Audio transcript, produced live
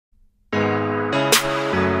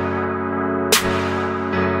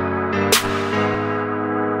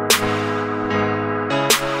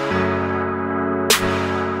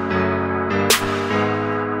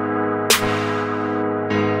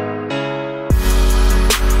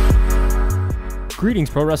Greetings,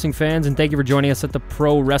 pro wrestling fans, and thank you for joining us at the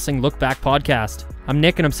Pro Wrestling Look Back podcast. I'm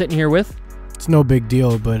Nick, and I'm sitting here with... It's no big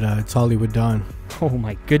deal, but it's Hollywood Don. Oh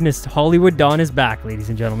my goodness, Hollywood Don is back, ladies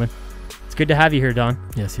and gentlemen. It's good to have you here, Don.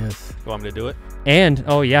 Yes, yes. You want me to do it? And,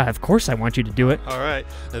 oh yeah, of course I want you to do it. All right.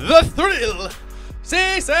 The Thrill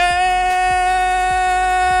Cecil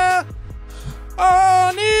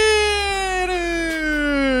O'Neill.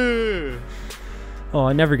 Oh,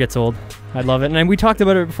 it never gets old. I love it. And we talked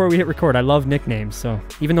about it before we hit record. I love nicknames. So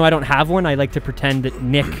even though I don't have one, I like to pretend that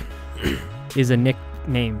Nick is a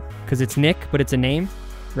nickname. Because it's Nick, but it's a name,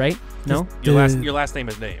 right? No? Your last name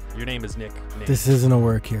is name. Your name is Nick. Name. This isn't a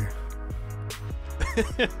work here.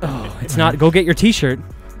 Oh, it's not. Go get your t-shirt.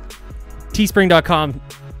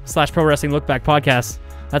 Teespring.com/Pro Wrestling Look Back Podcast.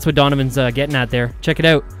 That's what Donovan's getting at there. Check it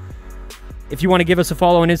out. If you want to give us a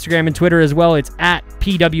follow on Instagram and Twitter as well, it's at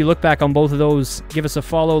PW Lookback on both of those. Give us a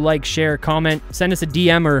follow, like, share, comment. Send us a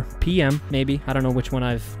DM or PM, maybe. I don't know which one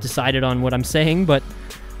I've decided on what I'm saying, but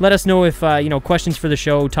let us know if, questions for the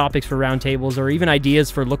show, topics for roundtables, or even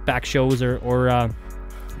ideas for look back shows or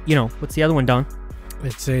what's the other one, Don?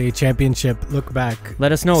 It's a championship look back.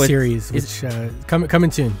 Let us know. Series, which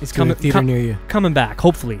coming soon. It's coming theater near you. Coming back,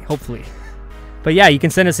 hopefully. But yeah, you can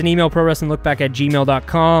send us an email,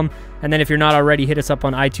 prowrestlinglookback@gmail.com. And then if you're not already, hit us up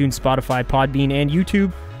on iTunes, Spotify, Podbean, and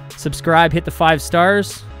YouTube. Subscribe, hit the 5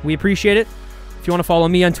 stars. We appreciate it. If you want to follow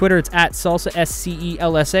me on Twitter, it's at Salsa,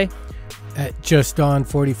 SCELSA. At Just On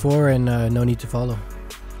 44, and no need to follow.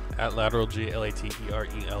 At Lateral G,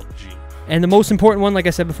 LATERELG. And the most important one, like I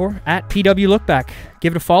said before, at PW Lookback.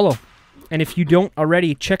 Give it a follow. And if you don't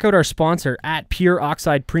already, check out our sponsor at Pure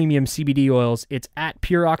Oxide Premium CBD Oils. It's at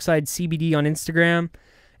Pure Oxide CBD on Instagram.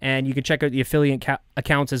 And you can check out the affiliate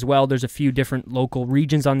accounts as well. There's a few different local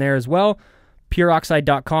regions on there as well.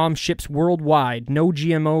 PureOxide.com ships worldwide. No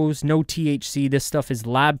GMOs, no THC. This stuff is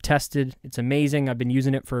lab tested. It's amazing. I've been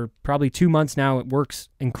using it for probably 2 months now. It works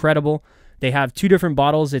incredible. They have 2 different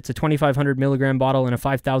bottles. It's a 2,500 milligram bottle and a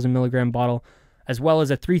 5,000 milligram bottle, as well as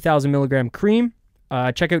a 3,000 milligram cream.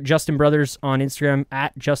 Check out Justin Brothers on Instagram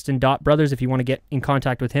at justin.brothers if you want to get in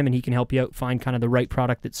contact with him, and he can help you out find kind of the right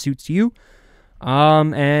product that suits you.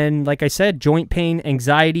 And like I said, joint pain,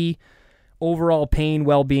 anxiety, overall pain,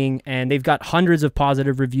 well-being, and they've got hundreds of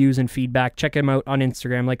positive reviews and feedback. Check them out on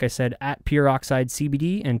Instagram, like I said, at Pure Oxide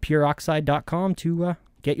CBD and pureoxide.com to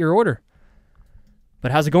get your order.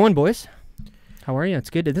 But how's it going, boys? How are you? It's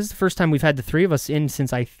good. This is the first time we've had the 3 of us in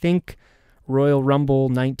since, I think, Royal Rumble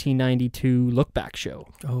 1992 Look Back show.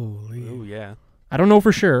 Oh, yeah. I don't know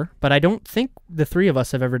for sure, but I don't think the 3 of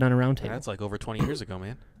us have ever done a roundtable. That's like over 20 years ago,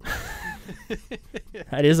 man.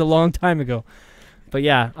 That is a long time ago. But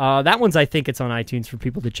yeah, that one's, I think it's on iTunes for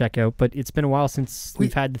people to check out. But it's been a while since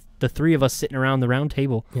we've had the 3 of us sitting around the round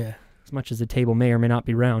table. Yeah. As much as the table may or may not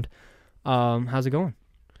be round. How's it going?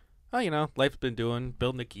 Oh, life's been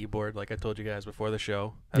building a keyboard like I told you guys before the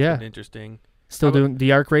show. That's been interesting. Still doing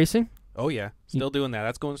the ARC racing? Oh, yeah. Still doing that.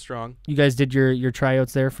 That's going strong. You guys did your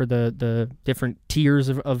tryouts there for the different tiers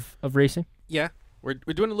of racing? Yeah. We're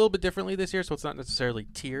doing a little bit differently this year, so it's not necessarily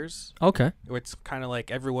tiers. Okay. It's kind of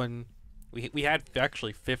like everyone... We had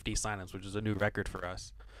actually 50 signups, which is a new record for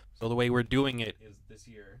us. So the way we're doing it is this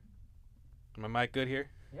year. Am I mic good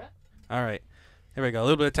here? Yeah. All right. Here we go. A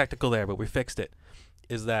little bit of technical there, but we fixed it.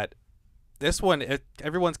 Is that this one,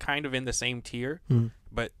 everyone's kind of in the same tier,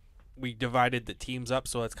 but we divided the teams up,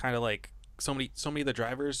 so it's kind of like so many of the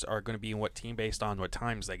drivers are going to be in what team based on what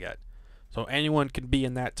times they get. So anyone can be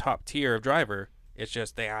in that top tier of driver. It's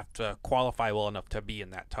just they have to qualify well enough to be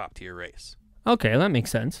in that top tier race. Okay, that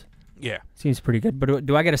makes sense. Yeah. Seems pretty good. But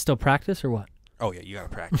do I got to still practice or what? Oh, yeah, you got to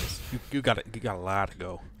practice. you got a lot to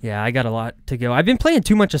go. Yeah, I got a lot to go. I've been playing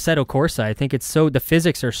too much Assetto Corsa. I think the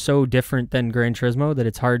physics are so different than Gran Turismo that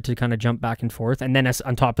it's hard to kind of jump back and forth. And then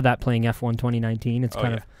on top of that, playing F1 2019, it's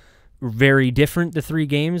of very different, the 3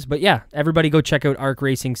 games. But yeah, everybody go check out ARC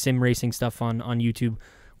Racing, Sim Racing stuff on YouTube.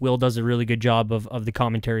 Will does a really good job of the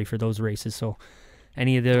commentary for those races. So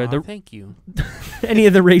any of the thank you. any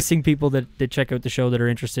of the racing people that check out the show that are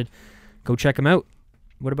interested, go check them out.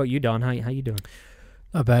 What about you, Don? How you doing?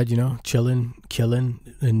 Not bad, chilling, killing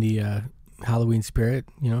in the Halloween spirit,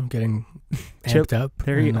 getting amped up.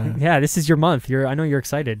 There you go. Yeah, this is your month. I know you're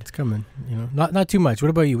excited. It's coming, Not too much. What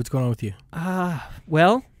about you? What's going on with you?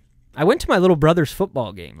 Well, I went to my little brother's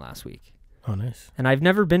football game last week. Oh, nice. And I've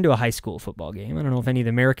never been to a high school football game. I don't know if any of the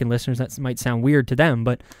American listeners, that might sound weird to them,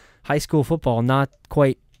 but high school football, not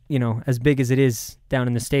quite, as big as it is down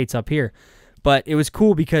in the States up here. But it was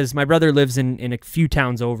cool because my brother lives in a few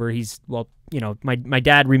towns over. My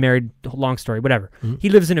dad remarried, long story, whatever. Mm-hmm. He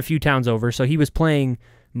lives in a few towns over, so he was playing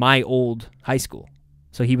my old high school.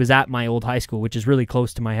 So he was at my old high school, which is really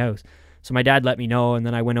close to my house. So my dad let me know, and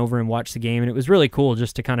then I went over and watched the game, and it was really cool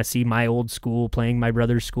just to kind of see my old school playing my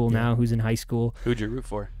brother's school now, who's in high school. Who'd you root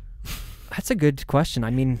for? That's a good question.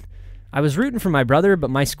 I mean, I was rooting for my brother, but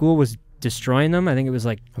my school was destroying them. I think it was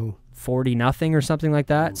like 40-0 or something like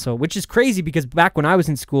that. So, which is crazy because back when I was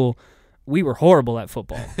in school, we were horrible at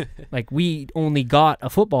football. Like, we only got a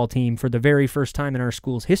football team for the very first time in our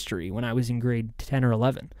school's history when I was in grade 10 or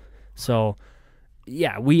 11. So,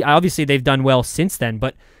 yeah, obviously they've done well since then,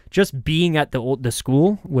 but just being at the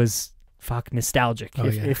school was nostalgic,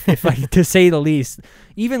 if I to say the least.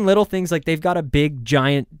 Even little things like they've got a big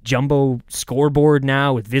giant jumbo scoreboard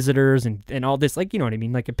now with visitors and all this, like, you know what I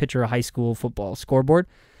mean, like a picture of high school football scoreboard.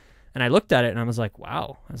 And I looked at it and I was like,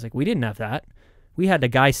 wow. I was like, we didn't have that. We had a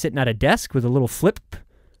guy sitting at a desk with a little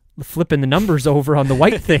flipping the numbers over on the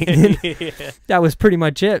white thing. That was pretty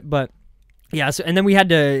much it. But yeah, so, and then we had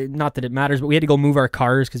to, not that it matters, but we had to go move our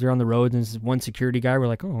cars because they're on the road, and this one security guy, we're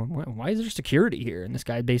like, oh, why is there security here? And this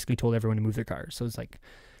guy basically told everyone to move their cars. So it's like,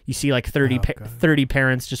 you see like 30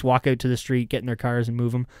 parents just walk out to the street, get in their cars and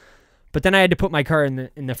move them. But then I had to put my car in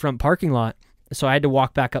the front parking lot, so I had to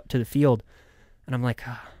walk back up to the field. And I'm like,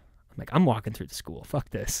 I'm walking through the school. Fuck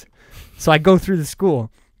this. So I go through the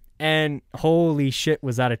school, and holy shit,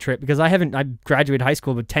 was that a trip? Because I graduated high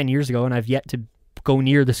school about 10 years ago, and I've yet to go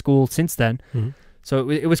near the school since then.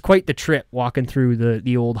 So it was quite the trip walking through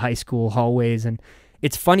the old high school hallways. And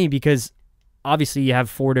it's funny because obviously you have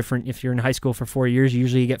 4 different, if you're in high school for 4 years,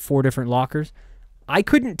 usually you get 4 different lockers. I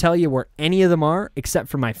couldn't tell you where any of them are except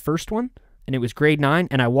for my first one, and it was grade 9,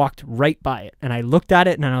 and I walked right by it, and I looked at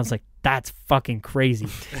it and I was like, that's fucking crazy.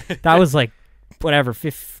 That was like whatever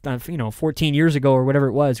 14 years ago or whatever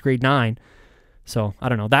it was, grade 9. So I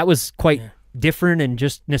don't know, that was quite different and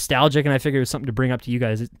just nostalgic, and I figured it was something to bring up to you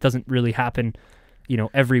guys. It doesn't really happen,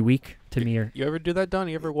 every week to me. Or you ever do that, Don?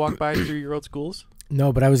 You ever walk by through your old schools?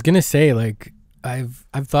 No, but I was gonna say, like, I've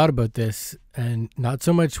thought about this, and not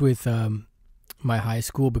so much with my high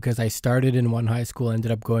school, because I started in one high school,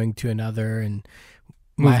 ended up going to another, and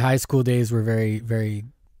my high school days were very, very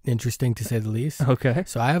interesting, to say the least. Okay.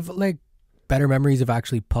 So I have like better memories of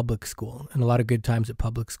actually public school and a lot of good times at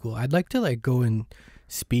public school. I'd like to like go and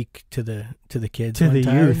speak to the kids to one the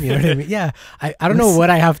time. youth. You know what I mean? Yeah. I don't know what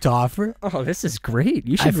I have to offer. Oh, this is great.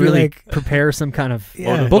 You I should feel really like- prepare some kind of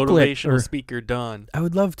Yeah. booklet. Motivational Or, speaker Don. I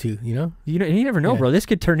would love to, you know? you never know, Yeah. bro. This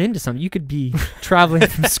could turn into something. You could be traveling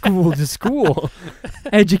from school to school,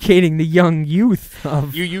 educating the young youth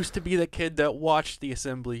of, You used to be the kid that watched the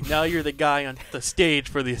assembly. Now you're the guy on the stage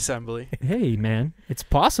for the assembly. hey, man, it's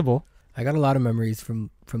possible. I got a lot of memories from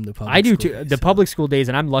the public I do school too. days, The so- public school days,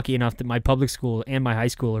 and I'm lucky enough that my public school and my high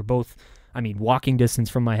school are both, walking distance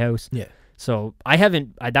from my house. Yeah. So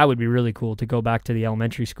that would be really cool to go back to the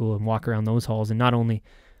elementary school and walk around those halls, and not only,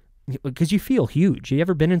 because you feel huge. You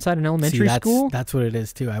ever been inside an elementary school? That's what it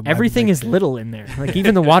is too. Everything is little in there. Like,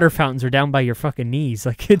 even the water fountains are down by your fucking knees.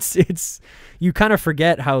 Like, it's you kind of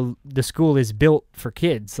forget how the school is built for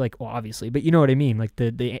kids. Like, well, obviously, but you know what I mean. Like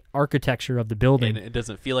the architecture of the building. And it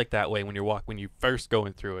doesn't feel like that way when you first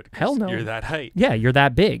going through it. 'Cause Hell no. You're that height. Yeah, you're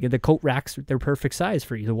that big. The coat racks, they're perfect size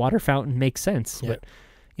for you. The water fountain makes sense. Yeah. But,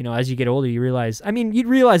 as you get older, you realize, you'd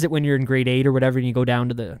realize it when you're in grade 8 or whatever, and you go down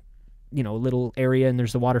to the, little area and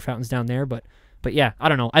there's the water fountains down there. But yeah, I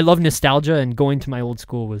don't know. I love nostalgia, and going to my old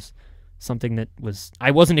school was something that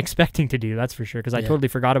I wasn't expecting to do, that's for sure, because I totally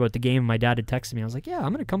forgot about the game. My dad had texted me. I was like, yeah,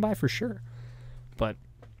 I'm going to come by for sure. But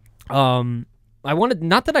not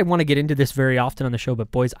that I want to get into this very often on the show,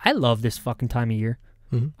 but boys, I love this fucking time of year.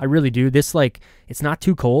 Mm-hmm. I really do. This, it's not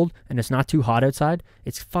too cold and it's not too hot outside.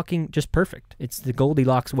 It's fucking just perfect. It's the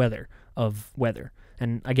Goldilocks weather of weather.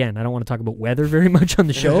 And again, I don't want to talk about weather very much on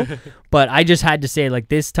the show, but I just had to say,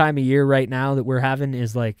 this time of year right now that we're having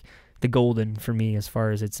is the golden for me, as far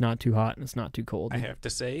as it's not too hot and it's not too cold. I have to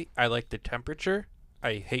say, I like the temperature.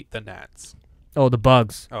 I hate the gnats. Oh, the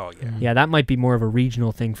bugs. Oh, yeah. Yeah, that might be more of a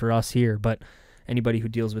regional thing for us here, but anybody who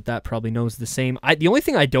deals with that probably knows the same. The only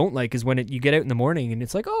thing I don't like is when you get out in the morning and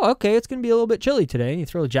it's like, oh, okay, it's going to be a little bit chilly today. And you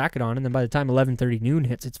throw a jacket on, and then by the time 11:30 noon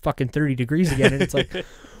hits, it's fucking 30 degrees again. And it's like,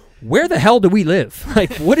 where the hell do we live?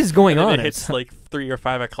 Like, what is going on? It's like 3 or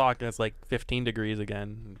 5 o'clock, and it's like 15 degrees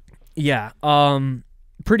again. Yeah,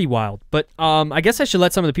 pretty wild. But I guess I should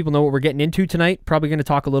let some of the people know what we're getting into tonight. Probably going to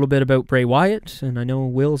talk a little bit about Bray Wyatt, and I know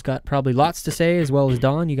Will's got probably lots to say, as well as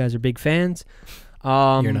Don. You guys are big fans.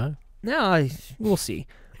 You're not? No, we'll see.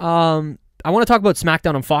 I want to talk about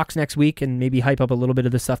SmackDown on Fox next week, and maybe hype up a little bit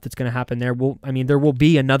of the stuff that's going to happen there. There will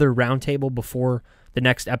be another roundtable before the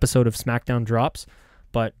next episode of SmackDown drops,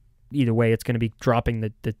 but either way, it's going to be dropping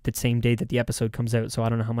the same day that the episode comes out, so I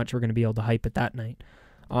don't know how much we're going to be able to hype it that night.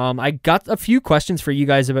 I got a few questions for you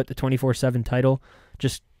guys about the 24/7 title,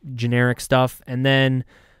 just generic stuff, and then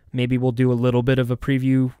maybe we'll do a little bit of a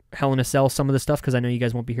preview, Hell in a Cell, some of the stuff, because I know you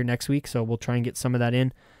guys won't be here next week, so we'll try and get some of that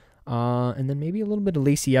in. And then maybe a little bit of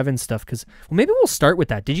Lacy Evens stuff, because maybe we'll start with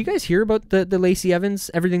that. Did you guys hear about the Lacy Evens,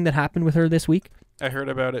 everything that happened with her this week? I heard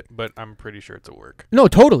about it, but I'm pretty sure it's a work. No,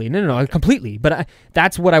 totally. No, completely. But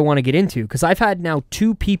that's what I want to get into, because I've had now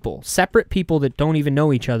 2 people, separate people that don't even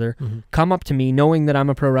know each other, come up to me knowing that I'm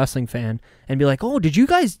a pro wrestling fan and be like, oh, did you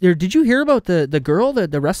hear about the girl,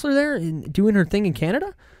 the wrestler there doing her thing in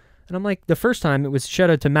Canada? And I'm like, the first time it was, shout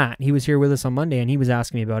out to Matt. He was here with us on Monday and he was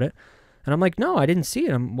asking me about it. And I'm like, no, I didn't see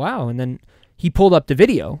it. Wow. And then he pulled up the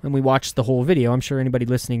video and we watched the whole video. I'm sure anybody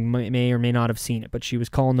listening may or may not have seen it, but she was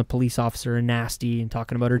calling the police officer a nasty and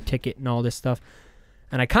talking about her ticket and all this stuff.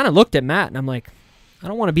 And I kind of looked at Matt and I'm like, I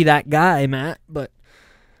don't want to be that guy, Matt, but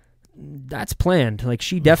that's planned. Like,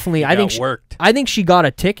 she definitely, I think she got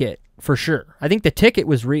a ticket for sure. I think the ticket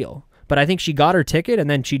was real, but I think she got her ticket and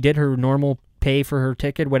then she did her normal pay for her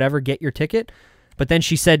ticket, whatever, get your ticket. But then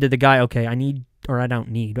she said to the guy, okay, I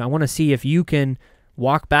want to see if you can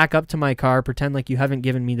walk back up to my car, pretend like you haven't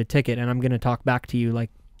given me the ticket, and I'm going to talk back to you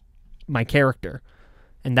like my character.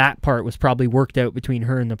 And that part was probably worked out between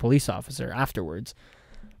her and the police officer afterwards.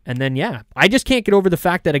 And then, yeah, I just can't get over the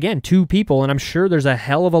fact that, again, 2 people, and I'm sure there's a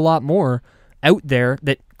hell of a lot more out there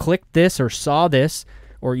that clicked this or saw this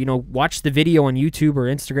or, watched the video on YouTube or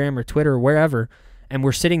Instagram or Twitter or wherever, and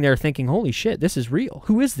we're sitting there thinking, holy shit, this is real.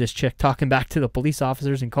 Who is this chick talking back to the police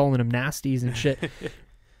officers and calling them nasties and shit?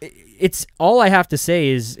 It's all I have to say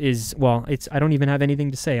is I don't even have anything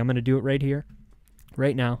to say. I'm going to do it right here,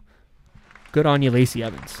 right now. Good on you, Lacy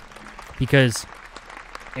Evens, because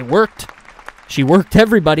it worked. She worked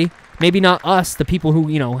everybody. Maybe not us, the people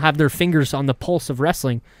who, have their fingers on the pulse of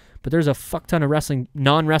wrestling, but there's a fuck ton of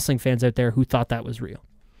non-wrestling fans out there who thought that was real.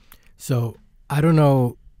 So I don't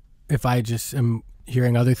know if I just am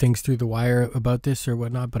hearing other things through the wire about this or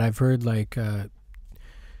whatnot, but I've heard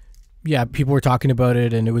people were talking about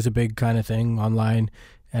it and it was a big kind of thing online,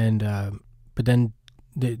 and but then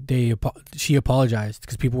she apologized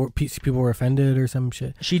because people were offended or some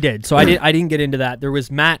shit. She did. So I didn't get into that. There was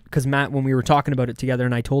Matt, because Matt, when we were talking about it together,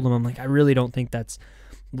 and I told him, I'm like, I really don't think that's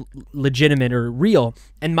legitimate or real.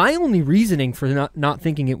 And my only reasoning for not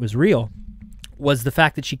thinking it was real was the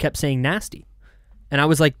fact that she kept saying nasty. And I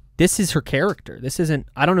was like, this is her character. This isn't,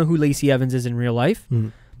 I don't know who Lacy Evens is in real life,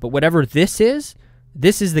 but whatever this is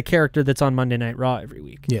the character that's on Monday Night Raw every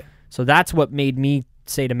week. Yeah. So that's what made me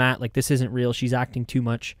say to Matt, like, this isn't real. She's acting too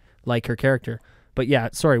much like her character. But yeah,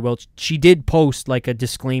 sorry, Will, she did post like a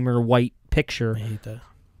disclaimer white picture. I hate that.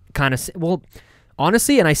 Kind of, well,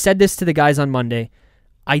 honestly, and I said this to the guys on Monday,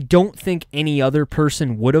 I don't think any other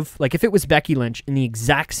person would have, like, if it was Becky Lynch in the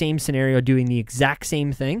exact same scenario doing the exact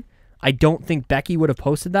same thing, I don't think Becky would have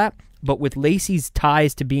posted that. But with Lacy's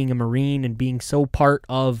ties to being a Marine and being so part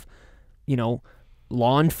of,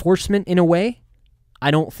 law enforcement in a way,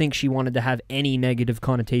 I don't think she wanted to have any negative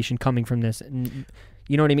connotation coming from this. And,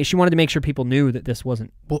 you know what I mean? She wanted to make sure people knew that this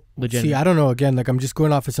wasn't legitimate. See, I don't know. Again, like, I'm just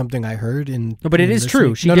going off of something I heard. No, but it is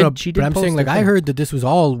true. She did. But I'm saying, like, I heard that this was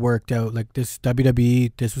all worked out. Like, this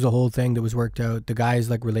WWE, this was a whole thing that was worked out. The guy's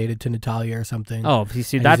like related to Natalia or something. Oh, you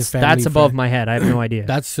see, that's above my head. I have no idea.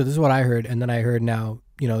 This is what I heard, and then I heard now,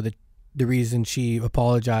 that the reason she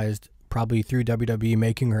apologized probably through WWE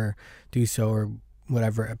making her do so or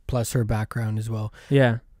whatever, plus her background as well.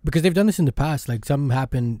 Yeah. Because they've done this in the past. Like, something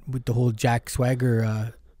happened with the whole Jack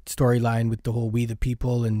Swagger storyline with the whole We the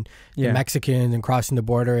People and the Mexicans and crossing the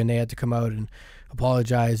border, and they had to come out and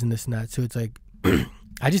apologize and this and that. So it's like,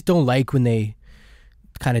 I just don't like when they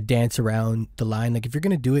kind of dance around the line. Like, if you're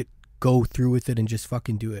going to do it, go through with it and just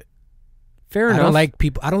fucking do it. Fair enough.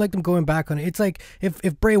 I don't like them going back on it. It's like if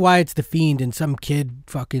Bray Wyatt's the Fiend and some kid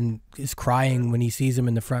fucking is crying when he sees him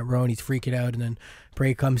in the front row and he's freaking out, and then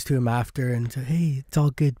Bray comes to him after and says, "Hey, it's all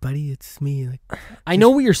good, buddy. It's me." Like, I know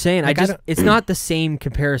what you're saying. Like, it's not the same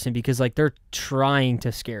comparison because, like, they're trying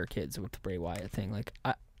to scare kids with the Bray Wyatt thing. Like,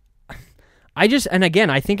 I just, and again,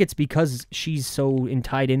 I think it's because she's so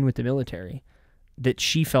tied in with the military that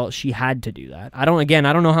she felt she had to do that. I don't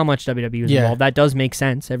know how much WWE was involved. That does make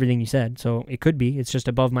sense, everything you said. So it could be. It's just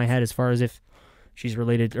above my head as far as if she's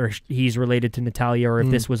related or he's related to Natalia, or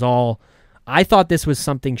if this was all. I thought this was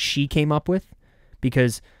something she came up with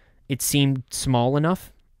because it seemed small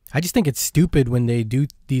enough. I just think it's stupid when they do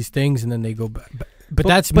these things and then they go back. But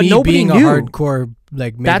that's me being a hardcore,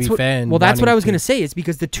 like, maybe fan. Well, that's what I was going to say. It's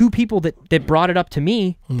because the 2 people that brought it up to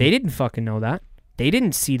me, they didn't fucking know that. They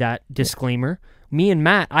didn't see that disclaimer. Me and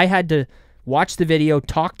Matt, I had to watch the video,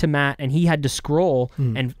 talk to Matt, and he had to scroll,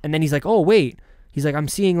 and then he's like, oh, wait, He's like, I'm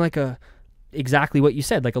seeing like exactly what you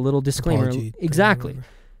said, like a little disclaimer. Apology, exactly.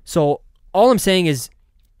 So all I'm saying is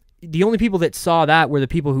the only people that saw that were the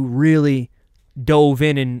people who really dove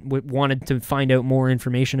in and wanted to find out more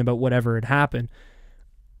information about whatever had happened.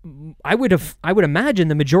 I would imagine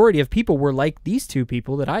the majority of people were like these two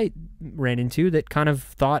people that I ran into that kind of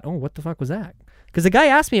thought, oh, what the fuck was that? Because the guy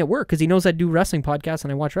asked me at work, because he knows I do wrestling podcasts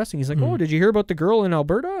and I watch wrestling. He's like, oh, did you hear about the girl in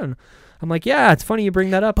Alberta? And I'm like, yeah, it's funny you bring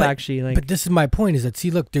that up, actually. Like, but this is my point, is that,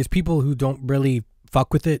 see, look, there's people who don't really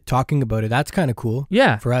fuck with it, talking about it. That's kind of cool.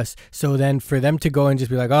 Yeah. For us. So then for them to go and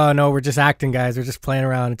just be like, oh, no, we're just acting, guys. We're just playing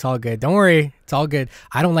around. It's all good. Don't worry. It's all good.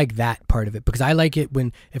 I don't like that part of it, because I like it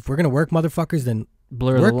when, if we're going to work motherfuckers, then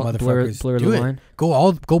blur the line.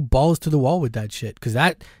 Go balls to the wall with that shit. Because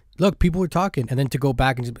that, look, people were talking, and then to go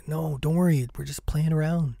back and just be, no, don't worry. We're just playing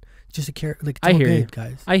around. It's just a character. Like, it's all good,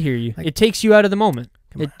 guys. I hear you. Like, it takes you out of the moment.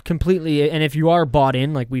 It completely, and if you are bought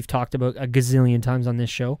in, like we've talked about a gazillion times on this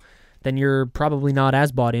show, then you're probably not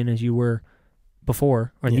as bought in as you were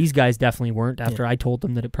before. Or these guys definitely weren't after I told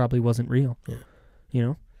them that it probably wasn't real. Yeah. You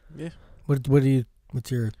know? Yeah. What's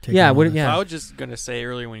your take? Yeah, on I was just gonna say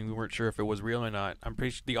earlier when we weren't sure if it was real or not. I'm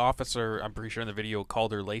pretty sure the officer, I'm pretty sure in the video,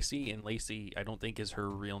 called her Lacy, and Lacy I don't think is her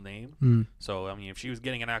real name. So I mean, if she was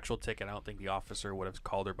getting an actual ticket, I don't think the officer would have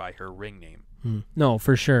called her by her ring name. No,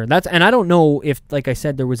 for sure. And I don't know if, like I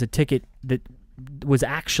said, there was a ticket that was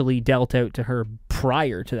actually dealt out to her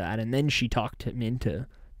prior to that, and then she talked him into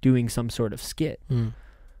doing some sort of skit.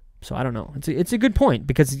 So I don't know. It's a good point,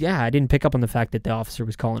 because I didn't pick up on the fact that the officer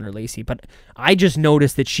was calling her Lacy, but I just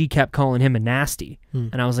noticed that she kept calling him a nasty,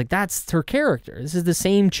 and I was like, that's her character. This is the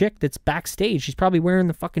same chick that's backstage. She's probably wearing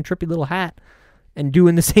the fucking trippy little hat and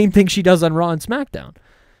doing the same thing she does on Raw and SmackDown.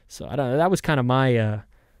 So I don't know. That was kind of my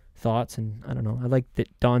thoughts, and I don't know. I like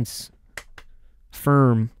that Don's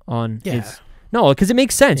firm on his. No, because it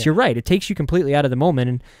makes sense. You're right. It takes you completely out of the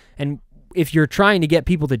moment, and if you're trying to get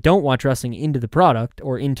people that don't watch wrestling into the product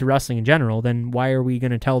or into wrestling in general, then why are we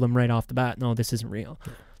going to tell them right off the bat, no, this isn't real?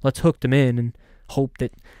 Let's hook them in and hope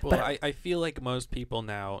that... Well, I feel like most people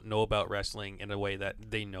now know about wrestling in a way that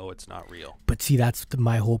they know it's not real. But see, that's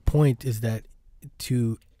my whole point, is that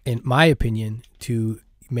in my opinion, to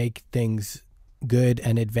make things good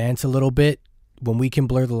and advance a little bit, when we can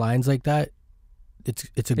blur the lines like that,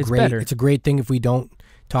 it's a great thing if we don't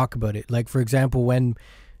talk about it. Like, for example, when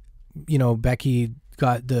Becky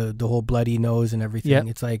got the whole bloody nose and everything,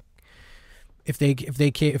 it's like if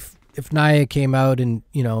Nia came out and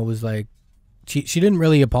was like, she didn't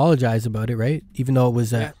really apologize about it, right? Even though it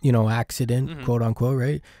was a accident, quote unquote,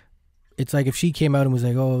 right? It's like if she came out and was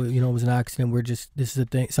like, oh, it was an accident, this is a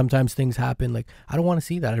thing, sometimes things happen. Like, I don't want to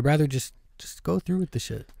see that. I'd rather just go through with the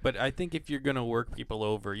shit. But I think if you're gonna work people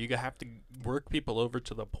over, you have to work people over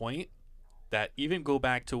to the point that, even go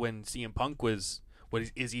back to when CM Punk was,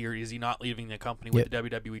 is he or is he not leaving the company with the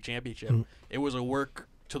WWE Championship? It was a work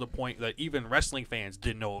to the point that even wrestling fans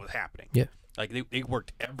didn't know what was happening. Like, they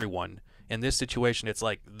worked everyone. In this situation, it's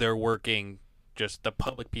like they're working just the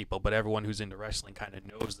public people, but everyone who's into wrestling kind of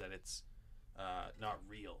knows that it's not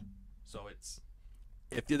real. So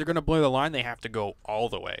if they're gonna blur the line, they have to go all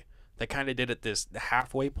the way. They kind of did it this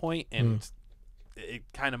halfway point, and it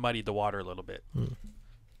kind of muddied the water a little bit.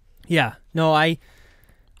 Yeah, no,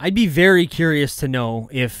 I'd be very curious to know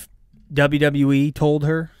if WWE told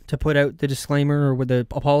her to put out the disclaimer or with the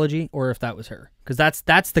apology, or if that was her. Because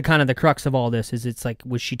that's the kind of the crux of all this. Is it's like,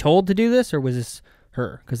 was she told to do this, or was this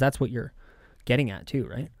her? Because that's what you're getting at too,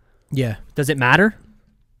 right? Yeah. Does it matter?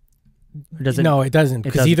 Or does it? No, it doesn't.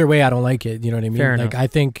 Because either way, I don't like it. You know what I mean? Fair like, enough. I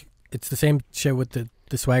think it's the same shit with the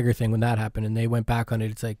Swagger thing when that happened, and they went back on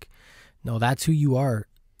it. It's like, no, that's who you are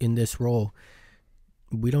in this role.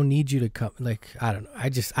 We don't need you to come. Like, I don't know.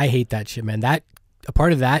 I hate that shit, man. That a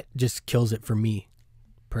part of that just kills it for me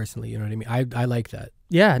personally. You know what I mean? I like that.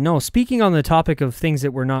 Yeah, no, speaking on the topic of things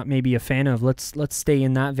that we're not maybe a fan of, let's stay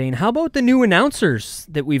in that vein. How about the new announcers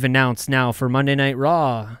that we've announced now for Monday Night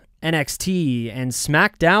Raw, NXT, and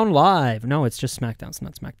SmackDown Live? No, it's just SmackDown. It's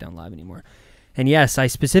not SmackDown Live anymore. And yes, I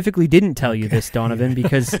specifically didn't tell you this, Donovan,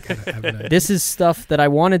 because this is stuff that I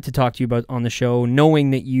wanted to talk to you about on the show,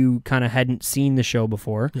 knowing that you kind of hadn't seen the show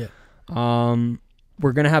before. Yeah.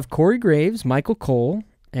 We're going to have Corey Graves, Michael Cole,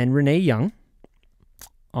 and Renee Young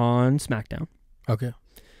on SmackDown. Okay.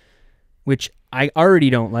 Which I already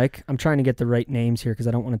don't like. I'm trying to get the right names here because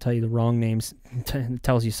I don't want to tell you the wrong names. It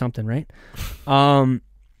tells you something, right? And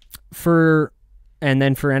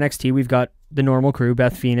then for NXT, we've got the normal crew: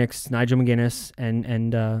 Beth Phoenix, Nigel McGuinness,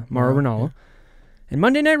 and Mauro Ranallo. And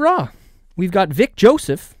Monday Night Raw, we've got Vic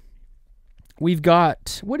Joseph We've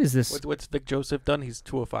got, what is this? What's Vic Joseph done? He's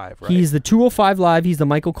 205, right? He's the 205 Live. He's the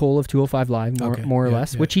Michael Cole of 205 Live, more or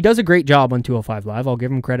less, which he does a great job on 205 Live. I'll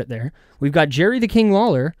give him credit there. We've got Jerry the King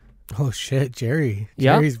Lawler. Oh, shit, Jerry.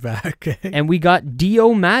 Yeah. Jerry's back. And we got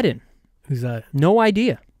Dio Madden. Who's that? No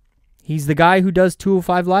idea. He's the guy who does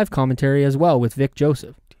 205 Live commentary as well with Vic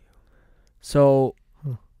Joseph. So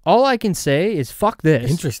all I can say is fuck this.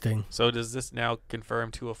 Interesting. So does this now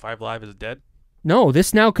confirm 205 Live is dead? No,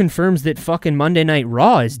 this now confirms that fucking Monday Night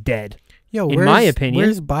Raw is dead. Yo, in my opinion.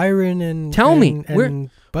 Where's Byron and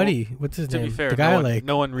Buddy? What's his name? To be fair, the guy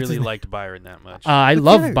no one really liked Byron that much. I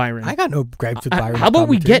love Byron. I got no gripes with Byron. How about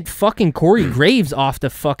we get fucking Corey Graves off the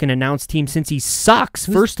fucking announce team since he sucks,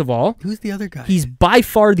 first of all. Who's the other guy? He's by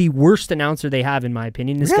far the worst announcer they have, in my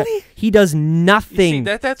opinion. This Really? guy, he does nothing. You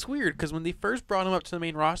see, that's weird, because when they first brought him up to the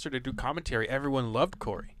main roster to do commentary, everyone loved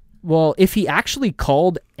Corey. Well, if he actually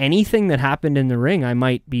called anything that happened in the ring, I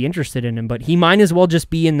might be interested in him, but he might as well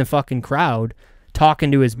just be in the fucking crowd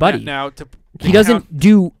talking to his buddy. He doesn't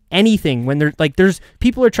do anything when there's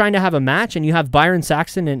people are trying to have a match and you have Byron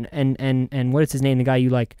Saxton and what is his name, the guy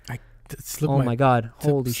you like? My god,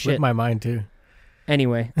 holy shit. Slipped my mind too.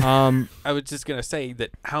 Anyway, I was just gonna say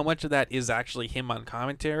that how much of that is actually him on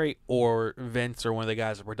commentary or Vince or one of the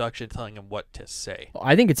guys in production telling him what to say?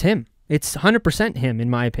 I think it's him. It's 100% him, in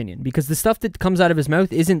my opinion, because the stuff that comes out of his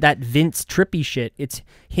mouth isn't that Vince trippy shit. It's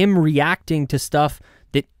him reacting to stuff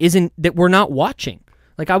that we're not watching.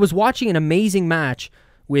 Like, I was watching an amazing match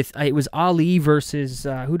with, it was Ali versus,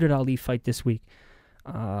 who did Ali fight this week?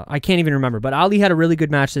 I can't even remember, but Ali had a really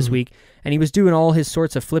good match this week, and he was doing all his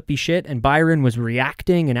sorts of flippy shit, and Byron was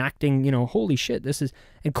reacting and acting, holy shit,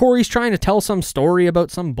 and Corey's trying to tell some story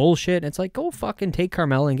about some bullshit, and it's like, go fucking take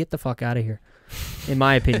Carmella and get the fuck out of here, in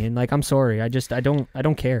my opinion. Like, I'm sorry, I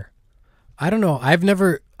don't care. I don't know.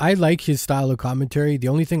 I like his style of commentary. The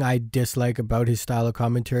only thing I dislike about his style of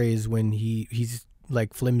commentary is when he's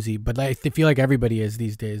like flimsy, but I feel like everybody is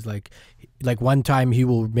these days. Like one time he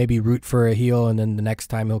will maybe root for a heel, and then the next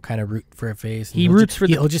time he'll kind of root for a face. He'll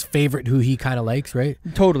just favorite who he kind of likes, right?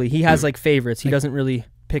 Totally. He has like favorites. He doesn't really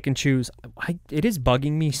pick and choose. It is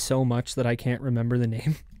bugging me so much that I can't remember the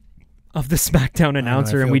name of the SmackDown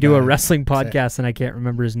announcer, and we do a wrestling podcast, and I can't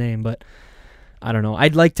remember his name, but I don't know.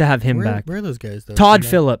 I'd like to have him back. Where are those guys, though? Todd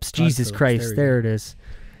Phillips. Jesus Christ. There it is.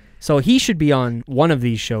 So he should be on one of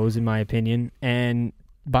these shows, in my opinion, and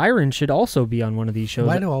Byron should also be on one of these shows.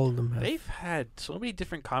 Why do all of them have? They've had so many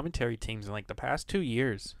different commentary teams in like the past 2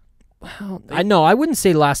 years. Well, I wouldn't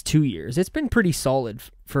say last 2 years. It's been pretty solid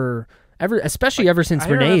especially ever since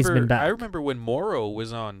Renee's been back. I remember when Morrow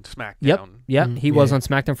was on SmackDown. Yep. He was on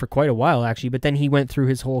SmackDown for quite a while, actually, but then he went through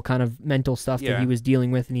his whole kind of mental stuff that he was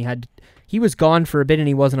dealing with, and he was gone for a bit, and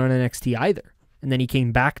he wasn't on NXT either. And then he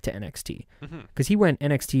came back to NXT because he went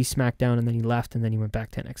NXT, SmackDown, and then he left, and then he went back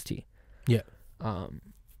to NXT. Yeah.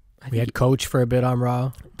 We had Coach for a bit on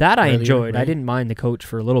Raw. That I enjoyed. Right? I didn't mind the Coach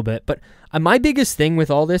for a little bit. But my biggest thing with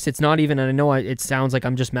all this, it's not even, and I know it sounds like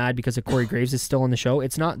I'm just mad because of Corey Graves is still on the show.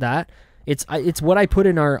 It's not that. It's what I put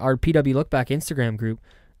in our PW Lookback Instagram group.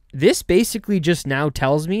 This basically just now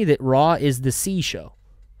tells me that Raw is the C show.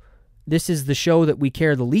 This is the show that we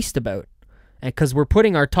care the least about. And because we're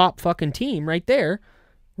putting our top fucking team right there.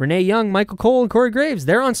 Renee Young, Michael Cole, and Corey Graves,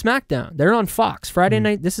 they're on SmackDown. They're on Fox. Friday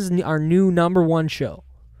night, this is our new #1 show.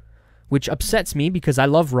 Which upsets me because I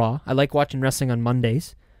love Raw. I like watching wrestling on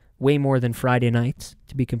Mondays. Way more than Friday nights,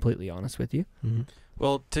 to be completely honest with you.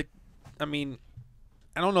 Well, I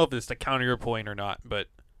don't know if it's to counter your point or not, but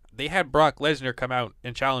they had Brock Lesnar come out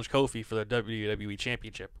and challenge Kofi for the WWE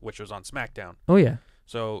Championship, which was on SmackDown. Oh, yeah.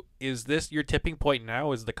 So is this your tipping point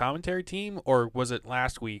now as the commentary team, or was it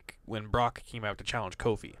last week when Brock came out to challenge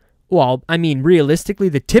Kofi? Well, realistically,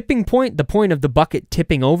 the tipping point, the point of the bucket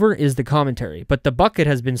tipping over is the commentary. But the bucket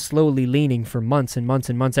has been slowly leaning for months and months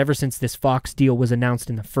and months ever since this Fox deal was announced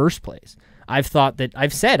in the first place. I've said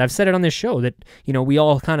it on this show that, we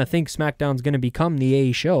all kind of think SmackDown's going to become the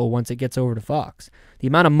A show once it gets over to Fox. The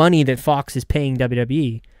amount of money that Fox is paying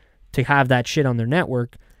WWE to have that shit on their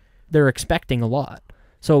network, they're expecting a lot.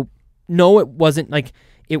 So, no, it wasn't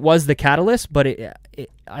it was the catalyst, but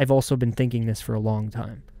I've also been thinking this for a long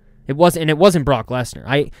time. It wasn't Brock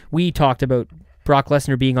Lesnar. We talked about Brock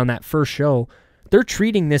Lesnar being on that first show. They're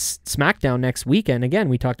treating this SmackDown next weekend. Again,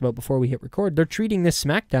 we talked about before we hit record. They're treating this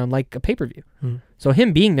SmackDown like a pay-per-view. So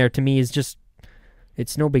him being there to me is just,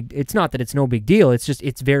 it's not that it's no big deal. It's just,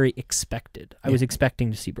 it's very expected. I was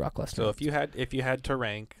expecting to see Brock Lesnar. So if you had to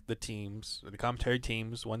rank the teams, the commentary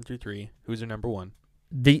teams 1 through 3, who's your number 1?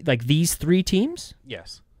 These 3 teams?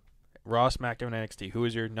 Yes. Raw, SmackDown, NXT. Who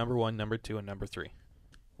is your number 1, number 2, and number 3?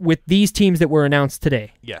 With these teams that were announced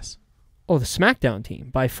today? Yes. Oh, the SmackDown team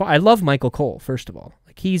by far. I love Michael Cole. First of all,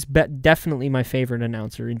 like he's definitely my favorite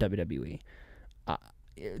announcer in WWE.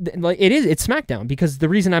 It's SmackDown because the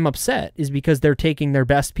reason I'm upset is because they're taking their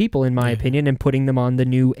best people, in my opinion, and putting them on the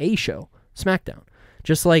new A show, SmackDown.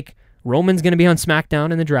 Just like Roman's going to be on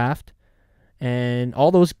SmackDown in the draft, and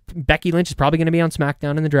all those Becky Lynch is probably going to be on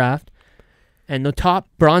SmackDown in the draft, and the top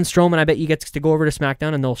Braun Strowman, I bet you gets to go over to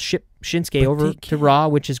SmackDown, and they'll ship Shinsuke over to Raw,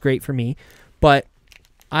 which is great for me. But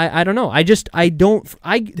I don't know.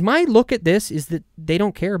 My look at this is that they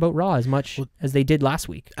don't care about Raw as much as they did last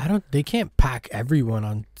week. They can't pack everyone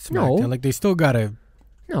on SmackDown. No. Like they still gotta.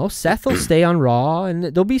 No, Seth will stay on Raw, and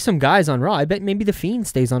there'll be some guys on Raw. I bet maybe the Fiend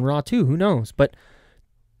stays on Raw too. Who knows? But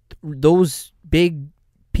those big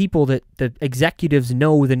people that the executives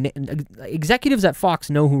know, executives at Fox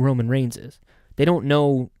know who Roman Reigns is. They don't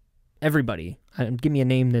know everybody. Give me a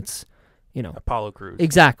name that's, Apollo Crews.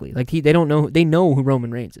 Exactly. Like they don't know. They know who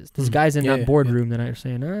Roman Reigns is. There's guys in that boardroom that are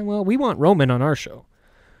saying, well, we want Roman on our show.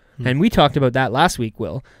 And we talked about that last week,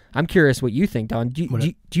 Will. I'm curious what you think, Don.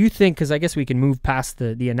 Do you think, because I guess we can move past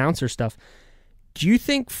the announcer stuff, do you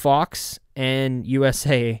think Fox and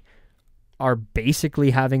USA are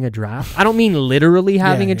basically having a draft? I don't mean literally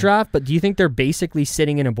having a draft, but do you think they're basically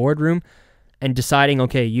sitting in a boardroom and deciding,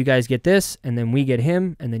 okay, you guys get this, and then we get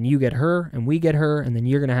him, and then you get her, and we get her, and then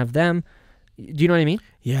you're going to have them? Do you know what I mean?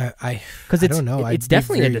 Yeah, I don't know. It's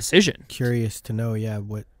definitely a decision. Curious to know,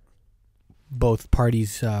 what both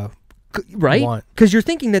parties right? want. Because you're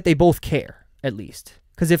thinking that they both care, at least.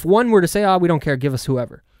 Because if one were to say, we don't care, give us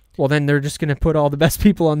whoever, well, then they're just going to put all the best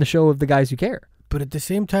people on the show of the guys who care. But at the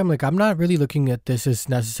same time, like, I'm not really looking at this as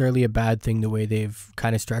necessarily a bad thing the way they've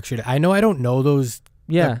kind of structured it. I know I don't know those,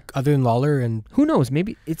 other than Lawler, and who knows?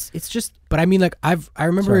 Maybe it's just. But I mean, like, I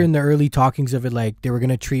remember in the early talkings of it, like they were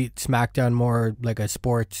gonna treat SmackDown more like a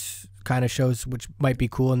sports kind of shows, which might be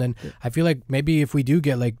cool. And then I feel like maybe if we do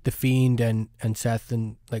get like the Fiend and Seth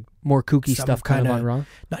and like more kooky stuff kind of on Raw,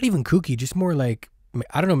 not even kooky, just more like,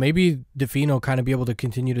 I don't know, maybe the Fiend will kind of be able to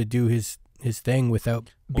continue to do his thing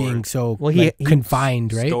without being so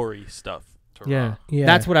confined, right? Story stuff. Yeah,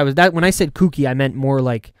 that's what I was. That when I said kooky, I meant more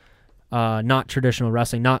like not traditional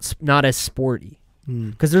wrestling, not as sporty.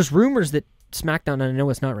 Because there's rumors that SmackDown, and I know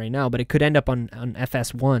it's not right now, but it could end up on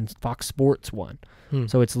FS1, Fox Sports 1.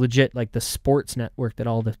 So it's legit like the sports network that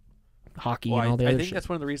all the hockey and all the other shit. I think that's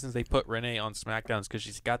one of the reasons they put Renee on SmackDown, is because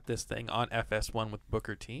she's got this thing on FS1 with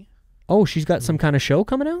Booker T. Oh, she's got some kind of show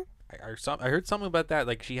coming out? I heard something about that.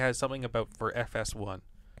 Like she has something about for FS1.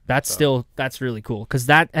 That's really cool, because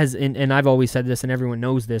that has, and I've always said this, and everyone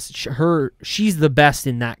knows this. She's the best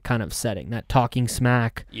in that kind of setting, that talking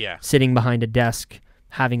smack, sitting behind a desk,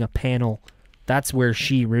 having a panel. That's where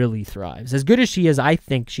she really thrives. As good as she is, I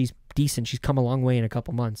think she's decent. She's come a long way in a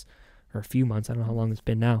couple months, or a few months. I don't know how long it's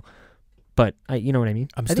been now, but you know what I mean.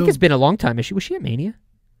 I think it's been a long time. Was she at Mania?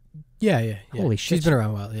 Yeah. Holy shit. She's been around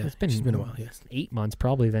a while, yeah. She's been a while, 8 months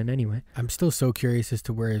probably then anyway. I'm still so curious as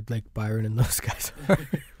to where like Byron and those guys are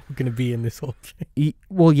going to be in this whole thing.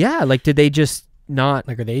 Well, yeah, like did they just not...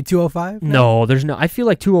 Like are they 205? No, there's no... I feel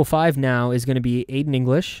like 205 now is going to be Aiden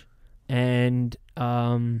English and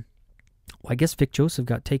I guess Vic Joseph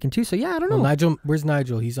got taken too, so yeah, I don't know. Nigel, where's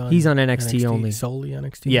Nigel? He's on NXT only. Solely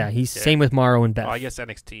NXT? Yeah, same with Morrow and Beth. Oh, I guess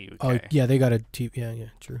NXT UK. Oh, yeah, they got a... Yeah,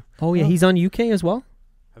 true. Oh, yeah, he's on UK as well?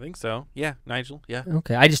 I think so. Yeah, Nigel. Yeah.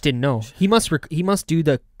 Okay, I just didn't know. He must do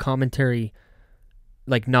the commentary,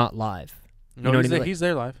 like not live. No, you know he's, what I mean? He's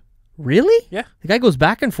there live. Really? Yeah. The guy goes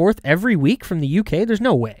back and forth every week from the UK. There's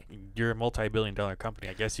no way. You're a multi-billion-dollar company.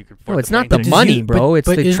 I guess you could. No, it's not the money, bro. It's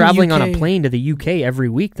the traveling on a plane to the UK every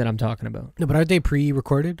week that I'm talking about. No, but aren't they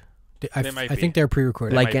pre-recorded? I think they're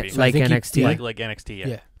pre-recorded. Like NXT. Like NXT.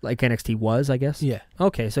 Yeah. Like NXT was, I guess. Yeah.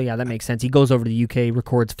 Okay, so yeah, that makes sense. He goes over to the UK,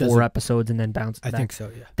 records 4 episodes, and then bounces back. I think so.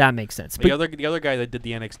 Yeah. That makes sense. The other guy that did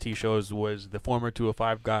the NXT shows was the former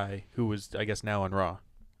 205 guy who was, I guess, now on Raw.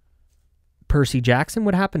 Percy Jackson.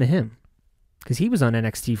 What happened to him? Because he was on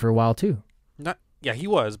NXT for a while too. Yeah, he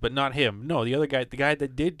was, but not him. No, the other guy, the guy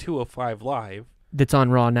that did 205 Live. That's on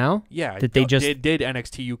Raw now? Yeah. That they just did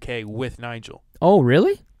NXT UK with Nigel. Oh,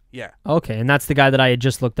 really? Yeah. Okay, and that's the guy that I had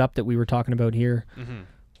just looked up that we were talking about here. Mm-hmm.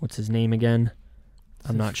 What's his name again?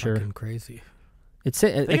 I'm not sure. Crazy. It's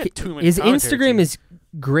his Instagram is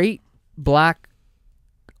Great Black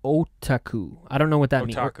Otaku. I don't know what that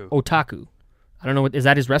means. Otaku. I don't know what is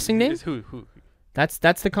that his wrestling name? Who? That's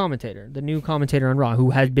the commentator, the new commentator on Raw, who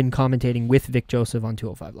had been commentating with Vic Joseph on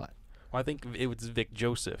 205 Live. Well, I think it was Vic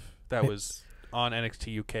Joseph that was on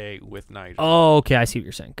NXT UK with Nigel. Oh, okay, I see what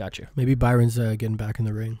you're saying. Gotcha. Maybe Byron's getting back in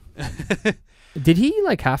the ring. Did he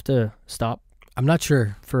have to stop? I'm not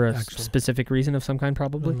sure. For a actually. specific reason of some kind,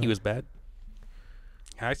 probably. He was bad.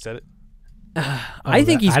 I said it. I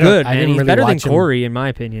think he's I don't- good, I man. didn't He's really better than watch him. Corey, in my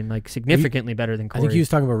opinion. Like, significantly better than I Corey. think he was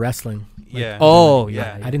talking about wrestling. Yeah. Oh,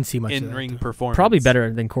 yeah. I didn't see much of that. In-ring performance. Probably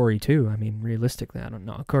better than Corey, too. I mean, realistically, I don't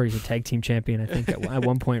know. Corey's a tag team champion, I think, at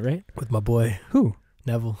one point, right? With my boy, Who?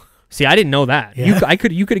 Neville. See, I didn't know that. Yeah.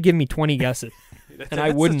 You could have given me 20 guesses. And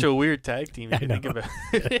I wouldn't. Such a weird tag team if you think about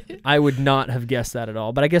it. I would not have guessed that at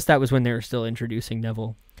all. But I guess that was when they were still introducing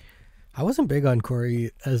Neville. I wasn't big on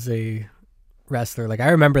Corey as a wrestler. Like, I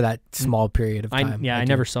remember that small period of time. I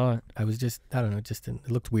never saw it. I was just, I don't know,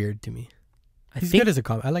 it looked weird to me. I He's think good as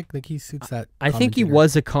a I like he suits that. I think he commentator.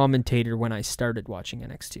 was a commentator when I started watching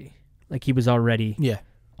NXT. Like, he was already Yeah.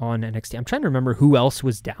 on NXT. I'm trying to remember who else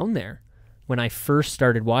was down there when I first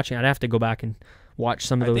started watching. I'd have to go back and watch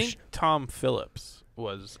some of I those. think Tom Phillips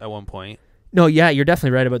was at one point. No, yeah, you're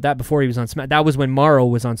definitely right about that. Before he was on SmackDown, that was when Morrow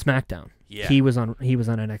was on SmackDown. Yeah. He was on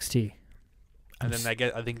NXT. And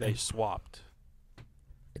then I think they swapped.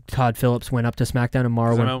 Todd Phillips went up to SmackDown and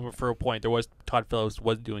Morrow 'Cause I went. remember for a point Todd Phillips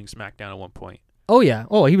was doing SmackDown at one point. Oh yeah.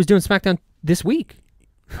 Oh, he was doing SmackDown this week.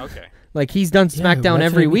 Okay. Like, he's done Yeah, SmackDown that's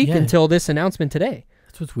every what I mean, week yeah. until this announcement today.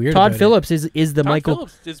 That's what's weird. Todd about Phillips is the Todd Michael.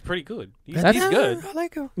 Phillips is pretty good. He's That's- good. I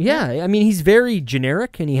like him. Yeah, I mean, he's very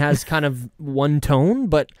generic and he has kind of one tone,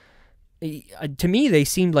 but to me, they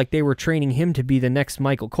seemed like they were training him to be the next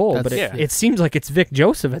Michael Cole. But That's- it seems like it's Vic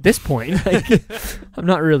Joseph at this point. Like, I'm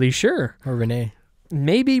not really sure. Or Renee.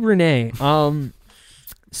 Maybe Renee.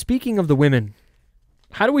 Speaking of the women,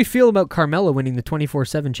 how do we feel about Carmella winning the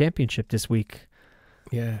 24/7 championship this week?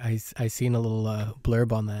 Yeah, I seen a little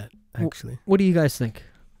blurb on that actually. What do you guys think?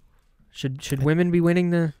 Should women be winning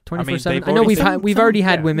the 24/7? they've I know already we've some- already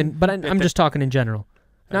had yeah. women, but I'm just talking in general.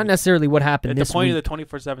 Not necessarily what happened At this the point week. of the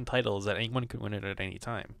 24/7 title is that anyone can win it at any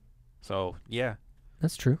time. So yeah,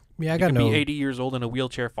 That's true. Yeah, I you got could no. be 80 years old in a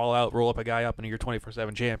wheelchair, fall out, roll up a guy up, and you're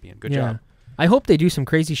 24/7 champion. Good Yeah. job. I hope they do some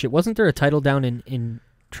crazy shit. Wasn't there a title down in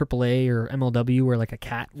AAA or MLW where like a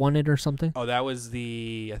cat won it or something? Oh, that was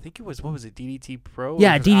I think it was, what was it, DDT Pro?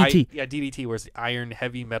 Yeah, Or was it DDT. yeah, DDT was the Iron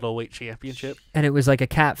Heavy Metalweight Championship. And it was like a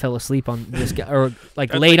cat fell asleep on this guy, or like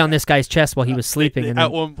That's laid like- on this guy's chest while he was sleeping. And At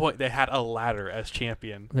then, one point, they had a ladder as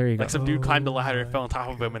champion. there you go. Like some dude climbed the ladder, fell on top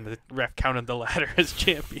of him, and the ref counted the ladder as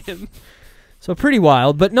champion. So pretty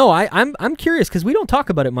wild. But no, I'm curious because we don't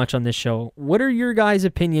talk about it much on this show. What are your guys'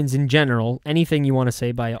 opinions in general? Anything you want to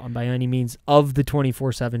say by any means of the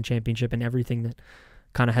 24/7 championship and everything that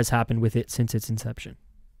kind of has happened with it since its inception?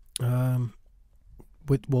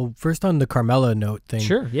 Well, first on the Carmella note thing.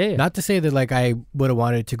 Sure. Yeah. Not to say that like I would have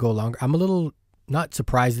wanted it to go longer. I'm a little not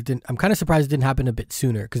surprised it didn't. I'm kind of surprised it didn't happen a bit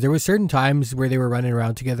sooner because there were certain times where they were running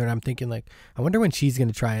around together, and I'm thinking like, I wonder when she's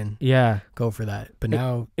gonna try and go for that. But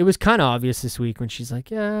now It was kind of obvious this week when she's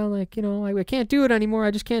like, yeah, like, you know, I can't do it anymore.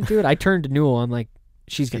 I just can't do it. I turned to Newell. I'm like,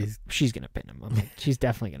 she's gonna pin him. I'm like, she's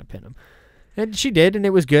definitely gonna pin him, and she did, and it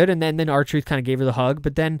was good. And then R-Truth kind of gave her the hug,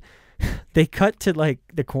 but then they cut to like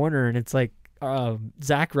the corner, and it's like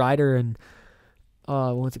Zack Ryder and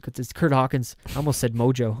it's Kurt Hawkins. I almost said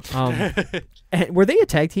Mojo. And were they a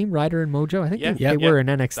tag team, Ryder and Mojo? I think they were in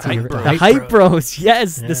NXT. The Hype Bros. The Hype Bros.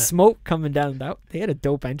 Yes, Yeah. the smoke coming down. They had a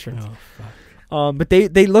dope entrance. oh, fuck. But they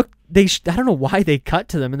looked. I don't know why they cut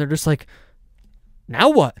to them, and they're just like, now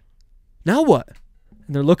what? Now what?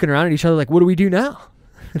 And they're looking around at each other like, what do we do now?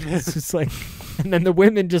 It's just like, and then the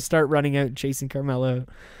women just start running out and chasing Carmella.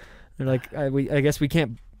 They're like, I guess we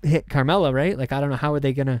can't hit Carmella, right? Like, I don't know, how are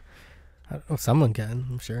they gonna? I don't know, someone can.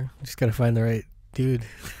 I'm sure. Just gotta find the right dude.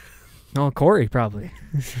 No, Corey probably.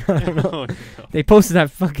 I don't know. Oh, no. They posted that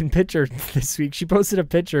fucking picture this week. She posted a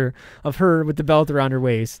picture of her with the belt around her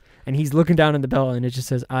waist, and he's looking down at the belt, and it just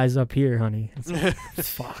says "Eyes up here, honey." It's like,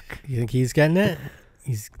 fuck. You think he's getting it?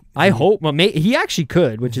 I hope. Well, he actually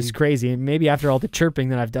could, which is crazy. And maybe after all the chirping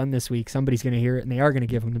that I've done this week, somebody's gonna hear it, and they are gonna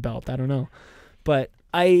give him the belt. I don't know, but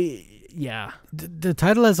yeah. The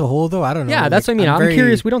title as a whole, though, I don't know. Yeah, that's what I mean. I'm very-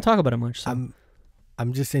 curious. We don't talk about it much. So.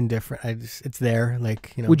 I'm just indifferent. It's there,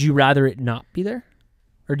 like, you know. Would you rather it not be there,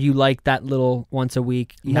 or do you like that little once a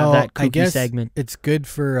week? You have that I kooky guess segment. it's good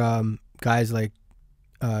for guys like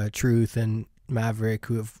Truth and Maverick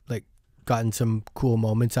who have like gotten some cool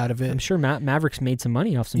moments out of it. I'm sure Mavericks made some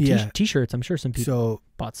money off some t-shirts. I'm sure some people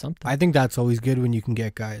bought something. I think that's always good when you can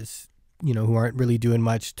get guys, you know, who aren't really doing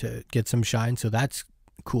much to get some shine. So that's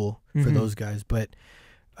cool for those guys. But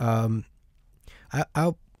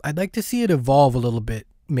I'd like to see it evolve a little bit,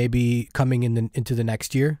 maybe coming into the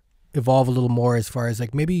next year, evolve a little more as far as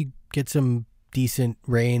like maybe get some decent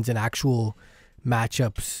reigns and actual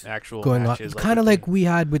matchups going on. matches, Kind of like we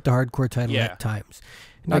had with the hardcore title at times.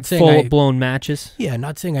 Like full blown matches. Yeah,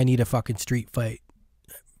 not saying I need a fucking street fight,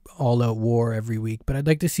 all out war every week, but I'd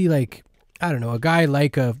like to see, like, I don't know, a guy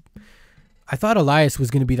like I thought Elias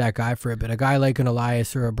was going to be that guy for a bit. A guy like an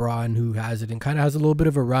Elias or a Braun who has it and kind of has a little bit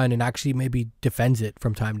of a run and actually maybe defends it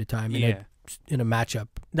from time to time in a matchup.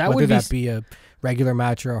 Whether that be a regular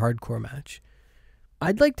match or a hardcore match.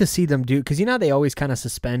 I'd like to see them do, because you know how they always kind of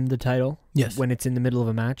suspend the title when it's in the middle of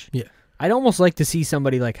a match? Yeah. I'd almost like to see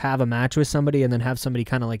somebody like have a match with somebody and then have somebody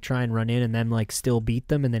kind of like try and run in and then like still beat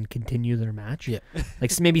them and then continue their match. Yeah.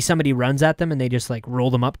 Like maybe somebody runs at them and they just like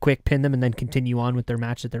roll them up quick, pin them, and then continue on with their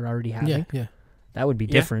match that they're already having. Yeah. That would be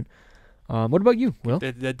different. What about you, Will?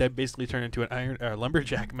 That basically turned into an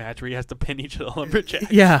lumberjack match where he has to pin each of the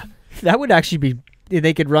lumberjacks. Yeah. That would actually be...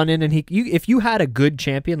 They could run in and if you had a good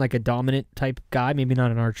champion, like a dominant type guy, maybe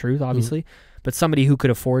not an R-Truth, obviously, but somebody who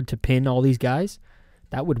could afford to pin all these guys,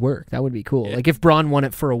 that would work. That would be cool. Yeah. Like if Braun won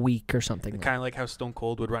it for a week or something. Kind of like how Stone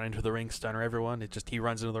Cold would run into the ring, stunner everyone. He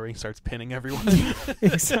runs into the ring, starts pinning everyone.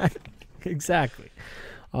 Exactly.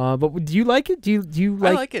 But do you like it? Do you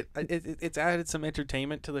like? I like it. It's added some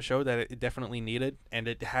entertainment to the show that it definitely needed, and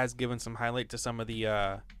it has given some highlight to some of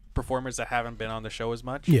the performers that haven't been on the show as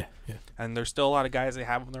much. Yeah. And there's still a lot of guys they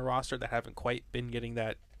have on their roster that haven't quite been getting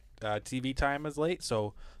that TV time as late.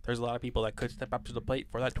 So there's a lot of people that could step up to the plate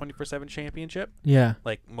for that 24/7 championship. Yeah.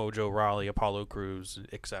 Like Mojo Rawley, Apollo Crews,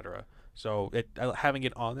 etc. So having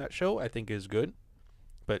it on that show, I think, is good.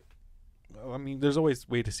 But I mean, there's always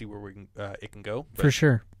a way to see where it can go. For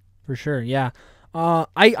sure. Yeah.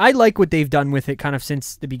 I like what they've done with it kind of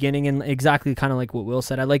since the beginning, and exactly kind of like what Will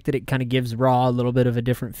said. I like that it kind of gives Raw a little bit of a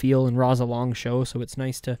different feel, and Raw's a long show, so it's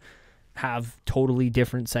nice to have totally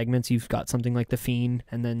different segments. You've got something like The Fiend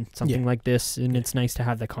and then something like this, and it's nice to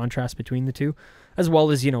have the contrast between the two, as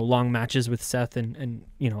well as, long matches with Seth and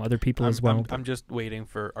other people as well. I'm just waiting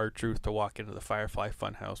for R-Truth to walk into the Firefly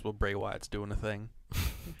Funhouse while Bray Wyatt's doing a thing.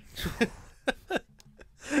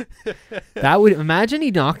 That would imagine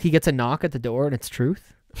he gets a knock at the door and it's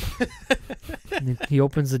Truth. And he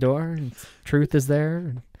opens the door and Truth is there.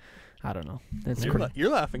 And I don't know. That's you're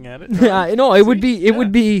laughing at it. Yeah, no, it would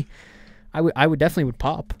be. I would definitely would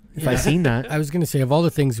pop if I seen that. I was gonna say, of all the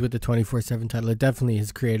things with the 24/7 title, it definitely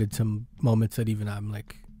has created some moments that even I'm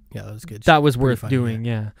like, yeah, that was good. That was worth doing.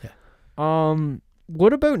 Yeah.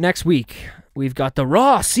 What about next week? We've got the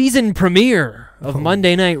Raw season premiere of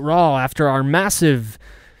Monday Night Raw after our massive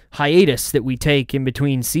hiatus that we take in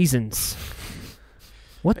between seasons.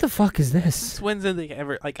 What the fuck is this? When's they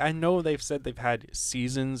ever, I know they've said they've had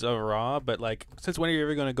seasons of Raw, but since when are you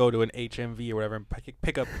ever going to go to an HMV or whatever and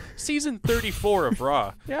pick up season 34 of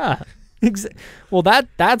Raw? Yeah. Well,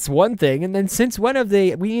 that's one thing. And then since when have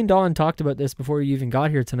we and Dawn talked about this before you even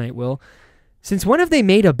got here tonight, Will. Since when have they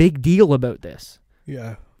made a big deal about this?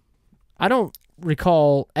 Yeah. I don't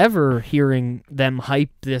recall ever hearing them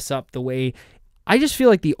hype this up the way. I just feel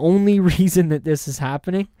like the only reason that this is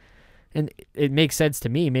happening, and it makes sense to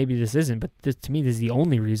me, maybe this isn't, but to me this is the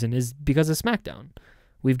only reason, is because of SmackDown.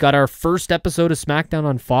 We've got our first episode of SmackDown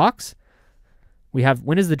on Fox.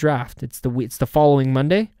 When is the draft? It's the following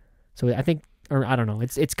Monday. So I think, or I don't know,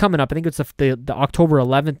 it's coming up. I think it's the October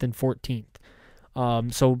 11th and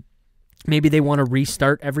 14th. So maybe they want to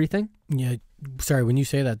restart everything. Yeah. Sorry, when you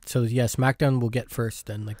say that, so yeah, SmackDown will get first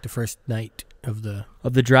then, like the first night of the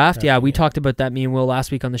draft. Yeah, we talked about that, me and Will,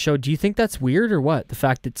 last week on the show. Do you think that's weird or what? The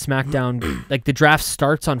fact that SmackDown, like the draft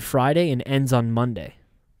starts on Friday and ends on Monday,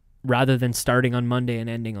 rather than starting on Monday and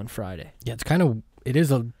ending on Friday. Yeah, it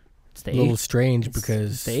is a little strange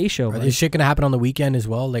because it's the A show. Are this shit gonna happen on the weekend as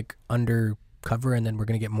well, like undercover, and then we're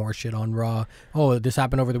gonna get more shit on Raw? Oh, this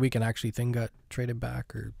happened over the weekend. Actually, thing got traded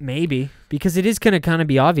back, or maybe because it is gonna kind of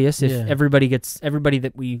be obvious if everybody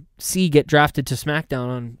that we see get drafted to SmackDown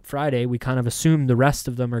on Friday, we kind of assume the rest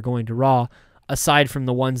of them are going to Raw, aside from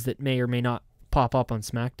the ones that may or may not pop up on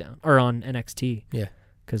SmackDown or on NXT. Yeah,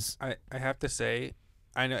 because I have to say,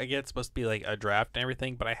 I know, I get it's supposed to be like a draft and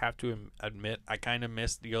everything, but I have to admit I kind of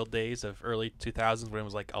miss the old days of early 2000s when it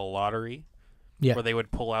was like a lottery. Yeah. Where they would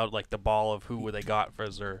pull out like the ball of who they got for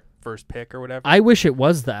their first pick or whatever. I wish it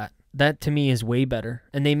was that. That to me is way better.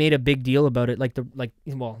 And they made a big deal about it, like the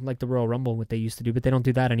Royal Rumble, what they used to do, but they don't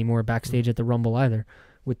do that anymore backstage at the Rumble either,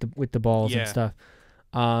 with the balls and stuff.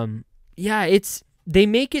 They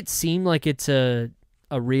make it seem like it's a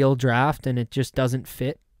real draft, and it just doesn't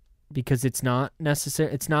fit because it's not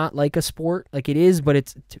necessary. It's not like a sport, like it is, but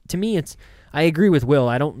it's to me it's. I agree with Will.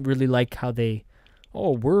 I don't really like how they.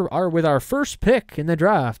 Oh, with our first pick in the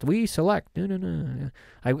draft, we select. No.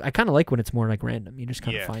 I kind of like when it's more like random. You just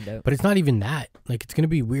kind of find out. But it's not even that. Like, it's going to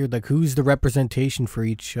be weird. Like, who's the representation for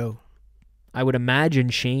each show? I would imagine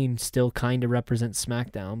Shane still kind of represents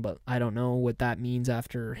SmackDown, but I don't know what that means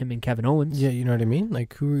after him and Kevin Owens. Yeah, you know what I mean?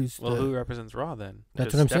 Like, who represents Raw then?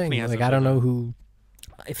 That's what I'm saying. Like, I don't know who.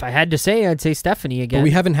 If I had to say, I'd say Stephanie again. But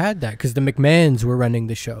we haven't had that because the McMahons were running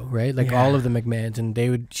the show, right? Like all of the McMahons,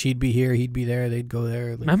 and she'd be here, he'd be there, they'd go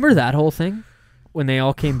there. Like, remember that whole thing when they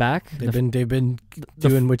all came back? They've been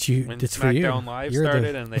doing what you did for you. SmackDown Live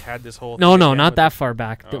started, and they had this whole. No, not that far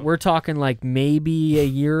back. Oh. We're talking like maybe a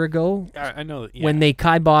year ago. I know. Yeah. When they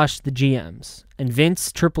kiboshed the GMs and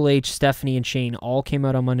Vince, Triple H, Stephanie, and Shane all came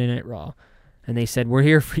out on Monday Night Raw. And they said, "We're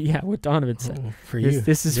here for what Donovan said. For you.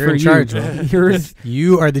 This is You're for in charge,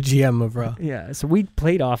 you are the GM of Raw." Yeah, so we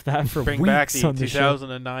played off that for Bring weeks back the on the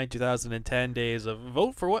 2009, 2010 days of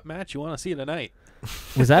vote for what match you want to see tonight.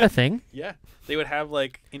 Was that a thing? Yeah, they would have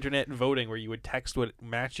like internet voting where you would text what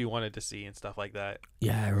match you wanted to see and stuff like that.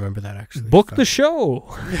 Yeah, I remember that actually. Book the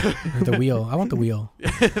show. The wheel. I want the wheel.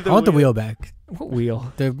 I want the wheel back. What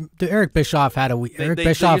wheel? The Eric Bischoff had a wheel.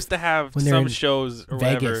 They used to have some shows or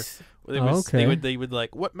Vegas. whatever. They would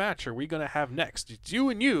like, what match are we gonna have next? It's you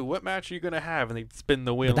and you. What match are you gonna have? And they'd spin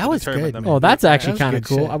the wheel. But that was good. Oh, that's actually kind of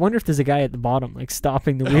cool. I wonder if there's a guy at the bottom like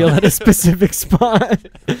stopping the wheel at a specific spot.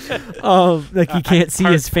 Like you can't see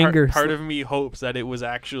his fingers. Part of me hopes that it was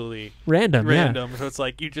actually random. Yeah. So it's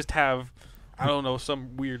like you just have, I don't know,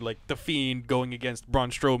 some weird like the Fiend going against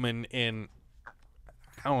Braun Strowman in,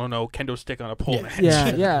 I don't know, kendo stick on a pole match.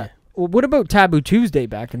 Yeah. Well, what about Taboo Tuesday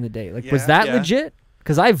back in the day? Like, was that legit?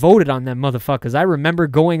 Because I voted on them motherfuckers. I remember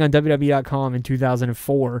going on WWE.com in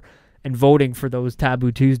 2004 and voting for those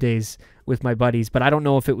Taboo Tuesdays with my buddies. But I don't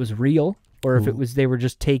know if it was real or if it was they were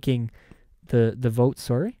just taking the votes.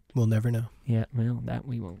 Sorry? We'll never know. Yeah, well, that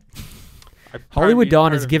we won't. Hollywood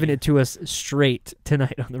Dawn is giving it to us straight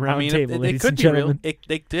tonight on the round table, ladies and gentlemen.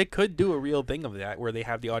 They could do a real thing of that where they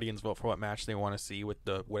have the audience vote for what match they want to see with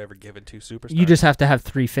the whatever given to superstars. You just have to have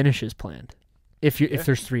 3 finishes planned if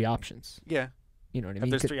there's 3 options. Yeah. You know what I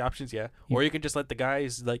mean? If there's 3 options, yeah. Or you can just let the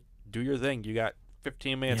guys like do your thing. You got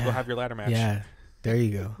 15 minutes. Go have your ladder match. Yeah, there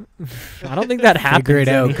you go. I don't think that happens. Figure it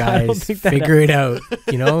out, guys. Figure it out.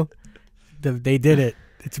 You know, they did it.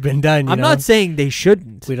 It's been done. I'm not saying they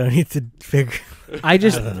shouldn't. We don't need to figure. I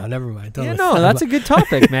don't know. Never mind. That's a good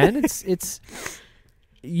topic, man. It's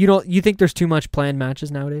you think there's too much planned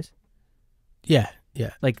matches nowadays? Yeah.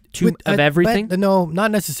 Like of everything? No,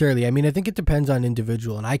 not necessarily. I mean, I think it depends on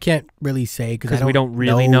individual, and I can't really say because we don't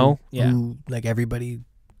really know. Who, like everybody.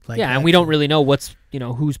 Like and we don't really know what's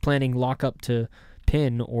who's planning lock up to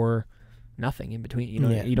pin or nothing in between.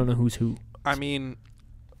 You don't know who's who. I mean,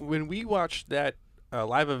 when we watched that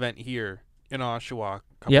live event here in Oshawa a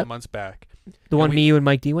couple of months back, the one you and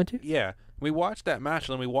Mike D went to. Yeah. We watched that match,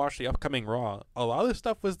 and then we watched the upcoming Raw. A lot of the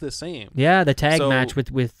stuff was the same. Yeah, the tag match with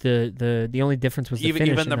the only difference was the finish.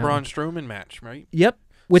 Even the Braun Strowman match, right? Yep,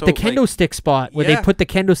 with the kendo stick spot where they put the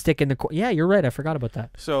kendo stick in the corner. Yeah, you're right. I forgot about that.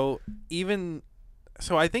 So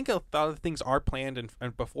I think a lot of things are planned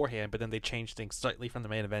and beforehand, but then they change things slightly from the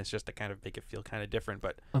main events just to kind of make it feel kind of different.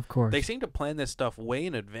 But of course, they seem to plan this stuff way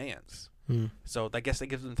in advance. So I guess it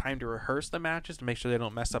gives them time to rehearse the matches to make sure they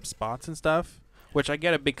don't mess up spots and stuff. Which I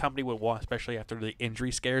get a big company would want, especially after the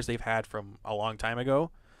injury scares they've had from a long time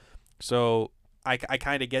ago. So I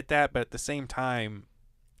kind of get that, but at the same time,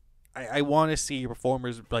 I want to see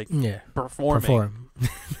performers performing.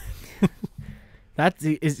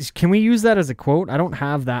 Can we use that as a quote? I don't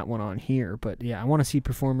have that one on here, but yeah, I want to see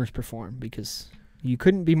performers perform because you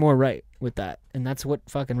couldn't be more right with that, and that's what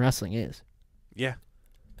fucking wrestling is. Yeah.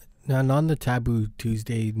 Now, and on the Taboo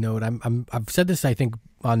Tuesday note, I've said this I think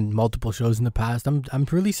on multiple shows in the past. I'm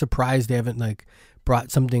really surprised they haven't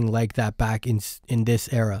brought something like that back in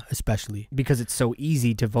this era, especially because it's so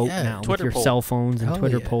easy to vote now Twitter with your cell phones and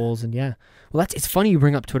Twitter polls and Well, it's funny you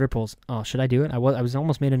bring up Twitter polls. Oh, should I do it? I was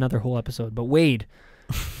almost made another whole episode, but Wade,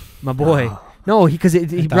 my boy, no, because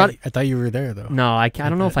he brought. I thought you were there though. No, I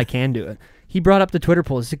don't know if I can do it. He brought up the Twitter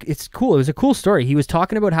polls. It's cool. It was a cool story. He was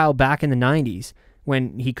talking about how back in the 90s.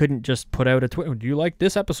 When he couldn't just put out a tweet, do you like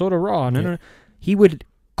this episode of Raw? No. He would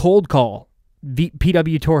cold call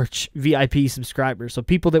PW Torch VIP subscribers. So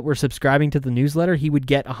people that were subscribing to the newsletter, he would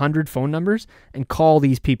get 100 phone numbers and call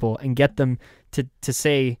these people and get them to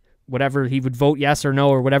say whatever. He would vote yes or no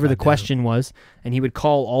or whatever the question was, and he would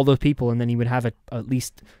call all those people, and then he would have at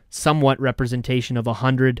least somewhat representation of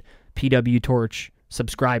 100 PW Torch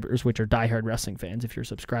subscribers, which are diehard wrestling fans if you're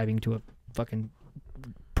subscribing to a fucking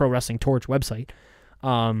Pro Wrestling Torch website.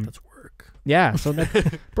 That's work. Yeah, so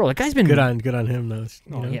that guy's been good on him though.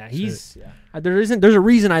 There's a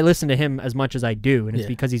reason I listen to him as much as I do, and it's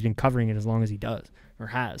because he's been covering it as long as he does or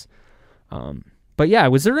has. But But yeah,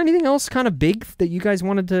 was there anything else kind of big that you guys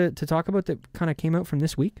wanted to talk about that kind of came out from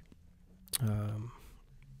this week?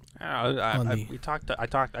 I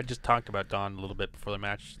just talked about Don a little bit before the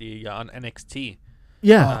match. On NXT.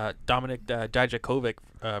 Yeah. Dominic Dijakovic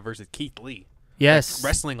versus Keith Lee. Yes. Like,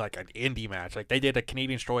 wrestling like an indie match. Like they did a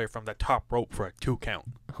Canadian Destroyer from the top rope for a 2 count.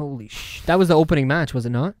 Holy That was the opening match, was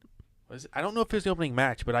it not? I don't know if it was the opening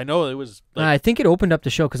match, but I know it was. Like, I think it opened up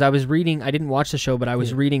the show because I was reading. I didn't watch the show, but I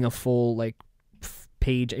was reading a full like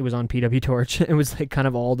page. It was on PW Torch. It was like kind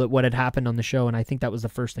of all what had happened on the show, and I think that was the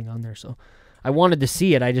first thing on there. So I wanted to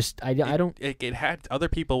see it. I don't. It had other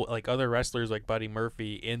people, like other wrestlers like Buddy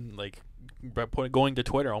Murphy in like going to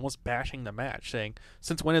Twitter almost bashing the match, saying,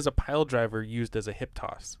 "Since when is a pile driver used as a hip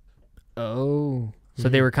toss?" Oh, so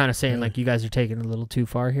they were kind of saying like you guys are taking it a little too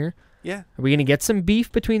far here. Yeah. Are we gonna get some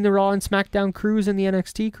beef between the Raw and SmackDown crews and the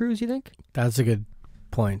NXT crews? You think? That's a good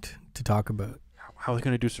point to talk about. How are they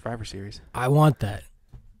gonna do Survivor Series? I want that.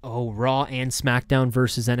 Oh, Raw and SmackDown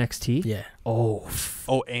versus NXT. Yeah. Oh,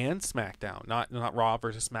 and SmackDown, not Raw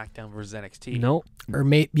versus SmackDown versus NXT. No. Or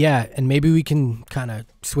and maybe we can kind of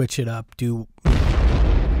switch it up.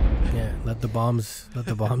 Let the bombs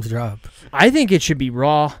drop. I think it should be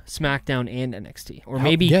Raw, SmackDown, and NXT, or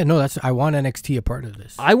maybe. Yeah, no, I want NXT a part of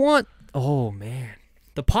this. Oh man,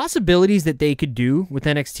 the possibilities that they could do with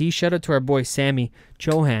NXT. Shout out to our boy Sammy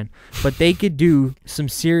Chohan, but they could do some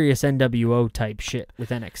serious NWO type shit with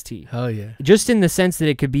NXT. Hell yeah! Just in the sense that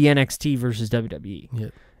it could be NXT versus WWE. Yeah.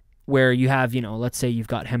 Where you have, let's say you've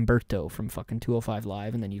got Humberto from fucking 205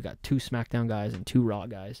 Live, and then you've got 2 SmackDown guys and 2 Raw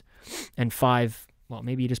guys, and 5. Well,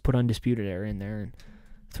 maybe you just put Undisputed Era in there and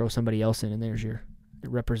throw somebody else in, and there's your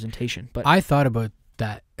representation. But I thought about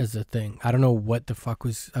that as a thing. I don't know what the fuck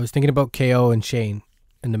was. I was thinking about KO and Shane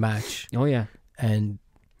in the match. Oh yeah, and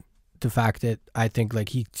the fact that I think like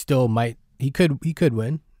he still might, he could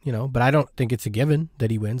win, but I don't think it's a given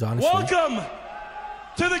that he wins. Honestly, welcome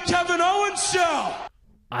to the Kevin Owens Show.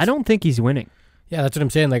 I don't think he's winning. Yeah, that's what I'm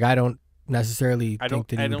saying. Like I don't necessarily think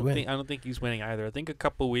that he would win. I don't think he's winning either. I think a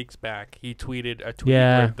couple weeks back he tweeted a tweet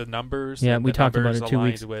with the numbers. Yeah, we talked about it 2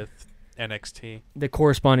 weeks with NXT. The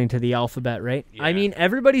corresponding to the alphabet, right? Yeah. I mean,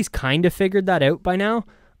 everybody's kind of figured that out by now.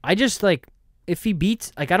 I just if he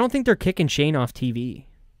beats, I don't think they're kicking Shane off TV.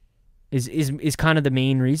 Is kind of the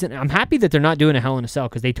main reason. I'm happy that they're not doing a Hell in a Cell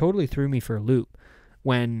because they totally threw me for a loop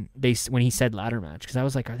when he said ladder match, because I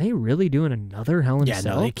was like, are they really doing another Hell in a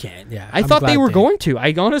Cell? Yeah, no, they can't. Yeah, I thought they were going to.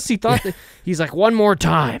 I honestly thought that he's like, one more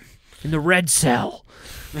time in the red cell.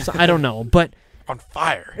 So I don't know, but on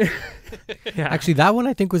fire. Yeah. Actually, that one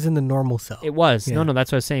I think was in the normal cell. It was. Yeah. No,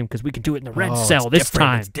 that's what I was saying, because we could do it in the red cell this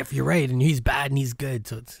time. It's different. You're right, and he's bad and he's good,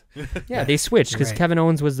 so it's yeah, they switched because right. Kevin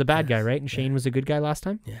Owens was the bad guy, right? And Shane was the good guy last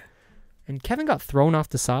time. Yeah. And Kevin got thrown off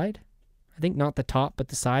the side. I think not the top, but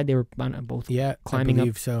the side. They were both climbing I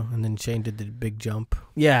believe up. so. And then Shane did the big jump.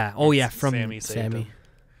 Yeah. Oh, yeah. From Sammy.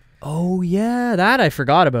 Oh, yeah. That I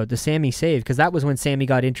forgot about, the Sammy save, because that was when Sammy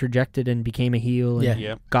got interjected and became a heel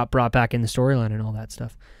and got brought back in the storyline and all that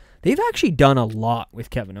stuff. They've actually done a lot with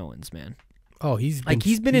Kevin Owens, man. Oh, he's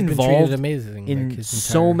been involved amazing in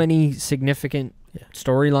so many significant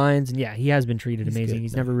storylines. And yeah, he has been treated amazing. Good,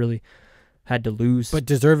 he's never really had to lose. But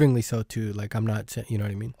deservingly so, too. Like, I'm not saying, you know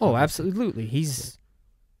what I mean? Oh, absolutely. He's,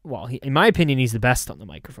 in my opinion, he's the best on the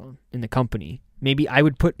microphone in the company. Maybe I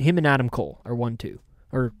would put him and Adam Cole are 1-2.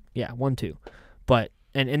 Or, 1-2. But,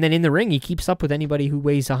 and then in the ring, he keeps up with anybody who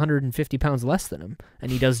weighs 150 pounds less than him.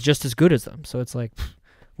 And he does just as good as them. So it's like,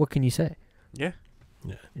 what can you say? Yeah.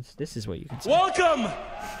 Yeah. This is what you can say. Welcome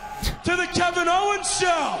to the Kevin Owens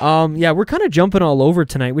Show. Yeah, we're kind of jumping all over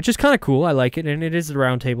tonight, which is kind of cool. I like it, and it is the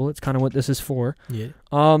round table. It's kind of what this is for. Yeah.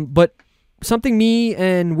 But something me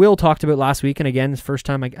and Will talked about last week, and again, it's the first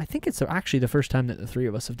time. I think it's actually the first time that the three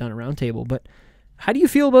of us have done a round table. But how do you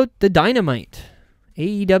feel about the Dynamite?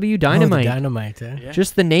 AEW Dynamite. Oh, the Dynamite, eh? Yeah.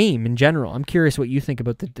 Just the name in general. I'm curious what you think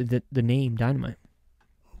about the name Dynamite.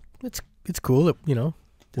 It's cool, you know.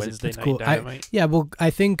 Wednesday it's night cool. Dynamite. I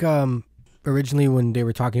think originally when they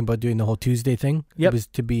were talking about doing the whole Tuesday thing, it was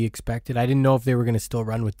to be expected. I didn't know if they were going to still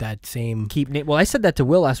run with that same... Well, I said that to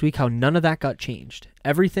Will last week, how none of that got changed.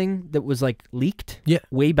 Everything that was leaked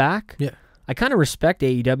way back, I kind of respect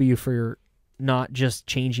AEW for not just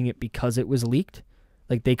changing it because it was leaked.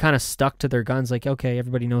 They kind of stuck to their guns, okay,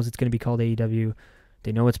 everybody knows it's going to be called AEW.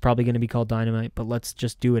 They know it's probably going to be called Dynamite, but let's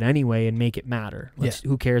just do it anyway and make it matter.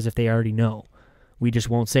 Who cares if they already know? We just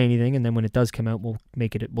won't say anything, and then when it does come out, we'll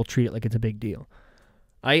treat it like it's a big deal.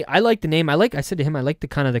 I like the name. I said to him, I like the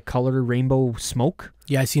kind of the color rainbow smoke.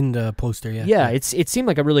 Yeah, I seen the poster. Yeah. It seemed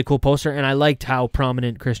like a really cool poster, and I liked how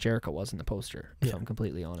prominent Chris Jericho was in the poster. If I'm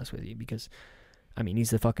completely honest with you, because I mean, he's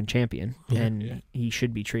the fucking champion, Yeah. and he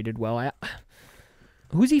should be treated well.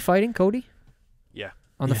 Who's he fighting, Cody? Yeah.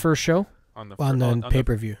 On the Yeah. first show? On the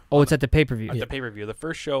pay-per-view Oh, it's at the pay-per-view. At the pay-per-view. The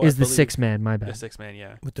first show Is I the believe- 6-man, my bad. The 6-man,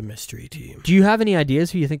 yeah. with the mystery team. Do you have any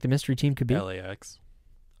ideas who you think the mystery team could be? LAX.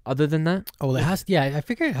 Other than that? Oh, well, it has. Yeah, I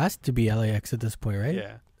figure it has to be LAX at this point, right?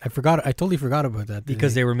 Yeah. I totally forgot about that.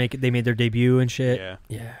 Because they made their debut and shit. Yeah.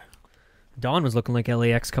 Yeah. Dawn was looking like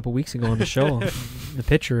LAX a couple weeks ago on the show. The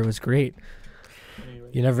picture was great.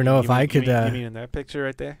 You never know if I could. You mean in that picture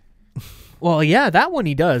right there? Well, yeah, that one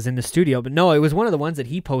he does in the studio, but no, it was one of the ones that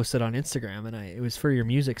he posted on Instagram, and it was for your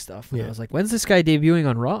music stuff. And Yeah. I was like, when's this guy debuting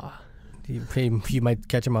on Raw? You might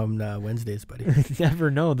catch him on Wednesdays, buddy. Never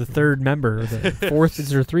know. The third member, or the fourth. Is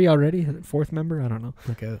there 3 already? Fourth member? I don't know.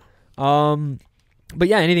 Okay. But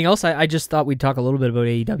yeah, anything else? I just thought we'd talk a little bit about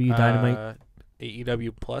AEW Dynamite.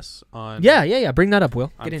 AEW Plus on Yeah. Bring that up,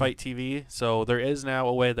 Will. on Get in. Fight TV. So there is now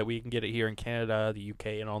a way that we can get it here in Canada, the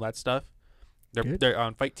UK, and all that stuff. Good. They're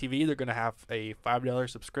on Fight TV. They're gonna have a $5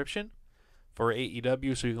 subscription for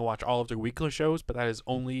AEW, so you can watch all of their weekly shows. But that is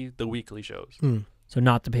only the weekly shows, So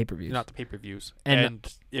not the pay-per-views. not the pay-per-views. And-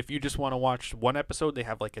 And if you just want to watch one episode, they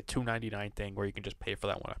have like a $2.99 thing where you can just pay for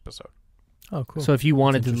that one episode. Oh, cool. So if you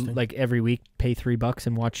wanted to, interesting. like, every week pay $3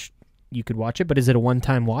 and watch, you could watch it. But is it a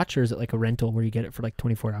one-time watch, or is it like a rental where you get it for like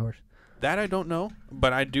 24 hours? That I don't know,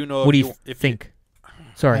 but I do know. What do if you think?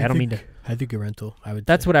 Sorry, I don't mean to. I think a rental.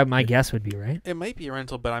 That's what my guess would be, right? It might be a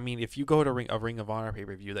rental, but I mean, if you go to a Ring of Honor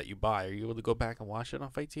pay-per-view that you buy, are you able to go back and watch it on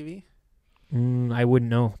Fight TV? I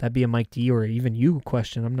wouldn't know. That'd be a Mike D or even you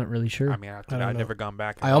question. I'm not really sure. I mean, don't I've know. never gone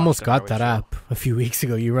back. And I almost watched got an that hour app a few weeks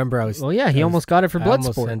ago. You remember I was. Well, yeah, he I almost got it for I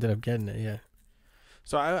almost Bloodsport. ended up getting it. Yeah.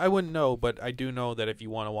 So I wouldn't know, but I do know that if you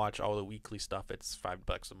want to watch all the weekly stuff, it's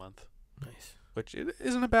 $5 a month, Nice. which it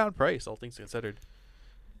isn't a bad price, all things considered.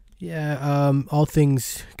 Yeah. All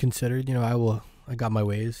things considered, I got my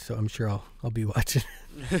ways, so I'm sure I'll be watching.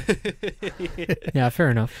 Yeah, fair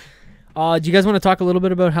enough. Do you guys want to talk a little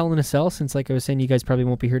bit about Hell in a Cell? Since, like I was saying, you guys probably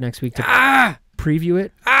won't be here next week to preview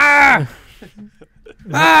it.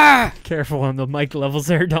 Careful on the mic levels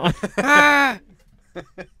there, Don.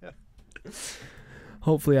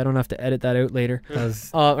 Hopefully, I don't have to edit that out later.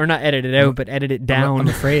 Or not edit it out, but edit it down. I'm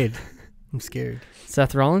afraid. I'm scared.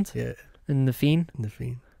 Seth Rollins Yeah. and The Fiend. The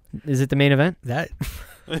Fiend. Is it the main event? That.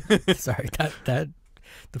 Sorry. That.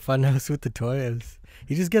 The funhouse with the toy.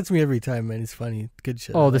 He just gets me every time, man. He's funny. Good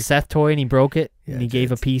shit. Oh, the Seth toy, and he broke it, Yeah, and he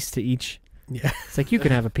gave a it's- piece to each. Yeah. It's like, you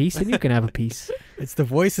can have a piece, and you can have a piece. It's the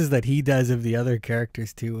voices that he does of the other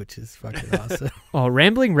characters too, which is fucking awesome. Oh,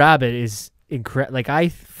 Rambling Rabbit is incredible. Like,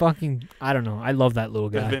 I don't know. I love that little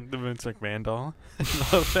The guy. Vince McMahon doll.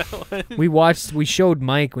 Love that one. We showed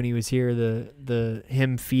Mike when he was here the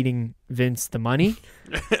him feeding Vince the money,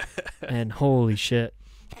 and holy shit,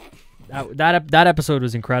 that episode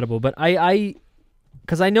was incredible. But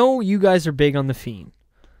because I know you guys are big on the Fiend,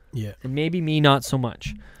 Yeah. and maybe me not so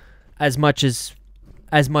much, as much as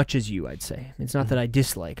you. I'd say it's not that I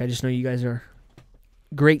dislike. I just know you guys are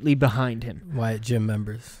greatly behind him. Wyatt Gym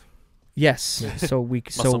members. Yes. So we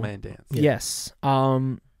Muscle Man dance. Yeah. Yes.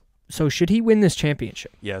 So should he win this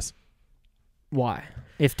championship? Yes. Why?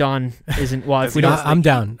 If Don isn't, well, if Because we he don't, is I'm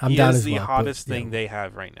down. I'm he down is as the well. hottest but, thing yeah. they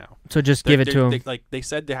have right now. so just give it to him. They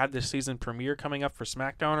said they had this season premiere coming up for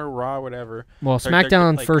SmackDown or Raw, whatever. Well, they're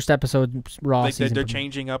SmackDown like- first episode, Raw Like season. they're premiere.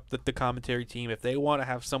 changing up the commentary team. If they want to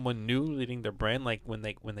have someone new leading their brand, like when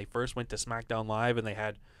they first went to SmackDown Live and they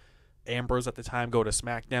had Ambrose at the time go to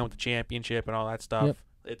SmackDown with the championship and all that stuff. Yep.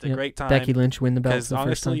 It's a Yep. great time. Becky Lynch win the belt for Because the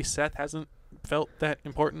first honestly, time. Seth hasn't felt that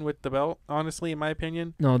important with the belt. Honestly, in my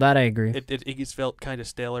opinion, No, that I agree. he's felt kind of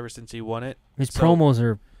stale ever since he won it. His so- promos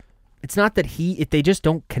are. It's not that they just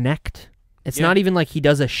don't connect. It's Yeah. not even like he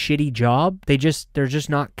does a shitty job. They're just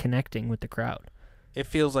not connecting with the crowd, It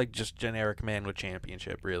feels like just generic man with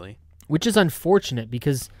championship, really. which is unfortunate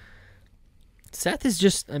because Seth is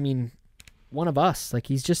just, I mean, one of us. Like,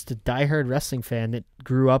 he's just a diehard wrestling fan that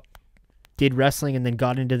grew up, did wrestling, and then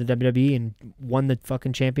got into the WWE and won the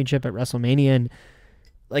fucking championship at WrestleMania. And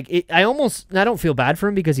like, I don't feel bad for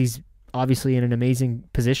him because he's obviously in an amazing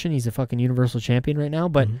position. He's a fucking Universal Champion right now,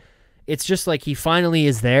 but it's just like he finally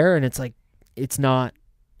is there, and it's like it's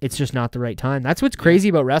just not the right time. That's what's crazy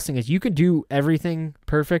about wrestling is you can do everything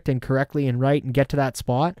perfect and correctly and right and get to that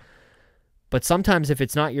spot, but sometimes if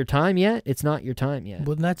it's not your time yet, it's not your time yet.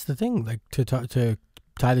 Well, that's the thing. Like to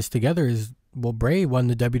tie this together is Bray won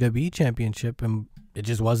the WWE championship and it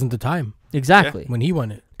just wasn't the time Exactly. when he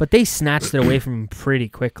won it. But they snatched it away from him pretty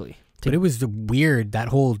quickly. But it was weird that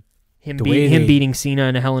whole Him the way they- beating Cena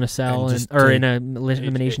in a Hell in a Cell and just or to- in a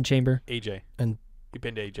elimination chamber. AJ. And- he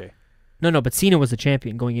pinned AJ. No, but Cena was the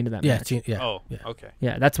champion going into that Yeah, match. Oh, yeah. okay.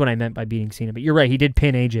 Yeah, that's what I meant by beating Cena. But you're right, he did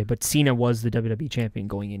pin AJ, but Cena was the WWE champion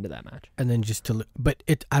going into that match. And then but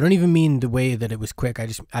I don't even mean the way that it was quick. I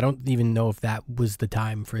don't even know if that was the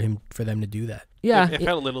time for them to do that. Yeah, It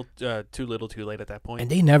felt a little too late at that point.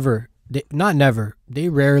 And they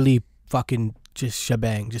rarely fucking just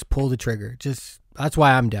shebang, just pull the trigger. That's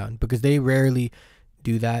why I'm down, because they rarely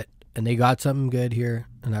do that, and they got something good here,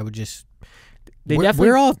 and I would just.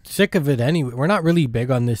 We're all sick of it anyway. We're not really big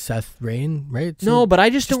on this Seth reign, right? So no, but I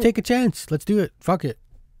just don't take a chance. Let's do it. Fuck it.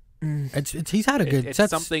 He's had a good. It's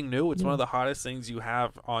something new. It's one of the hottest things you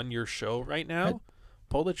have on your show right now.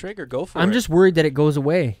 Pull the trigger. Go for it. I'm just worried that it goes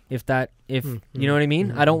away if you know what I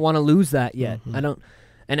mean. I don't want to lose that yet. I don't.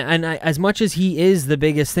 And as much as he is the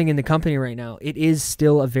biggest thing in the company right now, it is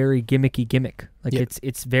still a very gimmicky gimmick. Like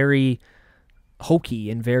it's very hokey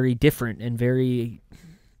and very different and very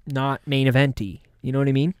not main eventy. You know what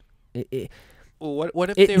I mean?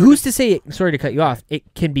 What if who's to say it? Sorry to cut you off. It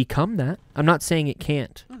can become that. I'm not saying it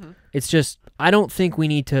can't. Mm-hmm. It's just I don't think we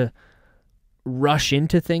need to rush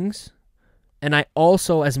into things. And I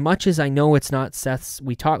also, as much as I know it's not Seth's,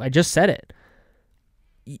 I just said it.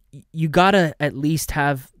 You gotta at least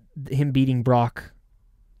have him beating Brock.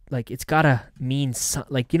 Like it's gotta mean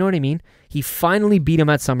like you know what I mean. He finally beat him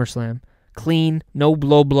at SummerSlam, clean, no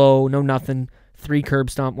blow, no nothing. 3 curb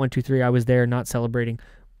stomp, 1, 2, 3. I was there, not celebrating,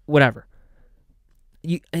 whatever.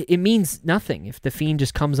 It means nothing if the Fiend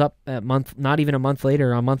just comes up not even a month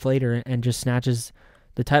later, and just snatches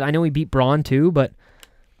the title. I know he beat Braun too, but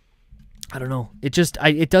I don't know. It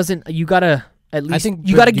doesn't. You gotta at least.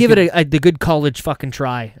 You gotta give it the good college fucking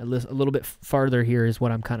try a little bit farther. Here is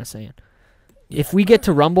what I'm kind of saying. Yeah. If we get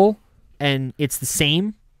to Rumble and it's the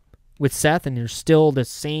same with Seth and there's still the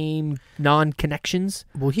same non-connections.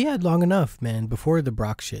 Well, he had long enough, man, before the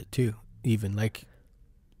Brock shit too. Even like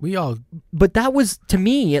we all. But that was, to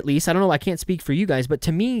me at least, I don't know, I can't speak for you guys, but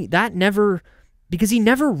to me that never, because he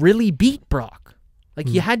never really beat Brock. Like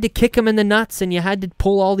you had to kick him in the nuts and you had to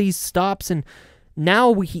pull all these stops, and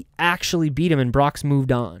now he actually beat him and Brock's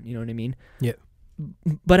moved on. You know what I mean? Yeah.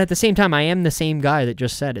 But at the same time, I am the same guy that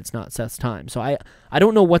just said it's not Seth's time. So I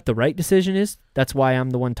don't know what the right decision is. That's why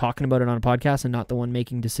I'm the one talking about it on a podcast and not the one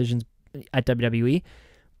making decisions at WWE.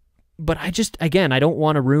 But I don't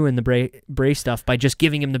want to ruin the Bray stuff by just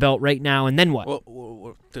giving him the belt right now and then what?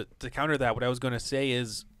 Well, to counter that, what I was going to say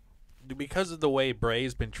is, because of the way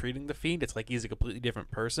Bray's been treating the Fiend, it's like he's a completely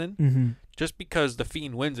different person. Mm-hmm. Just because the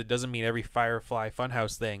Fiend wins, it doesn't mean every Firefly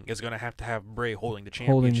Funhouse thing is going to have Bray holding the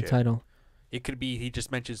championship. Holding the title. It could be he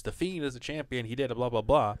just mentions the Fiend as a champion, he did a blah, blah,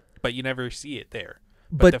 blah, but you never see it there.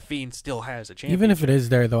 But the Fiend still has a championship. Even if it is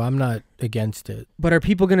there, though, I'm not against it. But are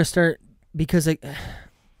people going to start, because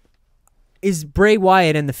is Bray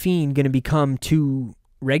Wyatt and the Fiend going to become too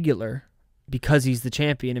regular because he's the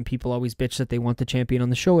champion and people always bitch that they want the champion on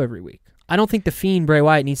the show every week? I don't think the Fiend, Bray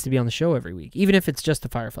Wyatt, needs to be on the show every week, even if it's just the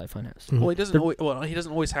Firefly Funhouse. Mm-hmm. Well, he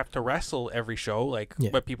doesn't always have to wrestle every show, like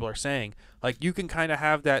what people are saying. Like you can kind of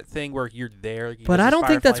have that thing where you're there. But I don't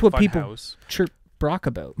think that's what people chirp Brock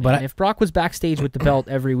about. Man. But if Brock was backstage with the belt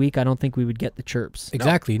every week, I don't think we would get the chirps.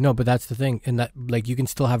 Exactly. No, but that's the thing, and that like you can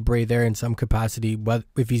still have Bray there in some capacity, whether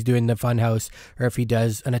if he's doing the Funhouse or if he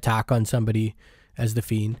does an attack on somebody as the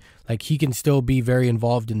Fiend. Like he can still be very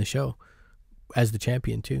involved in the show as the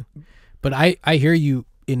champion too. But I hear you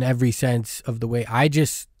in every sense of the way. I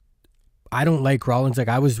don't like Rollins. Like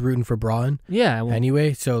I was rooting for Braun. Yeah. Well,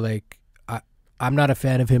 anyway, so like I'm not a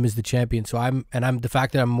fan of him as the champion. So I'm the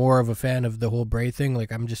fact that I'm more of a fan of the whole Bray thing.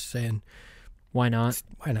 Like I'm just saying, why not?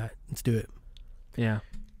 Why not? Let's do it. Yeah.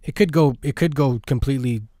 It could go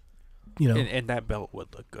completely, And that belt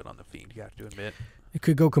would look good on the Fiend. You have to admit. It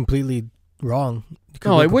could go completely wrong.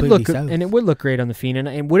 It would look good, and it would look great on the Fiend.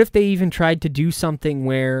 And what if they even tried to do something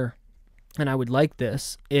where? And I would like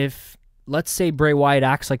this if, let's say, Bray Wyatt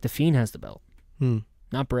acts like the Fiend has the belt.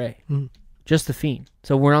 Not Bray. Just the Fiend.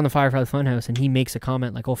 So we're on the Firefly Funhouse, and he makes a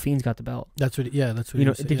comment like, oh, Fiend's got the belt. That's what he said.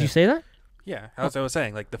 Did you say that? Yeah, as I was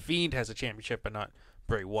saying, like, the Fiend has a championship, but not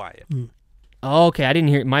Bray Wyatt. Oh, okay, I didn't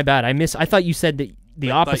hear it. My bad. I thought you said that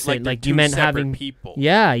the opposite. Like you meant having people.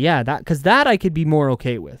 Yeah, that, because that I could be more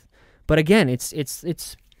okay with. But again, it's just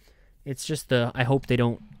the, I hope they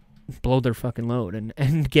don't blow their fucking load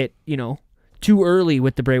and get, too early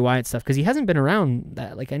with the Bray Wyatt stuff, because he hasn't been around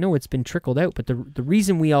that. Like, I know it's been trickled out, but the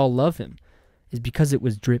reason we all love him is because it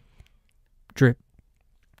was drip, drip,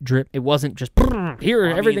 drip. It wasn't just here.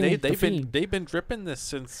 Everything. They've been dripping this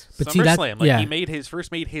since SummerSlam. He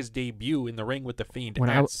first made his debut in the ring with the Fiend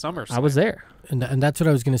at SummerSlam. I was there, and that's what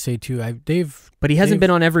I was gonna say too. But he hasn't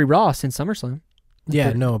been on every Raw since SummerSlam.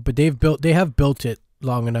 Yeah, no, but they have built it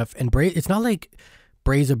long enough. And Bray, it's not like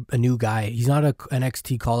Bray's a new guy. He's not a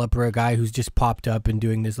NXT call-up or a guy who's just popped up and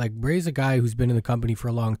doing this. Like, Bray's a guy who's been in the company for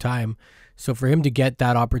a long time. So for him to get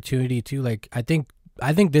that opportunity too, like, I think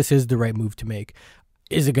this is the right move to make.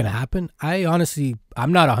 Is it going to happen?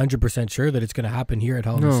 I'm not 100% sure that it's going to happen here at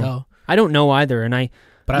Hell in a Cell. I don't know either,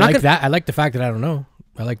 but I like that. I like the fact that I don't know.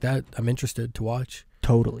 I like that. I'm interested to watch.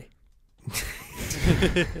 Totally.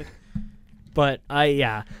 But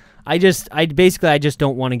I just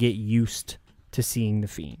don't want to get used to seeing the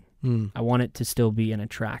Fiend. I want it to still be an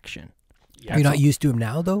attraction. Yeah, you're not used to him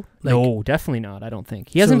now, though? Like, no, definitely not. I don't think.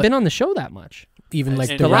 He hasn't been on the show that much. Even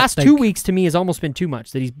like the last 2 weeks to me has almost been too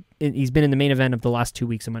much. That he's been in the main event of the last 2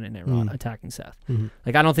 weeks of Monday Night Raw attacking Seth.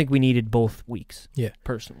 Like, I don't think we needed both weeks. Yeah,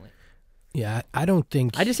 personally. Yeah, I don't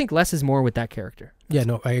think. I just think less is more with that character.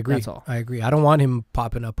 I agree. That's all. I agree. I don't want him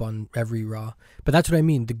popping up on every Raw, but that's what I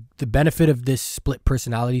mean. The benefit of this split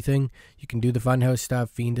personality thing, you can do the Funhouse stuff.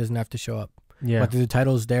 Fiend doesn't have to show up. Yeah, whether the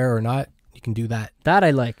title's there or not, you can do that. That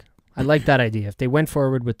I like. I like that idea. If they went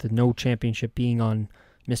forward with the no championship being on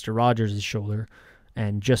Mr. Rogers' shoulder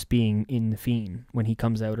and just being in the Fiend when he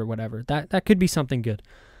comes out or whatever, that could be something good.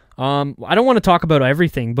 I don't want to talk about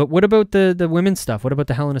everything, but what about the women's stuff? What about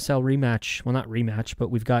the Hell in a Cell rematch? Well, not rematch, but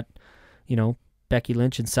we've got, Becky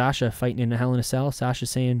Lynch and Sasha fighting in a Hell in a Cell. Sasha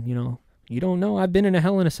saying, you don't know, I've been in a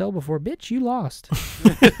Hell in a Cell before. Bitch, you lost.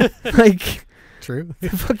 Like, true. The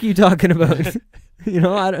fuck are you talking about?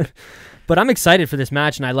 I don't. But I'm excited for this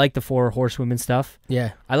match, and I like the 4 horsewomen stuff.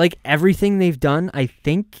 Yeah. I like everything they've done, I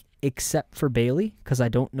think, except for Bayley, because I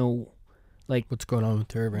don't know, like, what's going on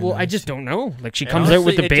with her right now. I just don't know. Like, she comes out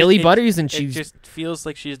with the Bayley buddies, and it just feels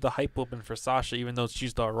like she's the hype woman for Sasha, even though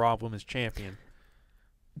she's the Raw Women's Champion.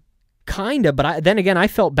 Kinda, but then again, I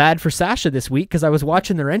felt bad for Sasha this week because I was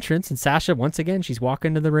watching their entrance, and Sasha, once again, she's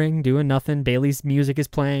walking to the ring, doing nothing. Bayley's music is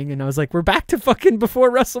playing, and I was like, we're back to fucking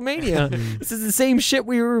before WrestleMania. This is the same shit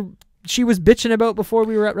she was bitching about before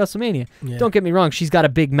we were at WrestleMania. Yeah. Don't get me wrong, she's got a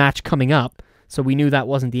big match coming up, so we knew that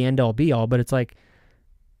wasn't the end-all, be-all, but it's like,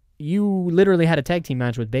 you literally had a tag team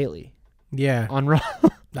match with Bayley. Yeah. On Raw.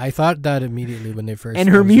 I thought that immediately when they first... And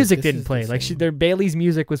her music didn't play. Like, Bayley's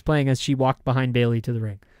music was playing as she walked behind Bayley to the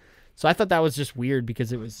ring. So I thought that was just weird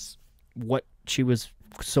because it was what she was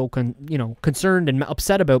so concerned and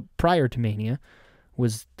upset about prior to Mania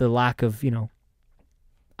was the lack of,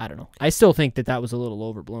 I don't know. I still think that was a little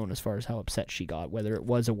overblown as far as how upset she got. Whether it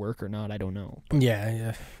was a work or not, I don't know.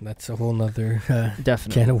 Yeah. That's a whole nother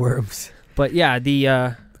definitely can of worms. But yeah,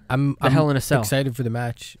 I'm Hell in a Cell. Excited for the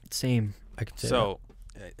match. Same. I can say so.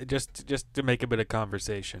 Just to make a bit of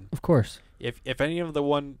conversation. Of course. If any of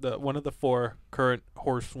one of the 4 current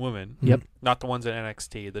horsewomen, not the ones at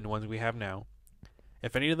NXT, the ones we have now,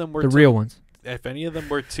 if any of them were real ones, if any of them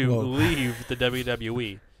were to leave the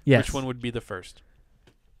WWE, which one would be the first?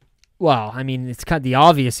 Well, I mean, it's the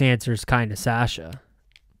obvious answer is kind of Sasha,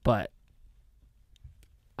 but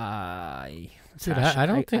I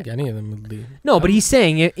don't think any of them would leave. No, but he's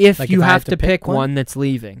saying if you have to pick one that's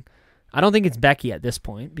leaving. I don't think it's Becky at this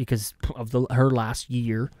point because of her last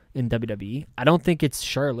year in WWE. I don't think it's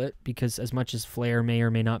Charlotte because as much as Flair may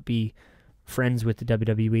or may not be friends with the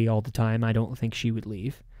WWE all the time, I don't think she would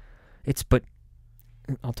leave. But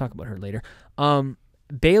I'll talk about her later.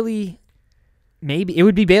 Bayley, maybe it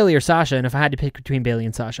would be Bayley or Sasha, and if I had to pick between Bayley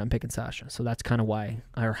and Sasha, I'm picking Sasha. So that's kind of why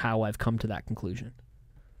or how I've come to that conclusion.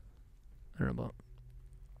 I don't know about.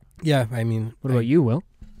 Yeah, I mean, what about you, Will?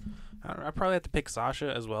 I probably have to pick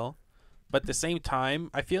Sasha as well. But at the same time,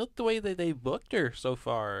 I feel the way that they've booked her so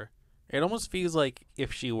far, it almost feels like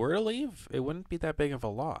if she were to leave, it wouldn't be that big of a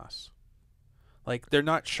loss. Like, they're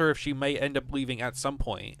not sure if she may end up leaving at some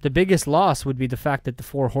point. The biggest loss would be the fact that the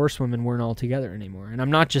 4 horsewomen weren't all together anymore. And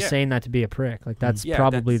I'm not just saying that to be a prick. Like, that's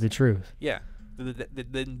probably the truth. Yeah.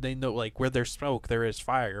 Then they know, like, where there's smoke, there is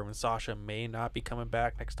fire. When Sasha may not be coming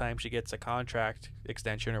back next time she gets a contract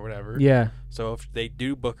extension or whatever. Yeah. So if they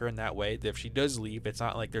do book her in that way, if she does leave, it's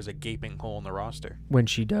not like there's a gaping hole in the roster. When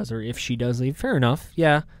she does, or if she does leave, fair enough.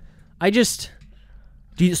 Yeah.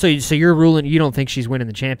 So you're ruling you don't think she's winning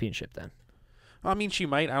the championship then? I mean, she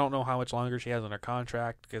might. I don't know how much longer she has on her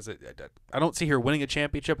contract because I don't see her winning a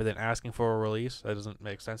championship and then asking for a release. That doesn't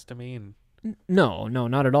make sense to me. And no,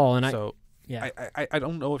 not at all. And I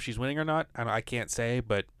don't know if she's winning or not. I can't say,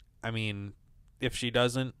 but I mean, if she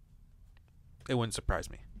doesn't, it wouldn't surprise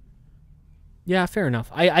me. Yeah, fair enough.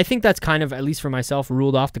 I think that's kind of, at least for myself,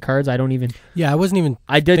 ruled off the cards. I don't even. Yeah, I wasn't even.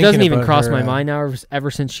 It doesn't even cross my mind now ever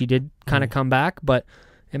since she did kind of come back. But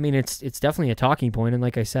I mean, it's definitely a talking point. And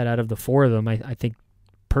like I said, out of the 4 of them, I think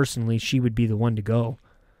personally she would be the one to go.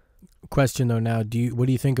 Question though, now, what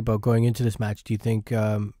do you think about going into this match? Do you think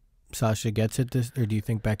Sasha gets it this, or do you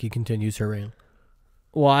think Becky continues her reign?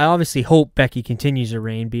 Well, I obviously hope Becky continues her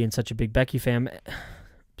reign, being such a big Becky fan.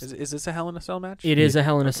 Is this a Hell in a Cell match? It is a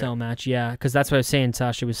Hell in a Cell match, yeah. Because that's what I was saying.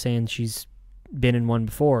 Sasha was saying she's been in one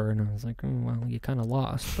before, and I was like, oh, well, you kind of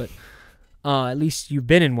lost, but at least you've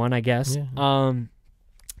been in one, I guess. Yeah.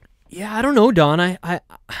 Yeah, I don't know, Don. I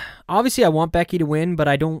obviously I want Becky to win, but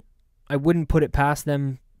I wouldn't put it past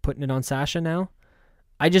them putting it on Sasha now.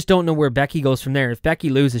 I just don't know where Becky goes from there. If Becky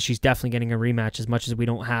loses, she's definitely getting a rematch, as much as we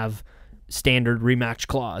don't have standard rematch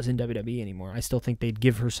clause in WWE anymore. I still think they'd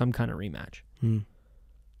give her some kind of rematch.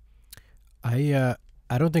 I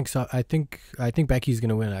don't think so. I think Becky's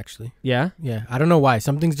gonna win, actually. Yeah? Yeah. I don't know why.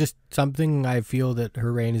 Something I feel that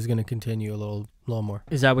her reign is gonna continue a little more.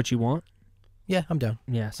 Is that what you want? Yeah, I'm down.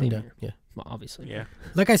 Yeah, same I'm down. here. Yeah. Well, obviously. Yeah.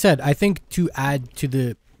 Like I said, I think to add to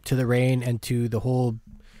the reign and to the whole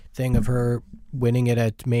thing of her winning it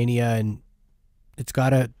at Mania, and there's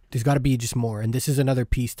gotta be just more. And this is another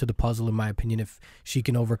piece to the puzzle, in my opinion, if she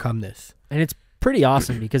can overcome this. And it's pretty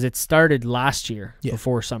awesome because it started last year Yeah.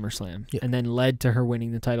 before SummerSlam, Yeah. and then led to her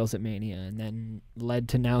winning the titles at Mania, and then led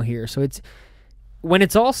to now here. So it's, when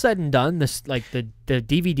it's all said and done, this, like, the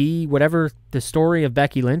DVD, whatever, the story of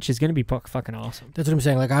Becky Lynch is going to be fucking awesome. That's what I'm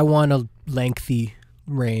saying. Like, I want a lengthy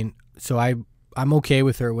reign, so I'm okay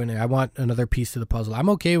with her winning. I want another piece to the puzzle. I'm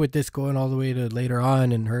okay with this going all the way to later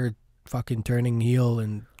on and her fucking turning heel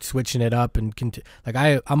and switching it up and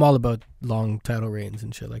I'm all about long title reigns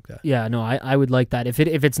and shit like that. Yeah, no, I would like that. If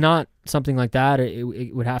it's not something like that,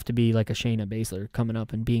 it would have to be like a Shayna Baszler coming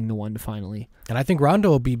up and being the one to finally. And I think Ronda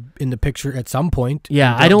will be in the picture at some point.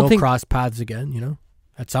 Yeah, I don't think cross paths again. You know,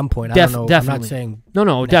 at some point. I don't know. Definitely. I'm not saying No,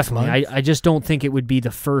 next definitely. month. I just don't think it would be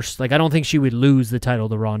the first. Like, I don't think she would lose the title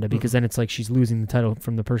to Ronda, because then it's like she's losing the title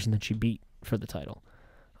from the person that she beat for the title.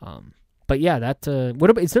 But yeah, that. What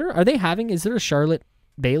about? Is there a Charlotte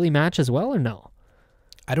Bayley match as well, or no?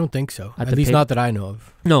 I don't think so. At At the least not that I know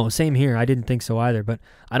of. No, same here. I didn't think so either. But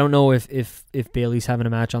I don't know if Bayley's having a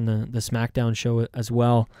match on the SmackDown show as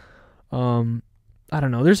well. I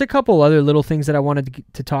don't know. There's a couple other little things that I wanted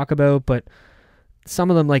to talk about, but some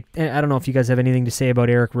of them, like, I don't know if you guys have anything to say about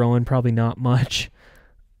Eric Rowan. Probably not much.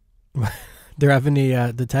 They're having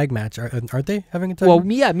the tag match, aren't they? Having a tag? Well,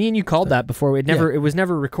 match? yeah, me and you called that before. It was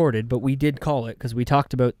never recorded, but we did call it because we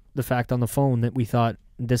talked about the fact on the phone that we thought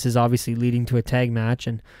this is obviously leading to a tag match.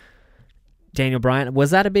 And Daniel Bryan,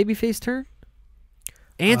 was that a babyface turn?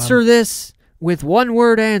 Answer this with one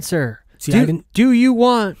word answer. See, do you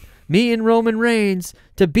want me and Roman Reigns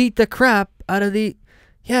to beat the crap out of the?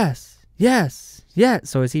 Yes.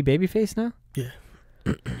 So is he babyface now?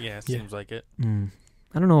 Yeah, it seems like it.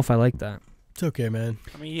 I don't know if I like that. It's okay, man.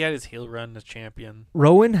 I mean, he had his heel run as champion.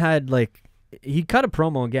 Rowan had, like, he cut a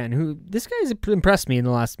promo again. This guy's impressed me in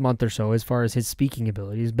the last month or so as far as his speaking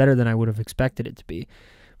ability. He's better than I would have expected it to be.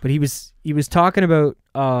 But he was talking about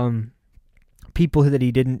people that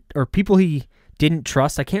he didn't, or people he didn't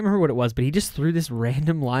trust. I can't remember what it was, but he just threw this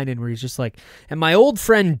random line in where he's just like, and my old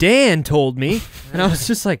friend Dan told me, and I was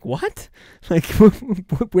just like, what? Like,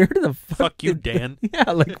 where the fuck you, Dan?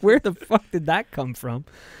 Yeah, like, where the fuck did that come from?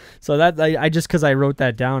 So that I just, because I wrote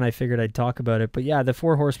that down, I figured I'd talk about it. But yeah, the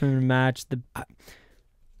Four Horsemen match.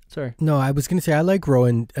 Sorry. No, I was gonna say I like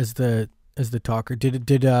Rowan as the talker.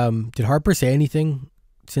 Did Harper say anything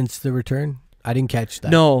since the return? I didn't catch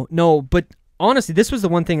that. No, but honestly, this was the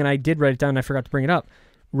one thing, and I did write it down and I forgot to bring it up.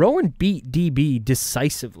 Rowan beat DB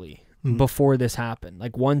decisively before this happened.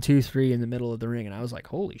 Like 1, 2, 3 in the middle of the ring, and I was like,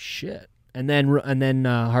 holy shit. And then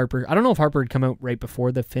Harper, I don't know if Harper had come out right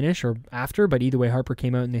before the finish or after, but either way, Harper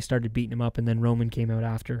came out and they started beating him up, and then Roman came out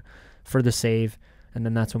after for the save. And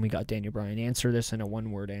then that's when we got Daniel Bryan. Answer this in a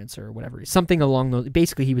one-word answer or whatever. Something along those.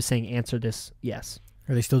 Basically, he was saying, answer this, yes.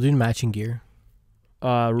 Are they still doing matching gear?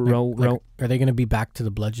 Are they going to be back to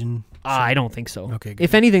the bludgeon? I don't think so. Okay. Good.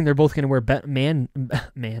 If anything, they're both going to wear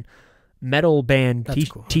metal band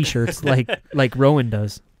cool. t-shirts like Rowan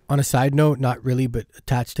does. On a side note, not really, but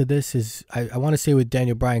attached to this is I want to say with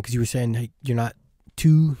Daniel Bryan, because you were saying, hey, you're not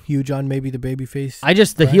too huge on maybe the babyface.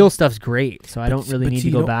 The heel stuff's great, so I don't really need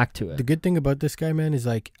to go back to it. The good thing about this guy, man, is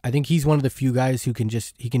like I think he's one of the few guys who can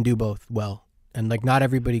do both well, and like not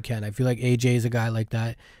everybody can. I feel like AJ is a guy like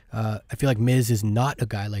that. I feel like Miz is not a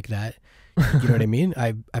guy like that. You know what I mean?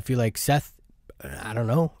 I feel like Seth. I don't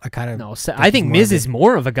know. I kind of no. I think Miz is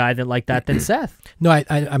more of a guy that like that than Seth. No,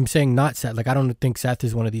 I'm saying not Seth. Like I don't think Seth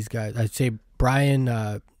is one of these guys. I'd say Brian.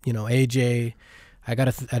 AJ. I'd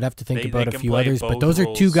have to think about a few others, but those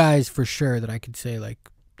are two guys for sure that I could say like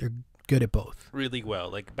they're good at both. Really well.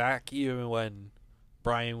 Like back even when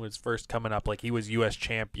Brian was first coming up, like he was U.S.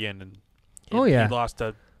 champion and he lost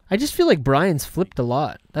to. I just feel like Brian's flipped a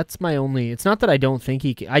lot. That's my only. It's not that I don't think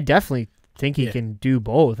he can. I definitely think he can do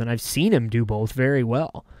both, and I've seen him do both very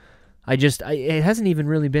well. It hasn't even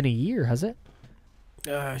really been a year, has it?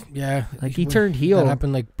 Yeah. Like he turned heel. That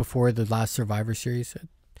happened like before the last Survivor Series.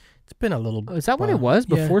 It's been a little. Oh, is that when it was?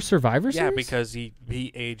 Before Survivor Series? Yeah, because he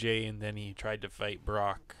beat AJ and then he tried to fight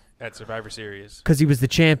Brock at Survivor Series. Because he was the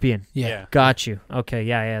champion. Yeah. Got you. Okay,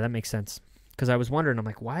 yeah, that makes sense. Because I was wondering, I'm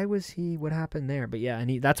like, why was he? What happened there? But yeah,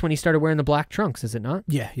 and that's when he started wearing the black trunks, is it not?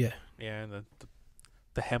 Yeah. Yeah, and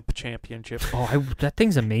the hemp championship. Oh, that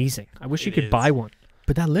thing's amazing. I wish you could buy one.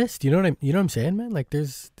 But that list, you know what I'm saying, man? Like,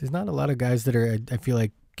 there's not a lot of guys that are, I feel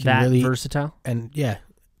like, can that really versatile and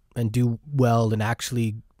do well and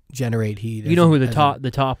actually generate heat. You know who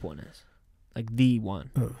the top one is? Like the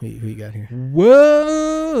one. Oh, who you got here?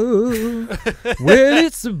 Whoa, well,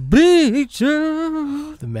 it's a big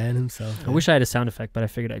show. The man himself. I wish I had a sound effect, but I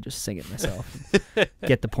figured I'd just sing it myself.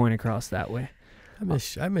 Get the point across that way.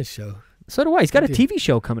 I miss show. So do I. He's got a TV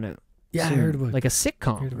show coming out. Yeah, soon. I heard about it. Like a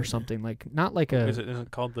sitcom or something. Like not like a. Is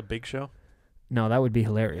it called The Big Show? No, that would be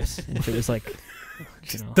hilarious if it was like,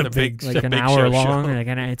 the big, like an hour long. Like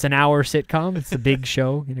it's an hour sitcom. It's the big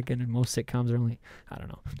show. Again, most sitcoms are only, I don't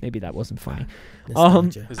know. Maybe that wasn't funny.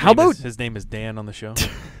 How about his name is Dan on the show?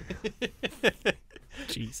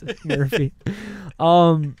 Jesus, Murphy.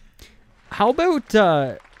 How about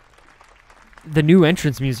the new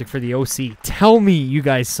entrance music for the OC? Tell me you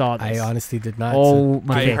guys saw this. I honestly did not. Oh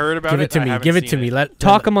my! I heard about it. Give it to me.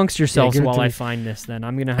 Talk amongst yourselves give it while to I me. find this. Then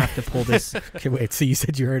I'm gonna have to pull this. Okay, wait. So you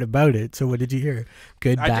said you heard about it. So what did you hear?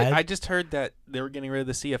 Good, bad? I just heard that they were getting rid of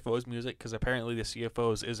the CFO's music because apparently the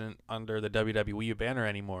CFO's isn't under the WWE banner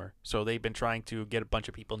anymore. So they've been trying to get a bunch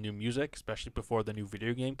of people new music, especially before the new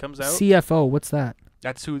video game comes out. CFO, what's that?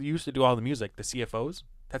 That's who used to do all the music. The CFOs.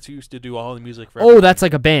 That's who used to do all the music for. Oh, everything. that's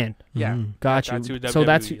like a band. Yeah. Got you. That's who So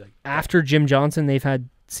that's WWE, like, after Jim Johnson, they've had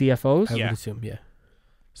CFOs. I Yeah. would assume, yeah.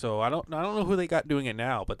 So I don't know who they got doing it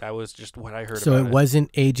now, but that was just what I heard. So about it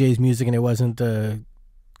wasn't AJ's music, and it wasn't the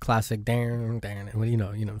classic Dan. What do you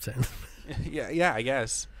know? You know what I'm saying? yeah, I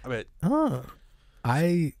guess. But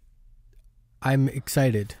I'm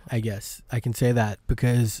excited. I guess I can say that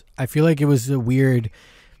because I feel like it was a weird,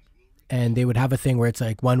 and they would have a thing where it's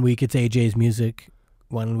like 1 week it's AJ's music.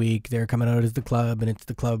 1 week they're coming out as the club, and it's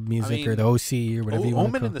the club music or the OC or whatever you want to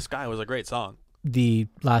Omen call in the Sky was a great song. The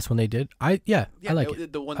last one they did, I like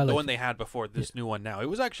it. The one they had before this new one now. It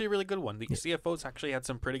was actually a really good one. The CFOs actually had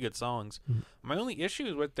some pretty good songs. My only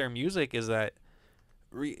issue with their music is that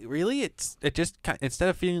really it just instead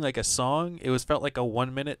of feeling like a song, it felt like a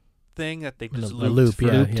 1 minute thing that they just looped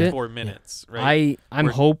for 4 minutes. Right? I'm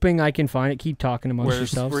hoping I can find it. Keep talking amongst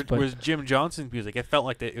yourselves. Whereas Jim Johnson's music, it felt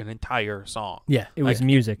like an entire song. Yeah, it was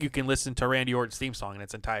music. You can listen to Randy Orton's theme song and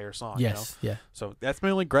its entire song. Yes, you know? So that's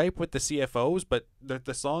my only gripe with the CFOs. But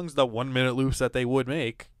the songs, the 1 minute loops that they would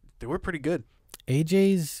make, they were pretty good.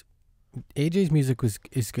 AJ's music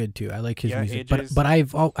is good too. I like his music. AJ's But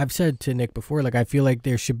I've said to Nick before, like I feel like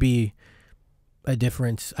there should be a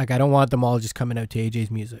difference. Like I don't want them all just coming out to AJ's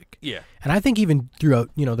music. Yeah. And I think even throughout,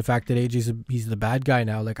 the fact that he's the bad guy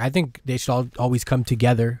now, like I think they should always come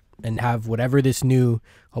together and have whatever this new,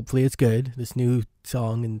 hopefully it's good, this new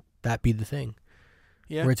song, and that be the thing.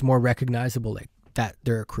 Yeah. Where it's more recognizable, like that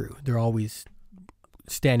they're a crew. They're always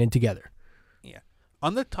standing together. Yeah.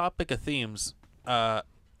 On the topic of themes,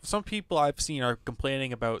 some people I've seen are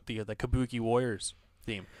complaining about the Kabuki Warriors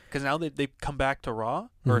theme because now they've come back to Raw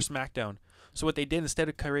or SmackDown. So what they did, instead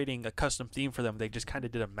of creating a custom theme for them, they just kind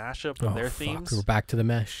of did a mashup of their themes. We're back to the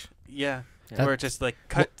mesh. Yeah. Where it's just like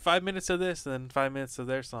cut 5 minutes of this and then 5 minutes of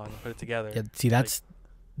their song and put it together. Yeah, see, that's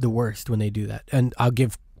the worst when they do that. And I'll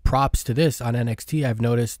give props to this on NXT. I've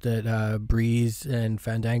noticed that Breeze and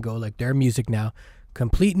Fandango, like their music now,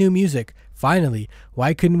 complete new music. Finally,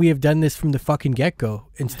 why couldn't we have done this from the fucking get-go?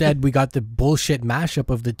 Instead, we got the bullshit mashup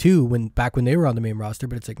of the two back when they were on the main roster,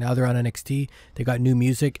 but it's like now they're on NXT, they got new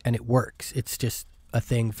music, and it works. It's just a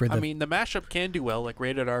thing for the... I mean, the mashup can do well, like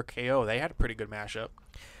Rated RKO. They had a pretty good mashup.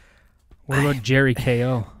 What about Jerry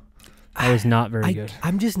KO? That was not very good.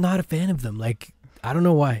 I'm just not a fan of them. Like, I don't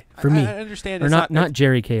know why. For me. I understand. Or It's not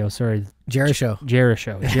Jerry KO, sorry. Jericho.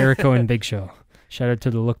 Jericho and Big Show. Shout out to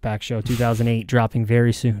the LookBack Show 2008, dropping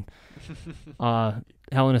very soon. Hell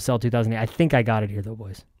in a Cell 2008. I think I got it here, though,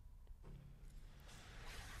 boys.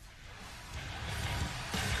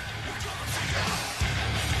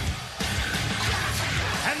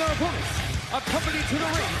 And their opponents, accompanied to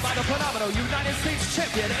the ring by the phenomenal United States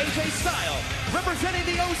Champion AJ Styles, representing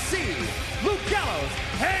the OC, Luke Gallows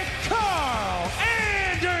and Carl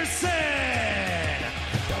Anderson.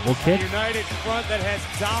 Double kick. A united front that has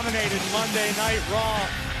dominated Monday Night Raw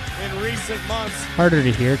in recent months. Harder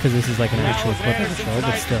to hear because this is like an actual Now, clip of the Anderson show, but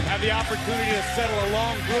tonight still. have the opportunity to settle a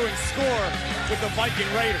long brewing score with the Viking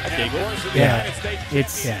Raiders. And of course, in the Yeah. United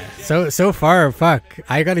States It's So far, fuck.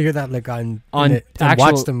 I gotta hear that like on On and watch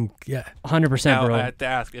actual- them. Yeah. 100%, Now, bro. I have to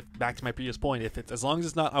ask, if back to my previous point, if it's as long as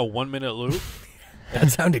it's not a 1 minute loop. That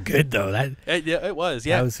sounded good though. It was, That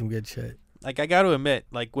yeah. was some good shit. Like, I got to admit,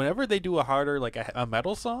 like, whenever they do a harder, like, a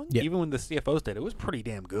metal song, Yeah. even when the CFOs did, it was pretty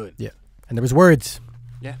damn good. Yeah. And there was words.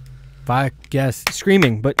 Yeah. Fuck yes.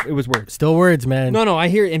 Screaming, but it was words. Still words, man. No, I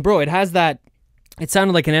hear it. And, bro, it has that. It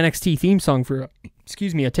sounded like an NXT theme song for, a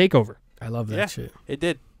takeover. I love that Yeah, shit. it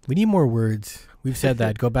did. We need more words. We've said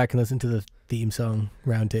that. Go back and listen to the theme song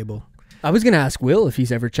roundtable. I was going to ask Will if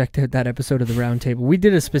he's ever checked out that episode of the Roundtable. We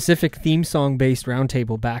did a specific theme song based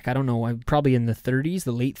roundtable back, I don't know, probably in the 30s,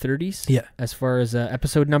 the late 30s. Yeah. As far as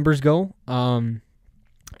episode numbers go. And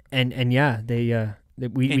yeah,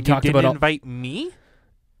 we talked about all. Invite me?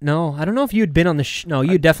 No, I don't know if you had been on the no,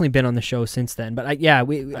 you had definitely been on the show since then. But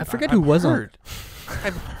I forget who was on.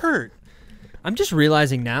 I've heard. I'm just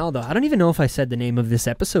realizing now, though, I don't even know if I said the name of this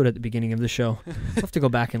episode at the beginning of the show. I'll have to go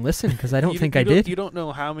back and listen because I don't think I did. You don't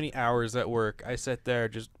know how many hours at work I sit there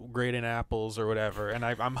just grading apples or whatever, and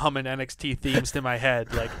I'm humming NXT themes to my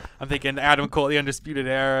head. Like, I'm thinking Adam Cole, The Undisputed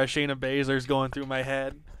Era, Shayna Baszler's going through my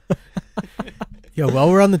head. Yo, while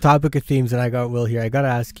we're on the topic of themes and I got Will here, I gotta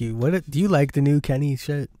ask you, do you like the new Kenny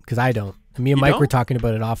shit? Because I don't. And me and You Mike don't? were talking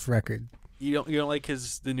about it off record. You don't like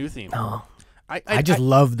the new theme? No. I I just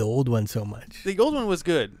love the old one so much. the old one was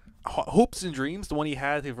good. Hopes and Dreams, the one he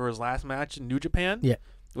had for his last match in New Japan. Yeah.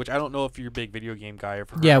 Which I don't know if you're a big video game guy or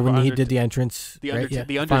for Yeah, when he did the entrance. the right? the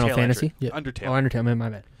Undertale Final Fantasy? entrance. Yeah. Undertale. Oh, Undertale, my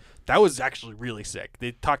bad. That was actually really sick.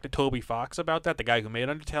 They talked to Toby Fox about that, the guy who made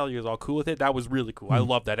Undertale. He was all cool with it. That was really cool. I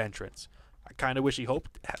love that entrance. I kind of wish he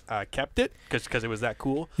kept it because it was that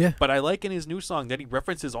cool. Yeah. But I like in his new song that he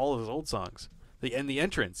references all of his old songs. And the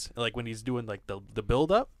entrance, like when he's doing like the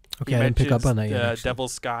build up. Okay, I didn't pick up on that yet. The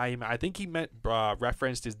Devil's Sky. I think he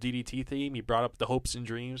referenced his DDT theme. He brought up the Hopes and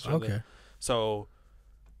Dreams. Okay. So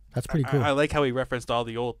That's pretty cool. I like how he referenced all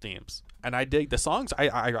the old themes, and I dig the songs. I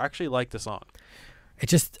actually like the song.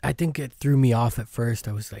 I think it threw me off at first.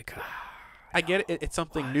 I was like, I get it. It's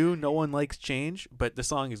something new. No one likes change, but the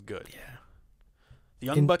song is good. Yeah. The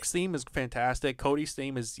Young Bucks theme is fantastic. Cody's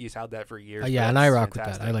theme he's had that for years. yeah, but and I it's rock with that.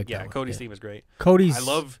 fantastic. I like yeah, that one. Cody's Yeah. theme is great. Cody's I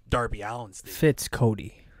love Darby Allin's theme. fits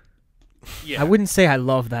Cody. Yeah. I wouldn't say I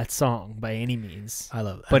love that song by any means, I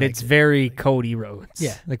love it. but it's very Cody Rhodes.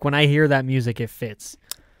 Yeah. Like when I hear that music, it fits.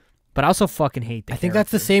 But I also fucking hate the I think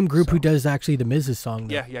that's the character, same group who so. does actually the Miz's song.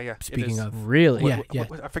 Though. Yeah. Speaking of, Really? Yeah, yeah.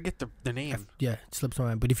 I forget the name. yeah, it slips my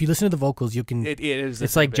mind. But if you listen to the vocals, you can. It is.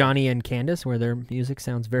 It's like Johnny and Candace, where their music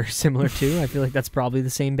sounds very similar too. I feel like that's probably the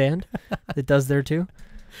same band that does there too.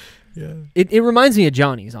 Yeah. It reminds me of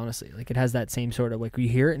Johnny's, honestly. Like it has that same sort of like you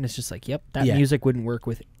hear it and it's just like, yep, that Yeah. music wouldn't work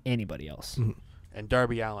with anybody else. Mhm. And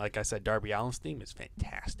Darby Allin, like I said, Darby Allin's theme is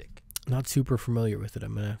fantastic. Not super familiar with it.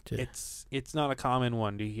 I'm gonna have to. It's not a common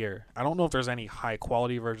one to hear. I don't know if there's any high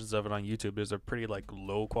quality versions of it on YouTube. There's a pretty like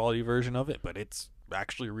low quality version of it, but it's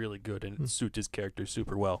actually really good and it suits his character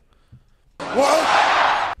super well.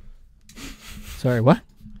 Sorry, what?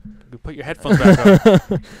 You put your headphones back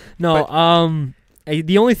on. No,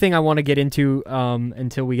 the only thing I want to get into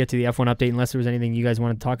until we get to the F1 update, unless there was anything you guys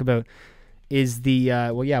want to talk about, is the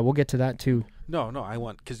well, yeah, we'll get to that too. No, I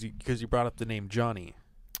want because you brought up the name Johnny.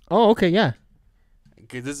 Oh, okay, yeah.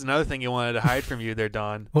 'Cause this is another thing you wanted to hide from you there,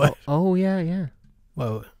 Don. What? Oh, yeah.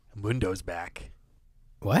 Whoa. Mundo's back.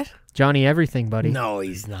 What? Johnny Everything, buddy. No,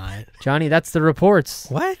 he's not. Johnny, that's the reports.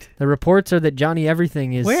 What? The reports are that Johnny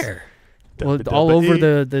Everything is Where? well, all over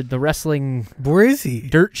the wrestling Where is he?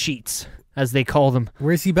 dirt sheets, as they call them.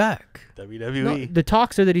 Where is he back? WWE. No, the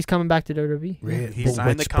talks are that he's coming back to WWE. He But signed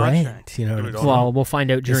the which contract. brand? You know what I'm Dude, saying? Well, we'll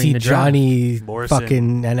find out Is during he the draft. Johnny Morrison.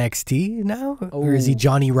 fucking NXT now? Or is he Oh.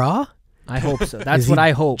 Johnny Raw? I hope so. That's Is what he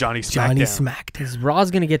I hope. Johnny Smackdown. Johnny SmackDown. Because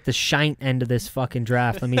Raw's going to get the shine end of this fucking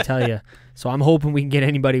draft, let me tell you. So I'm hoping we can get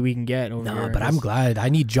anybody we can get over No, here. but I'm glad. I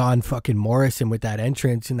need John fucking Morrison with that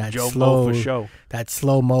entrance and that Joe slow, Mo for show. that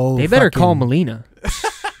slow mo. They better call fucking- Melina. I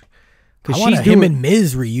Because want she's a him doing... and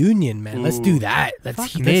Miz reunion, man. Let's do Ooh. that. Let's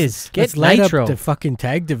Fuck Miz. Get let's light Nitro. up the fucking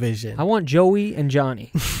tag division. I want Joey and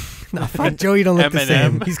Johnny. No, fuck Joey. Don't look the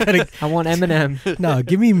same. Eminem. He's gotta. I want Eminem. No,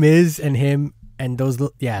 give me Miz and him and those.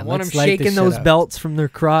 Yeah, I want him let's light this shaking shit those up. belts from their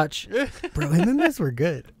crotch. Bro, him and Miz were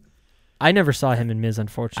good. I never saw him in Miz,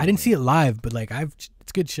 unfortunately. I didn't see it live, but like it's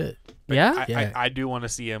good shit. Yeah? Yeah. I do want to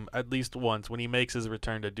see him at least once when he makes his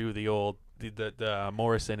return to do the old the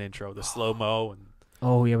Morrison intro, the slow mo, and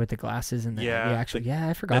Oh yeah, with the glasses and the actual. Yeah,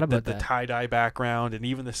 I forgot about the that. tie-dye background and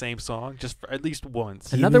even the same song, just for at least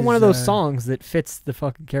once. Another one of those songs that fits the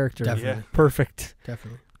fucking character. Definitely. Perfect.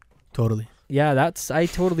 Definitely. Totally. Yeah,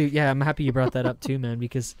 I'm happy you brought that up too, man,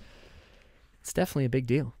 because it's definitely a big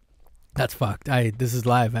deal. That's fucked. This is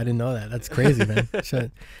live. I didn't know that. That's crazy, man.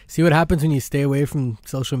 See what happens when you stay away from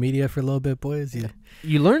social media for a little bit, boys?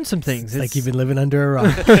 You learn some things. It's like you've been living under a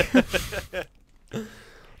rock.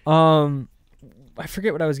 I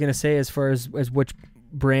forget what I was going to say as far as which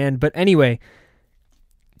brand, but anyway,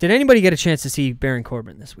 did anybody get a chance to see Baron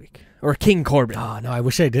Corbin this week? Or King Corbin? Oh, no, I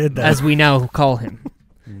wish I did that. As we now call him.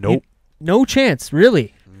 Nope. No chance,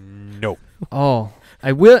 really? Nope. Oh, I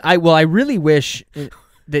really wish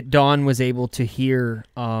that Don was able to hear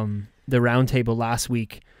the roundtable last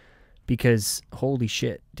week, because holy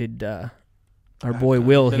shit, did our boy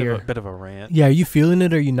Will hear. A bit of a rant. Yeah, are you feeling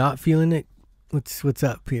it or are you not feeling it? What's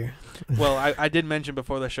up here? Well, I did mention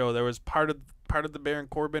before the show there was part of the Baron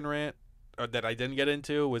Corbin rant that I didn't get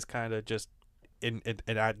into was kind of just in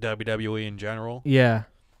at WWE in general. Yeah.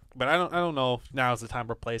 But I don't know if now's the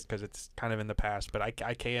time or place because it's kind of in the past. But I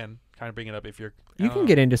can kind of bring it up if you're. You can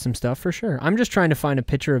get into some stuff for sure. I'm just trying to find a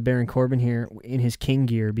picture of Baron Corbin here in his King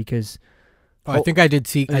gear because. I think I did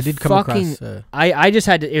see. I did come across. I just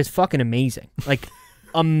had to. It was fucking amazing. Like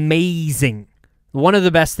amazing. One of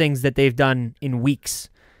the best things that they've done in weeks,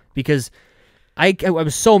 because I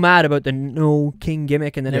was so mad about the no King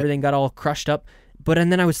gimmick, and then everything got all crushed up.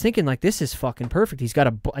 And then I was thinking, like, this is fucking perfect. He's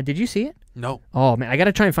got did you see it? No. Oh, man, I got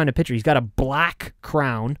to try and find a picture. He's got a black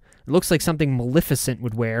crown. It looks like something Maleficent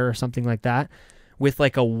would wear or something like that, with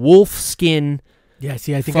like a wolf skin. Yeah,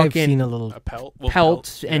 see, I think I've seen a little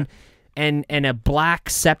pelt and a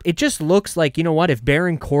black It just looks like, you know what, if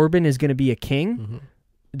Baron Corbin is going to be a king,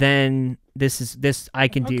 then this I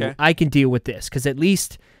can do. Okay. I can deal with this, because at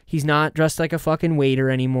least he's not dressed like a fucking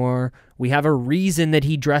waiter anymore. We have a reason that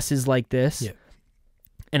he dresses like this. Yeah.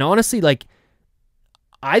 And honestly, like,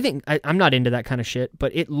 I think I'm not into that kind of shit,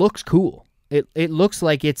 but it looks cool. It looks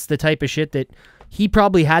like it's the type of shit that he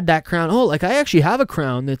probably had that crown. Oh, like, I actually have a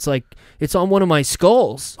crown that's like, it's on one of my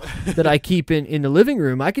skulls that I keep in the living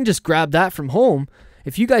room. I can just grab that from home.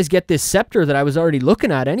 If you guys get this scepter that I was already looking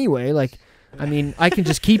at anyway, like, I mean, I can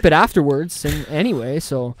just keep it afterwards. And anyway,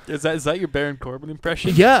 so is that your Baron Corbin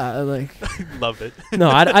impression? Yeah, like, love it. No,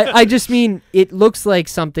 I just mean it looks like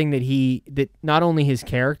something that not only his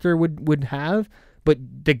character would have, but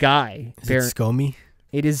the guy. Is it scomy?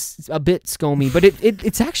 It is a bit scomy, but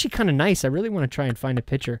it's actually kind of nice. I really want to try and find a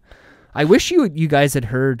picture. I wish you guys had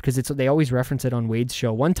heard, because they always reference it on Wade's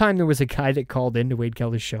show. One time there was a guy that called into Wade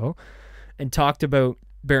Keller's show and talked about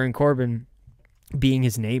Baron Corbin being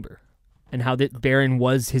his neighbor, and how that Baron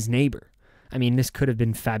was his neighbor. I mean, this could have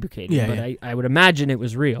been fabricated, but I would imagine it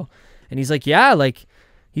was real. And he's like, yeah, like,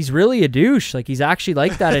 he's really a douche. Like, he's actually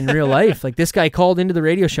like that in real life. Like, this guy called into the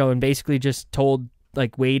radio show and basically just told,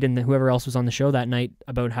 like, Wade and whoever else was on the show that night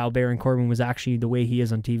about how Baron Corbin was actually the way he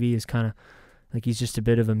is on TV is kind of, like, he's just a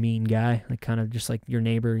bit of a mean guy. Like, kind of just like your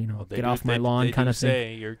neighbor, you know, get off my lawn kind of thing.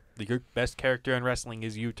 They say your best character in wrestling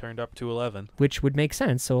is you turned up to 11. Which would make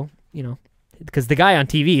sense. So, you know, because the guy on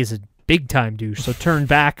TV is a big time douche, so turn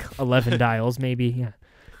back 11 dials, maybe. Yeah,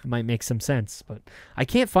 it might make some sense, but I'm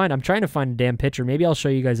trying to find a damn picture. Maybe I'll show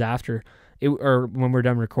you guys after or when we're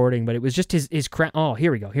done recording, but it was just his crown. Oh,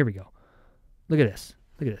 here we go. Look at this.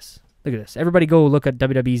 Everybody go look at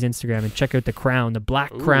WWE's Instagram and check out the crown, the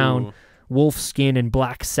black crown, wolf skin and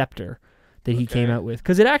black scepter that he came out with,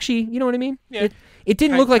 because it actually, you know what I mean? Yeah. It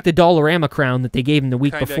didn't look like the Dollarama crown that they gave him the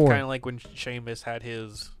week before. Kind of like when Sheamus had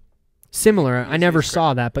his. Similar. I never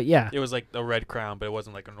saw that, but yeah. It was like a red crown, but it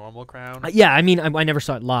wasn't like a normal crown. Yeah, I mean, I never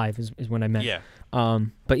saw it live is what I meant. Yeah.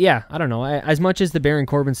 But yeah, I don't know. As much as the Baron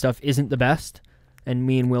Corbin stuff isn't the best, and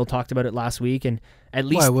me and Will talked about it last week, and at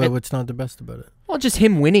least... What's not the best about it? Well, just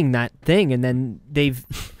him winning that thing, and then they've...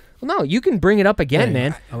 Well, no, you can bring it up again,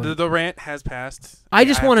 man. The rant has passed. I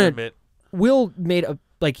just want to... Will made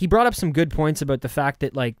he brought up some good points about the fact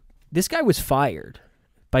that, like, this guy was fired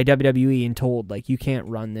by WWE and told, like, you can't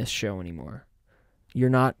run this show anymore. You're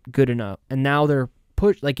not good enough. And now they're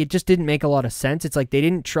pushed. Like, it just didn't make a lot of sense. It's like they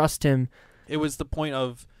didn't trust him. It was the point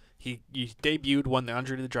of he debuted, won the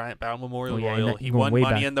Andre the Giant Battle Memorial Royal. He won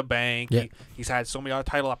Money in the Bank. Yeah. He's had so many other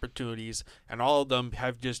title opportunities, and all of them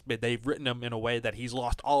have just been, they've written him in a way that he's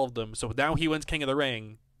lost all of them. So now he wins King of the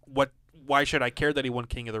Ring. Why should I care that he won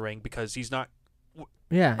King of the Ring? Because he's not.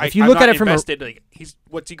 Yeah. If you look at it from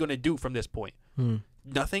what's he going to do from this point?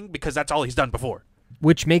 Nothing, because that's all he's done before.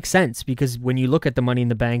 Which makes sense, because when you look at the Money in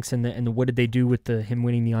the Banks and the what did they do with him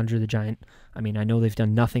winning the Andre the Giant? I mean, I know they've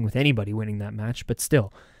done nothing with anybody winning that match, but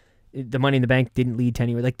still, the Money in the Bank didn't lead to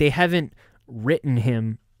anywhere. Like, they haven't written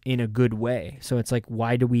him in a good way. So it's like,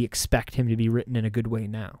 why do we expect him to be written in a good way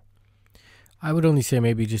now? I would only say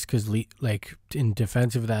maybe just because, like, in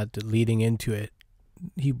defense of that, leading into it,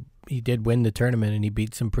 he did win the tournament and he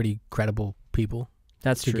beat some pretty credible people.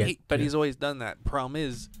 That's true. But he's always done that. Problem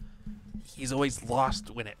is, he's always lost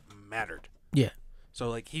when it mattered. Yeah. So,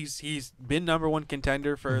 like, he's been #1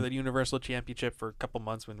 contender for the Universal Championship for a couple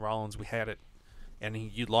months when Rollins, we had it. And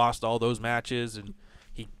he lost all those matches, and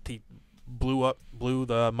he blew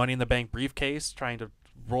the Money in the Bank briefcase trying to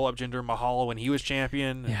roll up Jinder Mahal when he was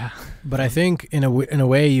champion. Yeah. But I think in a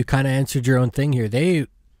way you kind of answered your own thing here.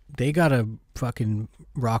 They got to fucking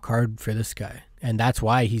rock hard for this guy, and that's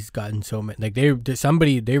why he's gotten so many. Like, they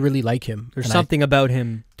really like him. There's something about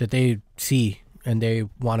him that they see, and they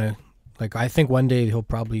want to. Like, I think one day he'll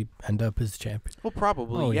probably end up as champion. Well,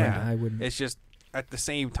 probably, Oh, yeah. I wouldn't. It's just, at the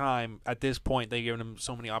same time, at this point, they've given him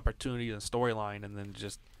so many opportunities and storyline, and then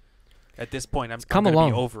just, at this point, I'm come going to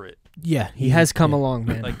along. be over it. Yeah. He has come along,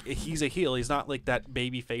 man. Like, he's a heel. He's not like that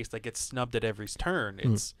baby face that gets snubbed at every turn.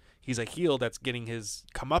 He's a heel that's getting his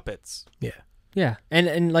comeuppance. Yeah. Yeah.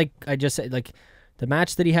 And like I just said, like, the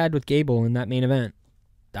match that he had with Gable in that main event,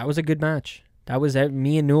 that was a good match. That was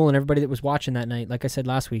me and Newell and everybody that was watching that night. Like I said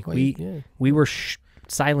last week, we were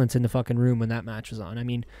silent in the fucking room when that match was on. I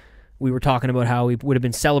mean, we were talking about how we would have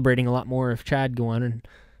been celebrating a lot more if Chad go on, and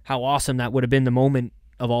how awesome that would have been, the moment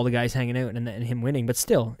of all the guys hanging out and him winning. But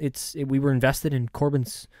still, we were invested in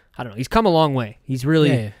Corbin's. I don't know. He's come a long way. He's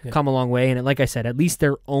really come a long way. And like I said, at least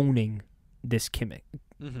they're owning this King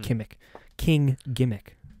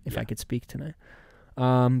gimmick, if I could speak tonight.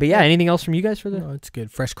 But yeah, anything else from you guys for the? No, it's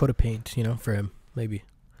good. Fresh coat of paint, for him, maybe.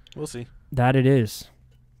 We'll see. That it is.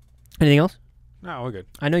 Anything else? No, we're good.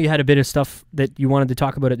 I know you had a bit of stuff that you wanted to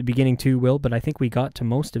talk about at the beginning too, Will, but I think we got to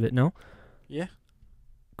most of it, no? Yeah.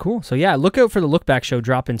 Cool. So yeah, look out for the Look Back show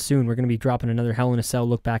dropping soon. We're going to be dropping another Hell in a Cell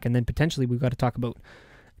Look Back, and then potentially we've got to talk about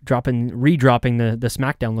redropping the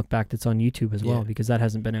SmackDown Look Back that's on YouTube as well, because that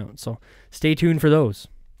hasn't been out. So stay tuned for those.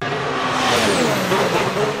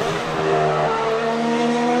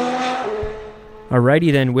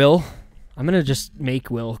 Alrighty then, Will. I'm gonna just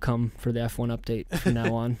make Will come for the F1 update from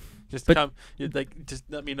now on. Just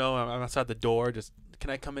let me know I'm outside the door. Just, can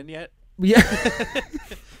I come in yet? Yeah.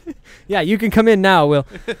 Yeah, you can come in now, Will.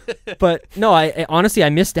 But no, I honestly, I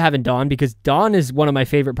missed having Don, because Don is one of my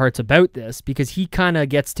favorite parts about this, because he kind of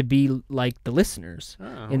gets to be like the listeners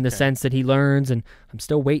in the sense that he learns, and I'm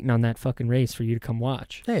still waiting on that fucking race for you to come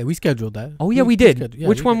watch. Hey, we scheduled that. Oh yeah, we did.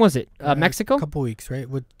 Which one was it? Mexico? A couple weeks, right?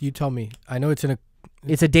 What you tell me? I know it's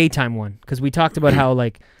it's a daytime one, because we talked about how,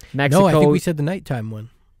 like, Mexico. No, I think we said the nighttime one.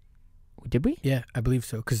 Did we? Yeah, I believe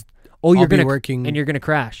so. Because you're gonna working, and you're gonna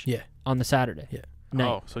crash. Yeah. On the Saturday. Yeah. Night.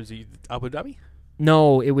 Oh, so is he Abu Dhabi?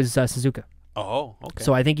 No, it was Suzuka. Oh, okay.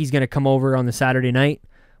 So I think he's gonna come over on the Saturday night,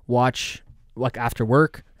 watch like after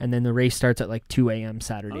work, and then the race starts at like 2 a.m.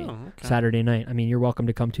 Saturday night. I mean, you're welcome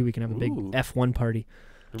to come too. We can have a big F1 party.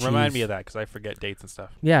 Remind me of that, because I forget dates and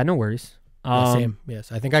stuff. Yeah, no worries. Same.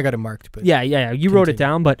 Yes, I think I got it marked. But yeah. You wrote it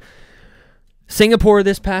down, but Singapore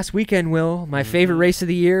this past weekend, Will, my favorite race of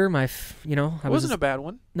the year. It wasn't a bad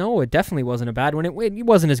one. No, it definitely wasn't a bad one. It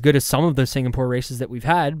wasn't as good as some of the Singapore races that we've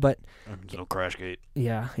had, but no crash gate.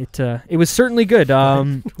 Yeah, it was certainly good.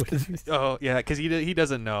 Oh yeah, because he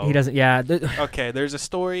doesn't know. He doesn't. Yeah. Okay, there's a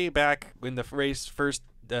story back when the race first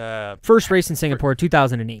race in Singapore,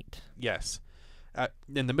 2008. Yes.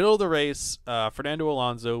 In the middle of the race, Fernando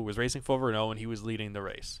Alonso was racing for Renault, and he was leading the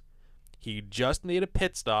race. He just made a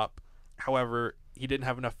pit stop. However, he didn't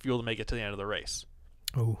have enough fuel to make it to the end of the race.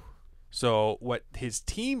 Oh. So what his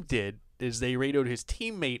team did is they radioed his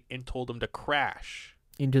teammate and told him to crash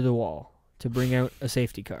into the wall to bring out a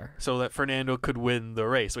safety car, so that Fernando could win the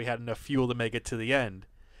race. So he had enough fuel to make it to the end.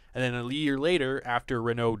 And then a year later, after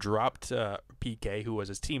Renault dropped Piquet, who was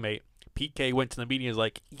his teammate, Piquet went to the media and was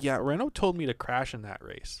like, yeah, Renault told me to crash in that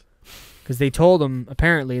race. Because they told him,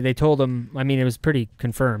 I mean, it was pretty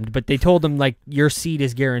confirmed, but they told him, like, your seat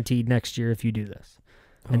is guaranteed next year if you do this.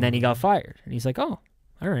 And then he got fired. And he's like, oh,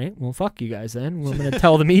 all right, well, fuck you guys then. Well, I'm going to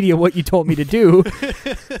tell the media what you told me to do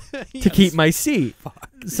to keep my seat. Fuck.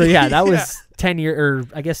 So, yeah, that was 10 years, or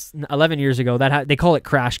I guess 11 years ago. They call it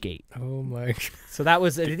Crashgate. Oh, my. So that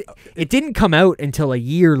was, it didn't come out until a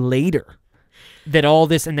year later that all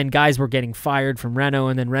this, and then guys were getting fired from Renault,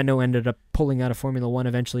 and then Renault ended up pulling out of Formula One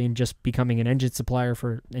eventually and just becoming an engine supplier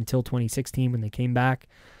until 2016 when they came back.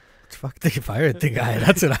 Fuck, they fired the guy.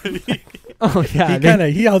 That's what I mean. Oh yeah,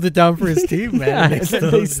 he held it down for his team, man. Yeah,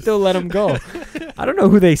 they still let him go. I don't know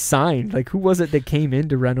who they signed. Like, who was it that came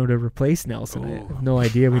into Renault to replace Nelson? I have no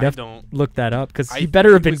idea. We'd have to look that up because he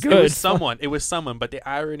better have been good. It was someone. But the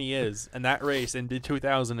irony is, in that race in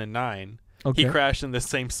 2009, he crashed in the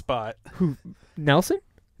same spot. Who? Nelson?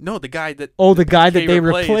 No, the guy that. Oh, the guy that they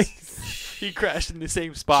replaced. He crashed in the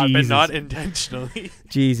same spot, but not intentionally.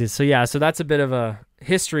 Jesus. So that's a bit of a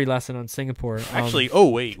history lesson on Singapore. Actually,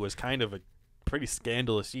 08 was kind of a pretty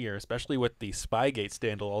scandalous year, especially with the Spygate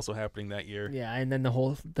scandal also happening that year. Yeah, and then the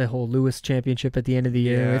whole Lewis championship at the end of the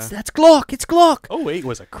year. That's Glock. It's Glock. 08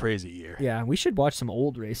 was a crazy year. Yeah, we should watch some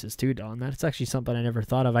old races too, Don. That's actually something I never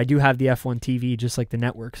thought of. I do have the F1 TV just like the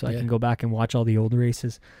network, so I can go back and watch all the old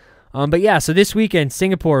races. But yeah, so this weekend,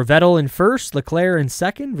 Singapore, Vettel in first, Leclerc in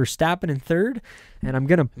second, Verstappen in third, and I'm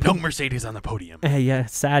gonna no Mercedes on the podium. Yeah,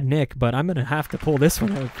 sad Nick, but I'm gonna have to pull this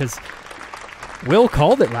one out because Will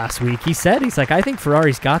called it last week. He's like, I think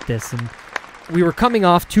Ferrari's got this, and we were coming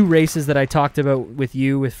off 2 races that I talked about with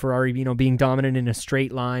you, with Ferrari, being dominant in a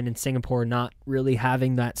straight line, and Singapore not really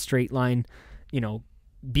having that straight line,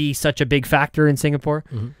 be such a big factor in Singapore,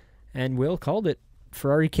 and Will called it.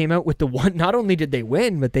 Ferrari came out with the one. Not only did they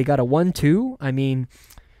win, but they got a 1-2. I mean,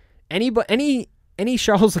 any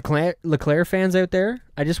Charles Leclerc fans out there,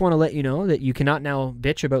 I just want to let you know that you cannot now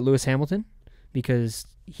bitch about Lewis Hamilton because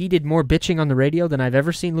he did more bitching on the radio than I've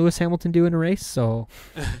ever seen Lewis Hamilton do in a race. So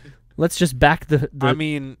let's just back the.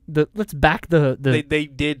 Let's back the. They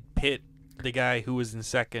did pit the guy who was in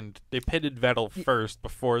second. They pitted Vettel first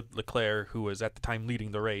before Leclerc, who was at the time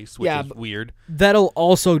leading the race, which is weird. Vettel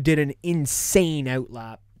also did an insane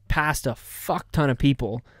outlap past a fuck ton of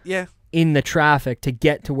people in the traffic to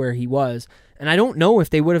get to where he was. And I don't know if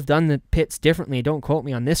they would have done the pits differently. Don't quote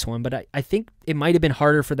me on this one, but I think it might have been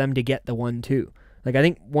harder for them to get the 1-2. Like, I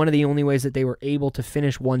think one of the only ways that they were able to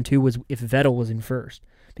finish 1-2 was if Vettel was in first.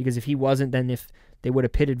 Because if he wasn't, then if they would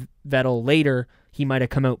have pitted Vettel later, he might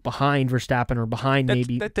have come out behind Verstappen or behind that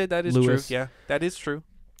is Lewis. True. Yeah, that is true.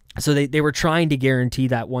 So they were trying to guarantee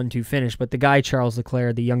that 1-2 finish, but the guy, Charles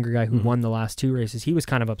Leclerc, the younger guy who won the last 2 races, he was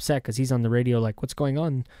kind of upset because he's on the radio like, what's going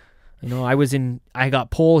on? I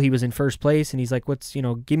got pole, he was in first place, and he's like,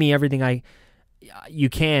 give me everything you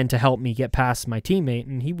can to help me get past my teammate,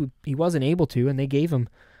 and he wasn't able to, and they gave him,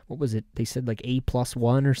 what was it? They said like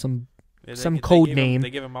A+1 or some code name. They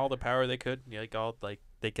gave him all the power they could.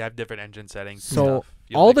 They have different engine settings. So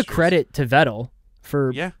all the credit to Vettel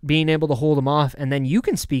for being able to hold him off. And then you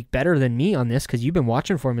can speak better than me on this because you've been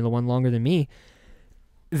watching Formula One longer than me.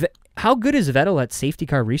 How good is Vettel at safety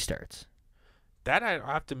car restarts? That I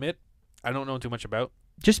have to admit, I don't know too much about.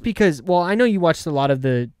 Just because, I know you watched a lot of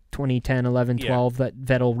the 2010, 11, 12, that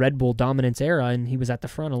Vettel Red Bull dominance era, and he was at the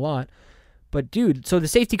front a lot. But dude, so the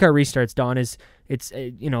safety car restarts, Don,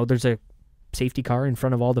 there's a safety car in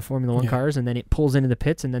front of all the Formula 1 cars, and then it pulls into the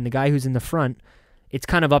pits, and then the guy who's in the front, it's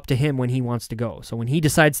kind of up to him when he wants to go. So when he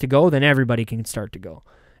decides to go, then everybody can start to go.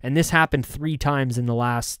 And this happened 3 times in the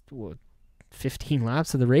last 15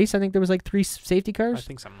 laps of the race. I think there was like 3 safety cars. I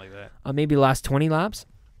think something like that. Maybe the last 20 laps.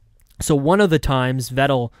 So one of the times,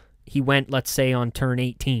 Vettel, he went, let's say, on turn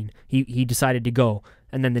 18. He decided to go.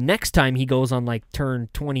 And then the next time he goes on like turn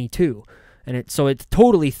 22. And it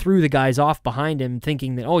totally threw the guys off behind him,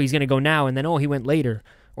 thinking that, he's going to go now, and then, he went later,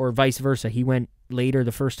 or vice versa. He went later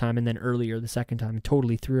the first time and then earlier the second time, and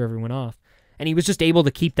totally threw everyone off. And he was just able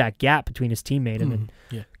to keep that gap between his teammate and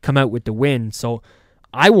then come out with the win. So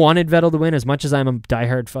I wanted Vettel to win as much as I'm a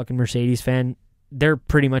diehard fucking Mercedes fan. They're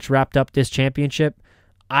pretty much wrapped up this championship.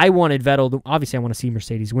 I wanted Vettel to, obviously I want to see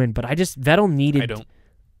Mercedes win, but Vettel needed. I don't.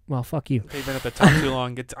 Well, fuck you. They've been at the top too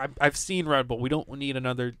long. I've seen Red Bull. We don't need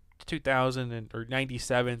another 2000 or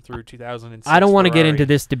 97 through 2006. I don't want to get into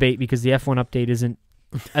this debate because the F1 update isn't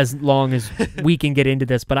as long as we can get into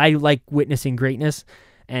this, but I like witnessing greatness,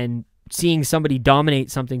 and seeing somebody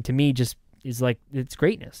dominate something to me just is like, it's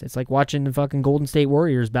greatness. It's like watching the fucking Golden State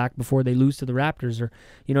Warriors back before they lose to the Raptors, or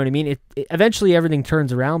you know what I mean? Eventually everything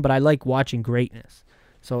turns around, but I like watching greatness.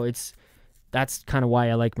 So that's kind of why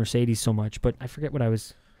I like Mercedes so much, but I forget what I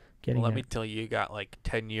was getting Let me tell you, you got like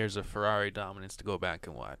 10 years of Ferrari dominance to go back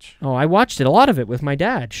and watch. Oh, I watched it, a lot of it, with my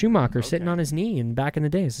dad, Schumacher, sitting on his knee, and back in the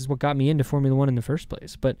days. This is what got me into Formula One in the first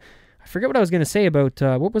place. But I forget what I was going to say about,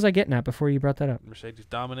 what was I getting at before you brought that up? Mercedes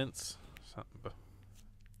dominance.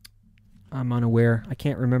 I'm unaware. I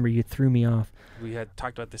can't remember. You threw me off. We had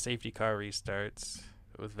talked about the safety car restarts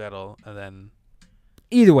with Vettel, and then...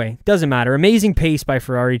 Either way, doesn't matter. Amazing pace by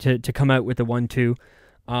Ferrari to come out with the 1-2.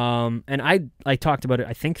 And I talked about it,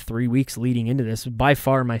 I think 3 weeks leading into this. By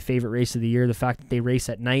far my favorite race of the year, the fact that they race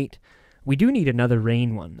at night. We do need another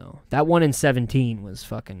rain one, though. That one in 17 was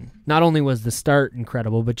fucking... Not only was the start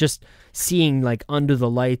incredible, but just seeing, like, under the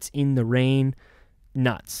lights in the rain,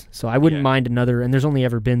 nuts. So I wouldn't Yeah. mind another. And there's only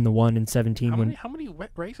ever been the one in 17. How many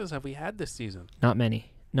wet races have we had this season? Not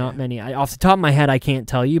many. Not Yeah. many. Off the top of my head, I can't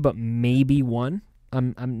tell you, but maybe one.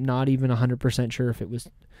 I'm not even 100% sure if it was.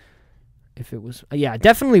 Yeah,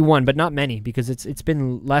 definitely one, but not many because it's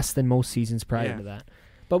been less than most seasons prior to that.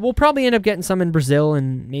 But we'll probably end up getting some in Brazil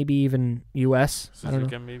and maybe even U.S. I don't know.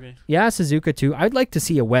 Suzuka, maybe. Yeah, Suzuka too. I'd like to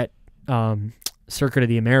see a wet Circuit of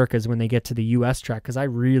the Americas when they get to the U.S. track because I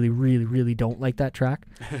really, really, really don't like that track.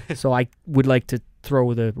 So I would like to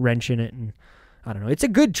throw the wrench in it, and I don't know. It's a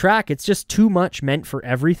good track. It's just too much meant for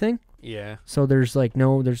everything. Yeah. So there's I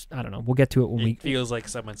don't know. We'll get to it when It feels like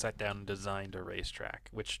someone sat down and designed a racetrack,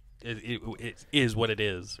 which it is what it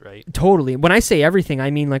is, right? Totally. When I say everything, I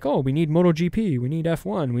mean like, oh, we need MotoGP, we need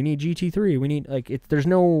F1, we need GT3, we need there's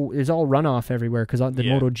all runoff everywhere because the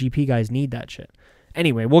MotoGP guys need that shit.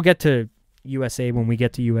 Anyway, we'll get to USA when we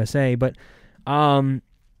get to USA, but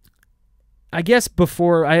I guess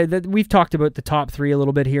before we've talked about the top 3 a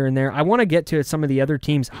little bit here and there. I want to get to some of the other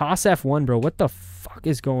teams. Haas F1, bro, what the fuck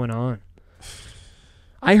is going on?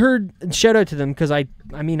 I heard, shout out to them because I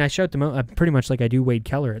shout them out pretty much like I do Wade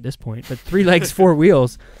Keller at this point. But 3 Legs, 4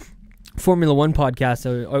 Wheels, Formula One podcast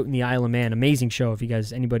out in the Isle of Man, amazing show. If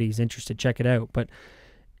anybody's interested, check it out. But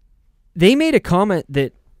they made a comment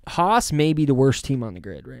that Haas may be the worst team on the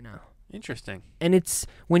grid right now. Interesting. And it's,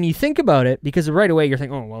 when you think about it, because right away you're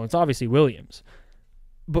thinking, oh, well, it's obviously Williams.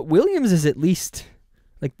 But Williams is at least,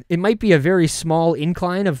 it might be a very small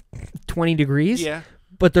incline of 20 degrees,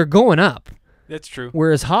 but they're going up. That's true.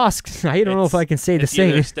 Whereas Haas, I don't know if I can say the it's same.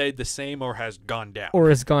 Either stayed the same or has gone down. Or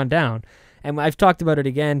has gone down. And I've talked about it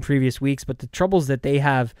again previous weeks, but the troubles that they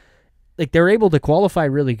have, they're able to qualify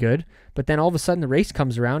really good, but then all of a sudden the race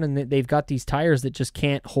comes around and they've got these tires that just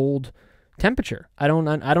can't hold temperature. I don't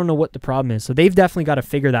know what the problem is. So they've definitely got to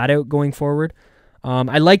figure that out going forward.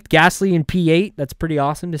 I liked Gasly in P8. That's pretty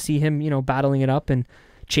awesome to see him, battling it up and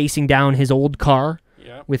chasing down his old car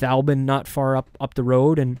with Albon not far up the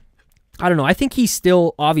road. And I don't know. I think he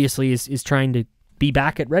still obviously is trying to be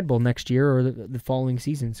back at Red Bull next year or the following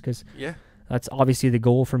seasons because that's obviously the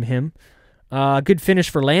goal from him. Good finish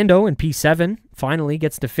for Lando in P7. Finally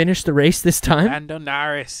gets to finish the race this time. Lando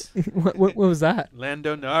Norris. what was that?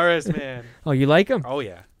 Lando Norris, man. Oh, you like him? Oh,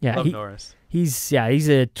 yeah. Yeah, Love Norris. He's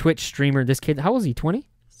a Twitch streamer. This kid, how old is he, 20?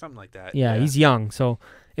 Something like that. Yeah, he's young. So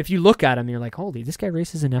if you look at him, you're like, holy, this guy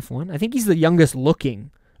races in F1? I think he's the youngest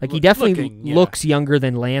looking. He definitely looks younger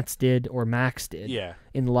than Lance did or Max did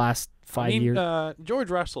in the last 5 years. George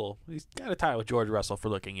Russell, he's got a tie with George Russell for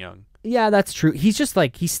looking young. Yeah, that's true. He's just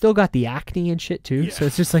he's still got the acne and shit too. Yeah. So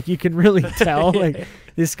it's just you can really tell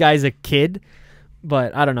this guy's a kid.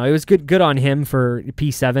 But I don't know. It was good on him for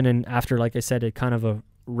P7. And after, like I said, a kind of a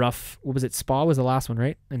rough, what was it? Spa was the last one,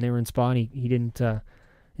 right? And they were in Spa and he didn't.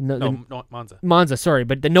 No, Monza. Monza, sorry.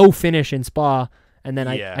 But the no finish in Spa. And then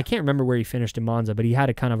I can't remember where he finished in Monza, but he had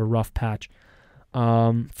a kind of a rough patch.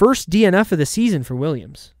 First DNF of the season for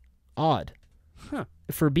Williams. Odd. Huh.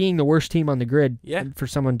 For being the worst team on the grid. Yeah. For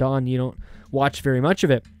someone, Don, you don't watch very much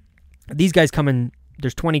of it. These guys come in,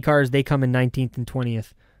 there's 20 cars, they come in 19th and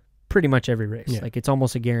 20th pretty much every race. Yeah. It's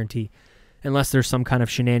almost a guarantee. Unless there's some kind of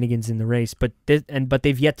shenanigans in the race. But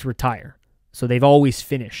they've yet to retire. So they've always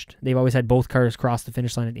finished. They've always had both cars cross the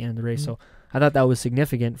finish line at the end of the race. So I thought that was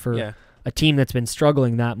significant for a team that's been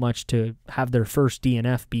struggling that much to have their first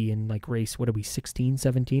DNF be in race, what are we, 16,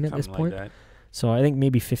 17 at this point? Like that. So I think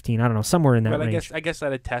maybe 15, I don't know, somewhere in that range. I guess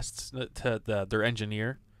that attests to their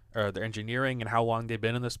engineering and how long they've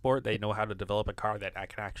been in the sport. They know how to develop a car that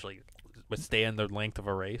can actually withstand the length of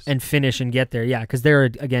a race. And finish and get there, yeah, because they're,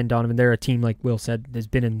 again, Donovan, they're a team, like Will said, that's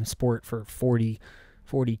been in the sport for 40,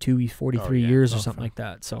 42, 43 years or something like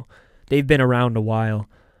that. So they've been around a while.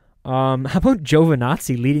 How about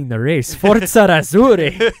Giovinazzi leading the race? Forza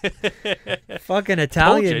Azzurri. Fucking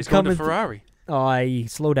Italian. He's coming to Ferrari. Oh,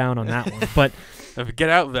 slow down on that one. But get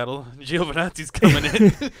out, Vettel. Giovinazzi's coming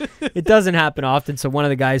in. It doesn't happen often. So one of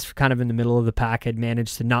the guys kind of in the middle of the pack had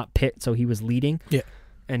managed to not pit, so he was leading. Yeah.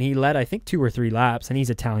 And he led, I think, 2 or 3 laps, and he's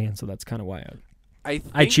Italian, so that's kind of why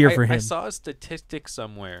I cheer for him. I saw a statistic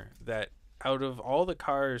somewhere that out of all the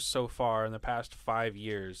cars so far in the past 5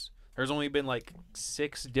 years, there's only been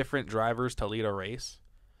 6 different drivers to lead a race.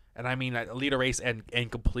 And I mean lead a race and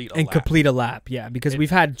complete a lap. And complete a lap, yeah. Because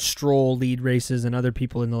we've had Stroll lead races and other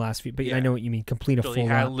people in the last few. But I know what you mean, complete a full lap. You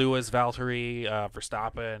had Lewis, Valtteri,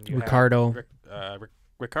 Verstappen. Ricardo.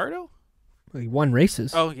 Ricardo? He won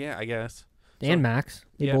races. Oh, yeah, I guess. And Max.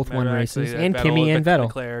 They both won races. And Kimi and Vettel.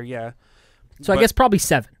 Leclerc, yeah. So I guess probably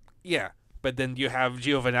 7. Yeah. But then you have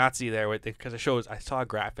Giovinazzi there because it shows. I saw a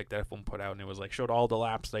graphic that everyone put out, and it was showed all the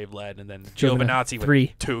laps they've led, and then Giovinazzi with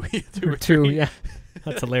 3. 2, 2, yeah.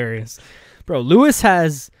 That's hilarious. Bro, Lewis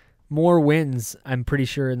has more wins, I'm pretty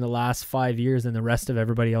sure, in the last 5 years than the rest of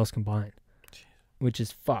everybody else combined, which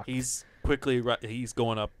is fucked. He's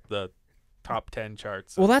going up the top 10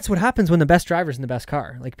 charts. Well, that's what happens when the best driver's in the best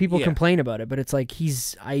car. Like, people complain about it, but it's like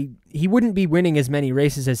he wouldn't be winning as many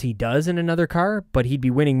races as he does in another car, but he'd be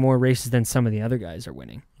winning more races than some of the other guys are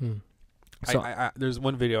winning. So there's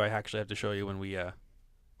one video I actually have to show you when we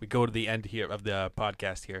go to the end here of the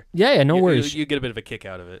podcast here. Yeah, no worries. You get a bit of a kick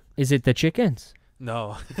out of it. Is it the chickens?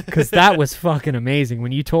 No. Because that was fucking amazing.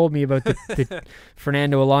 When you told me about the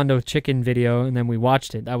Fernando Alonso chicken video and then we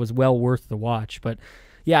watched it, that was well worth the watch. But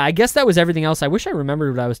yeah, I guess that was everything else. I wish I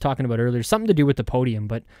remembered what I was talking about earlier. Something to do with the podium,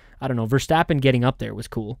 but I don't know. Verstappen getting up there was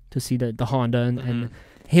cool to see the Honda and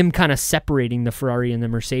him kind of separating the Ferrari and the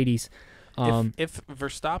Mercedes. If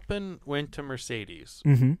Verstappen went to Mercedes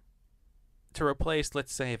to replace,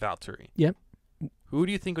 let's say, Valtteri, who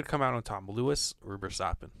do you think would come out on top, Lewis or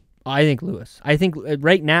Verstappen? I think Lewis. I think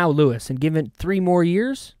right now Lewis, and given 3 more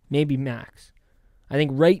years, maybe Max. I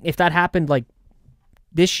think if that happened like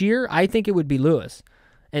this year, I think it would be Lewis.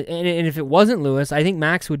 And if it wasn't Lewis, I think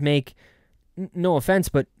Max would make, no offense,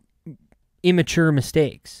 but immature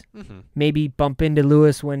mistakes. Maybe bump into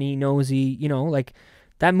Lewis when he knows like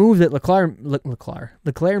that move that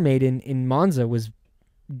Leclerc made in Monza was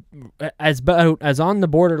as on the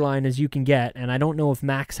borderline as you can get, and I don't know if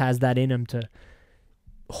Max has that in him to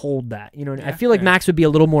hold that. I feel like Max would be a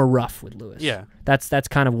little more rough with Lewis. Yeah. That's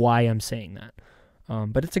kind of why I'm saying that.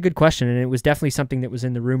 But it's a good question, and it was definitely something that was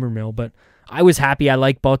in the rumor mill. But I was happy. I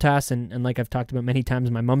like Bottas, and like I've talked about many times,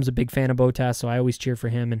 my mom's a big fan of Bottas, so I always cheer for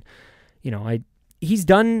him. And he's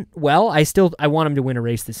done well. I want him to win a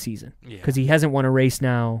race this season because he hasn't won a race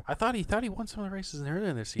now. I thought he won some of the races earlier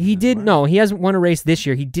in this season. He did. No, he hasn't won a race this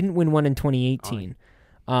year. He didn't win one in 2018,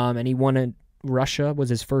 and he won Russia was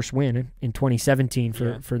his first win in 2017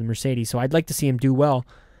 for the Mercedes. So I'd like to see him do well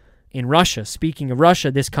in Russia. Speaking of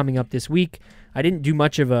Russia, this coming up this week, I didn't do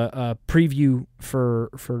much of a preview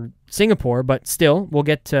for Singapore, but still, we'll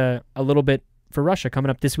get to a little bit for Russia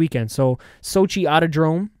coming up this weekend. So Sochi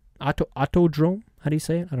Autodrome, how do you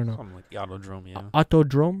say it? I don't know. Something like the Autodrome, yeah.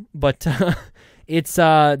 Autodrome, but it's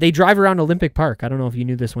they drive around Olympic Park. I don't know if you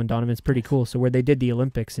knew this one, Donovan. It's pretty cool. So where they did the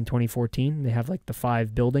Olympics in 2014, they have like the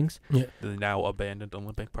 5 buildings. Yeah. The now abandoned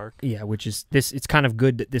Olympic Park. Yeah, which is this. It's kind of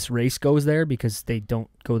good that this race goes there because they don't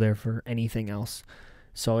go there for anything else.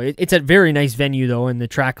 So it's a very nice venue though, and the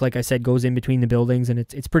track, like I said, goes in between the buildings, and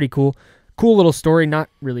it's pretty cool. Cool little story, not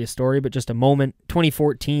really a story, but just a moment.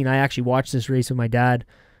 2014, I actually watched this race with my dad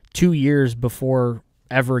 2 years before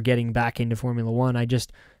ever getting back into Formula One. I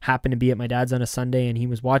just happened to be at my dad's on a Sunday, and he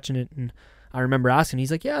was watching it, and I remember asking,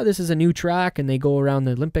 he's like, yeah, this is a new track, and they go around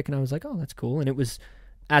the Olympic, and I was like, oh, that's cool. And it was,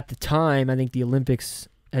 at the time, I think the Olympics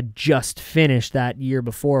had just finished that year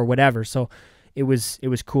before or whatever, so it was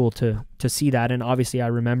cool to see that, and obviously I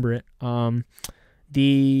remember it.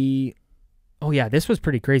 This was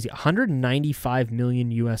pretty crazy. $195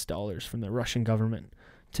 million US from the Russian government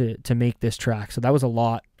to make this track. So that was a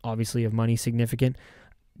lot, obviously, of money, significant.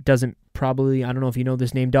 I don't know if you know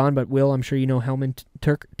this name, Don, but Will, I'm sure you know Helman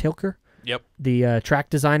Tilker. Yep. The track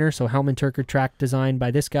designer. So Helman Tilker track designed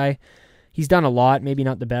by this guy. He's done a lot, maybe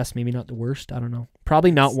not the best, maybe not the worst. I don't know.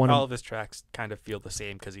 Probably not one all of his tracks kind of feel the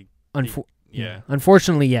same because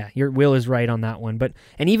Unfortunately, your Will is right on that one.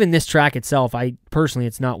 And even this track itself,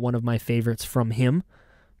 it's not one of my favorites from him.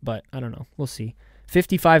 But I don't know. We'll see.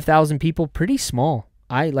 55,000 people, pretty small.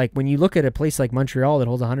 When you look at a place like Montreal that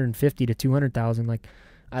holds 150 to 200,000, like,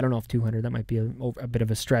 I don't know if 200, that might be a bit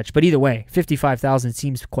of a stretch. But either way, 55,000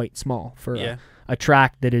 seems quite small for a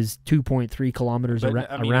track that is 2.3 kilometers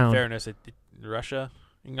around. In fairness, Russia,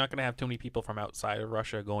 you're not going to have too many people from outside of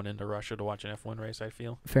Russia going into Russia to watch an F1 race, I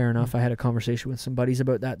feel. Fair enough. I had a conversation with some buddies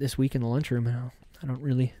about that this week in the lunchroom.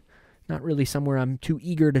 Not really somewhere I'm too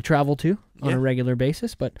eager to travel to on a regular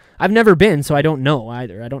basis, but I've never been, so I don't know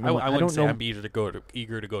either. I don't know. I wouldn't say I'm eager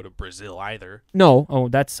to go to Brazil either. No,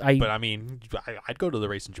 But I mean, I'd go to the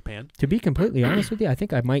race in Japan. To be completely honest with you, I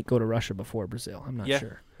think I might go to Russia before Brazil. I'm not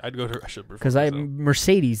sure. I'd go to Russia before because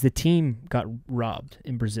Mercedes, the team, got robbed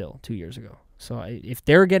in Brazil 2 years ago. So if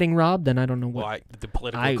they're getting robbed, then I don't know what. Well, the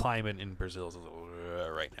political climate in Brazil is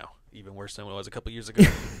right now even worse than it was a couple years ago.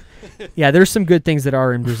 Yeah, there's some good things that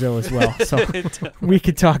are in Brazil as well, so we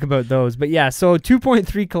could talk about those. But yeah, so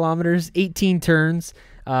 2.3 kilometers, 18 turns.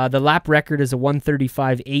 The lap record is a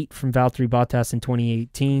 1:35.8 from Valtteri Bottas in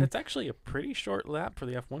 2018. That's actually a pretty short lap for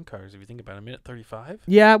the F1 cars if you think about it, 1:35.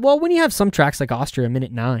 Yeah, well, when you have some tracks like Austria,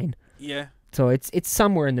 1:09. Yeah. So it's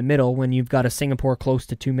somewhere in the middle when you've got a Singapore close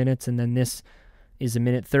to 2 minutes, and then this is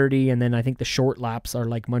 1:30, and then I think the short laps are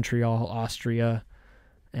like Montreal, Austria,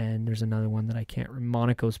 and there's another one that I can't remember.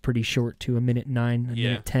 Monaco's pretty short too, 1:09, a Yeah.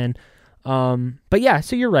 minute 10. But yeah,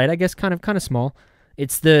 so you're right. I guess kind of small.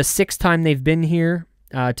 It's the 6th time they've been here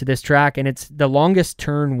to this track, and it's the longest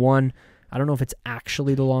turn one. I don't know if it's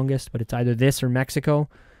actually the longest, but it's either this or Mexico,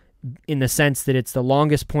 in the sense that it's the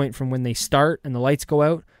longest point from when they start and the lights go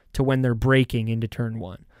out to when they're braking into turn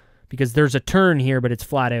one. Because there's a turn here, but it's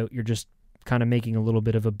flat out. You're just kind of making a little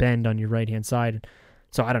bit of a bend on your right-hand side.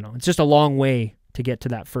 So I don't know. It's just a long way to get to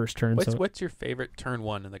that first turn. What's your favorite turn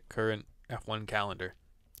one in the current F1 calendar?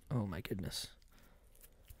 Oh, my goodness.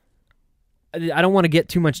 I don't want to get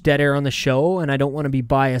too much dead air on the show, and I don't want to be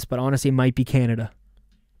biased, but honestly, it might be Canada.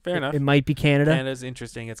 Fair enough. It might be Canada. Canada's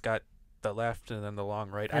interesting. It's got the left and then the long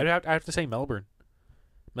right. I have to say Melbourne.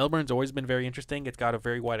 Melbourne's always been very interesting. It's got a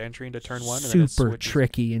very wide entry into turn one. And Super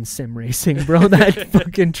tricky in sim racing, bro. That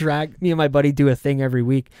fucking track. Me and my buddy do a thing every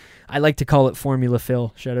week. I like to call it Formula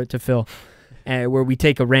Phil. Shout out to Phil. Where we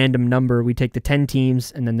take a random number. We take the 10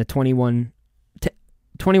 teams and then the 21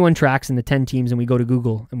 tracks and the 10 teams, and we go to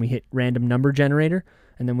Google and we hit random number generator.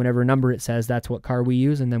 And then whatever number it says, that's what car we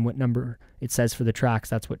use. And then what number it says for the tracks,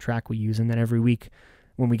 that's what track we use. And then every week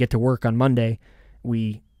when we get to work on Monday,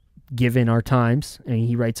 we give in our times and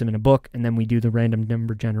he writes them in a book, and then we do the random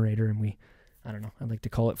number generator, and I don't know, I like to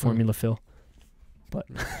call it Formula Phil. But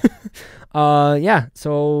yeah,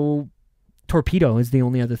 so torpedo is the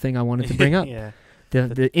only other thing I wanted to bring up. Yeah.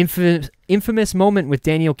 The infamous moment with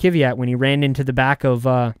Daniel Kvyat when he ran into the back of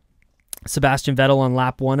Sebastian Vettel on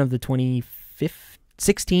lap 1 of the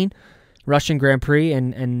 2016 Russian Grand Prix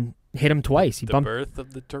and hit him twice. He bumped. Birth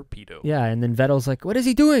of the torpedo. Yeah, and then Vettel's like, "What is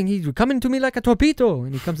he doing? He's coming to me like a torpedo,"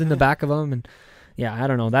 and he comes in the back of him, and yeah, I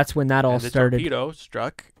don't know. That's when that all started. The torpedo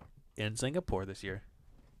struck in Singapore this year.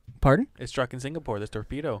 Pardon? It struck in Singapore. This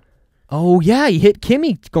torpedo. Oh yeah, he hit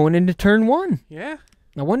Kimi going into turn 1. Yeah.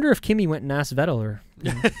 I wonder if Kimi went and asked Vettel, or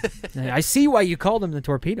I see why you called him the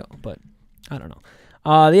torpedo, but I don't know.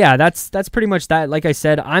 Yeah, that's pretty much that. Like I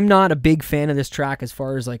said, I'm not a big fan of this track as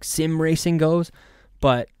far as like sim racing goes,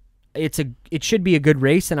 but it should be a good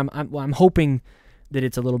race, and I'm hoping that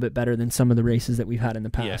it's a little bit better than some of the races that we've had in the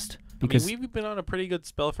past. Yeah. Because we've been on a pretty good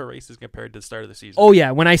spell for races compared to the start of the season. Oh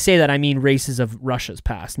yeah, when I say that, I mean races of Russia's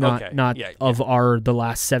past, not of the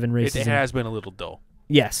last 7 races. It has been a little dull.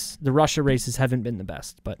 Yes, the Russia races haven't been the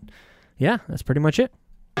best, but yeah, that's pretty much it.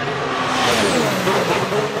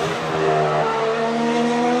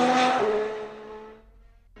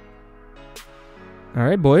 All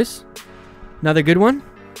right, boys. Another good one.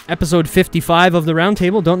 Episode 55 of the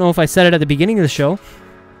Roundtable. Don't know if I said it at the beginning of the show,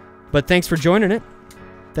 but thanks for joining it.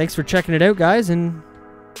 Thanks for checking it out, guys, and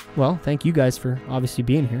well, thank you guys for obviously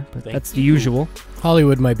being here, but that's the usual.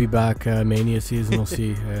 Hollywood might be back Mania season. We'll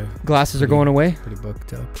see. Glasses are going away. Pretty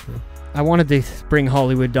booked up. So. I wanted to bring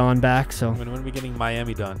Hollywood Dawn back, so. When are we getting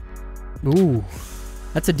Miami Dawn? Ooh,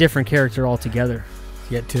 that's a different character altogether.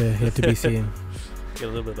 Yet to be seen. Get a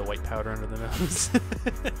little bit of the white powder under the nose.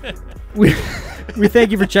 We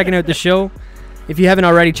thank you for checking out the show. If you haven't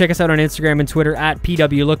already, check us out on Instagram and Twitter at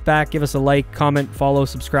PWLookback. Give us a like, comment, follow,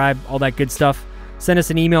 subscribe, all that good stuff. Send us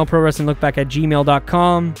an email,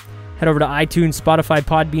 prowrestlinglookback@gmail.com. Head over to iTunes, Spotify,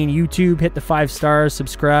 Podbean, YouTube. Hit the 5 stars,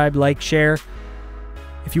 subscribe, like, share.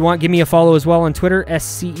 If you want, give me a follow as well on Twitter,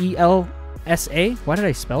 SCELSA. Why did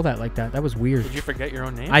I spell that like that? That was weird. Did you forget your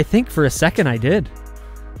own name? I think for a second I did.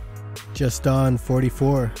 Just on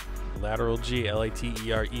 44. Lateral G,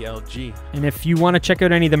 LATERELG. And if you want to check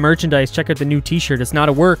out any of the merchandise, check out the new t-shirt. It's not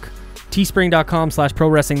a work.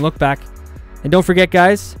 teespring.com/prowrestlinglookback. And don't forget,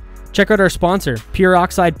 guys, check out our sponsor, Pure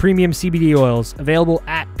Oxide Premium CBD Oils, available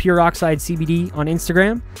at Pure Oxide CBD on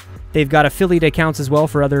Instagram. They've got affiliate accounts as well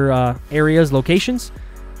for other areas, locations.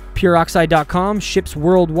 PureOxide.com, ships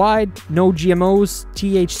worldwide, no GMOs,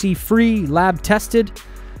 THC free, lab tested.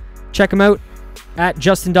 Check them out at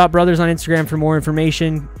Justin.Brothers on Instagram for more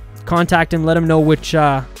information. Contact him, let him know which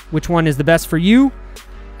one is the best for you,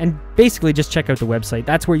 and basically just check out the website.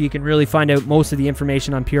 That's where you can really find out most of the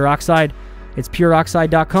information on Pure Oxide. It's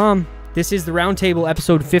pureoxide.com. This is the Roundtable,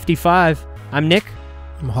 episode 55. I'm Nick.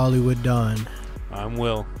 I'm Hollywood Dawn. I'm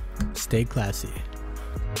Will. Stay classy.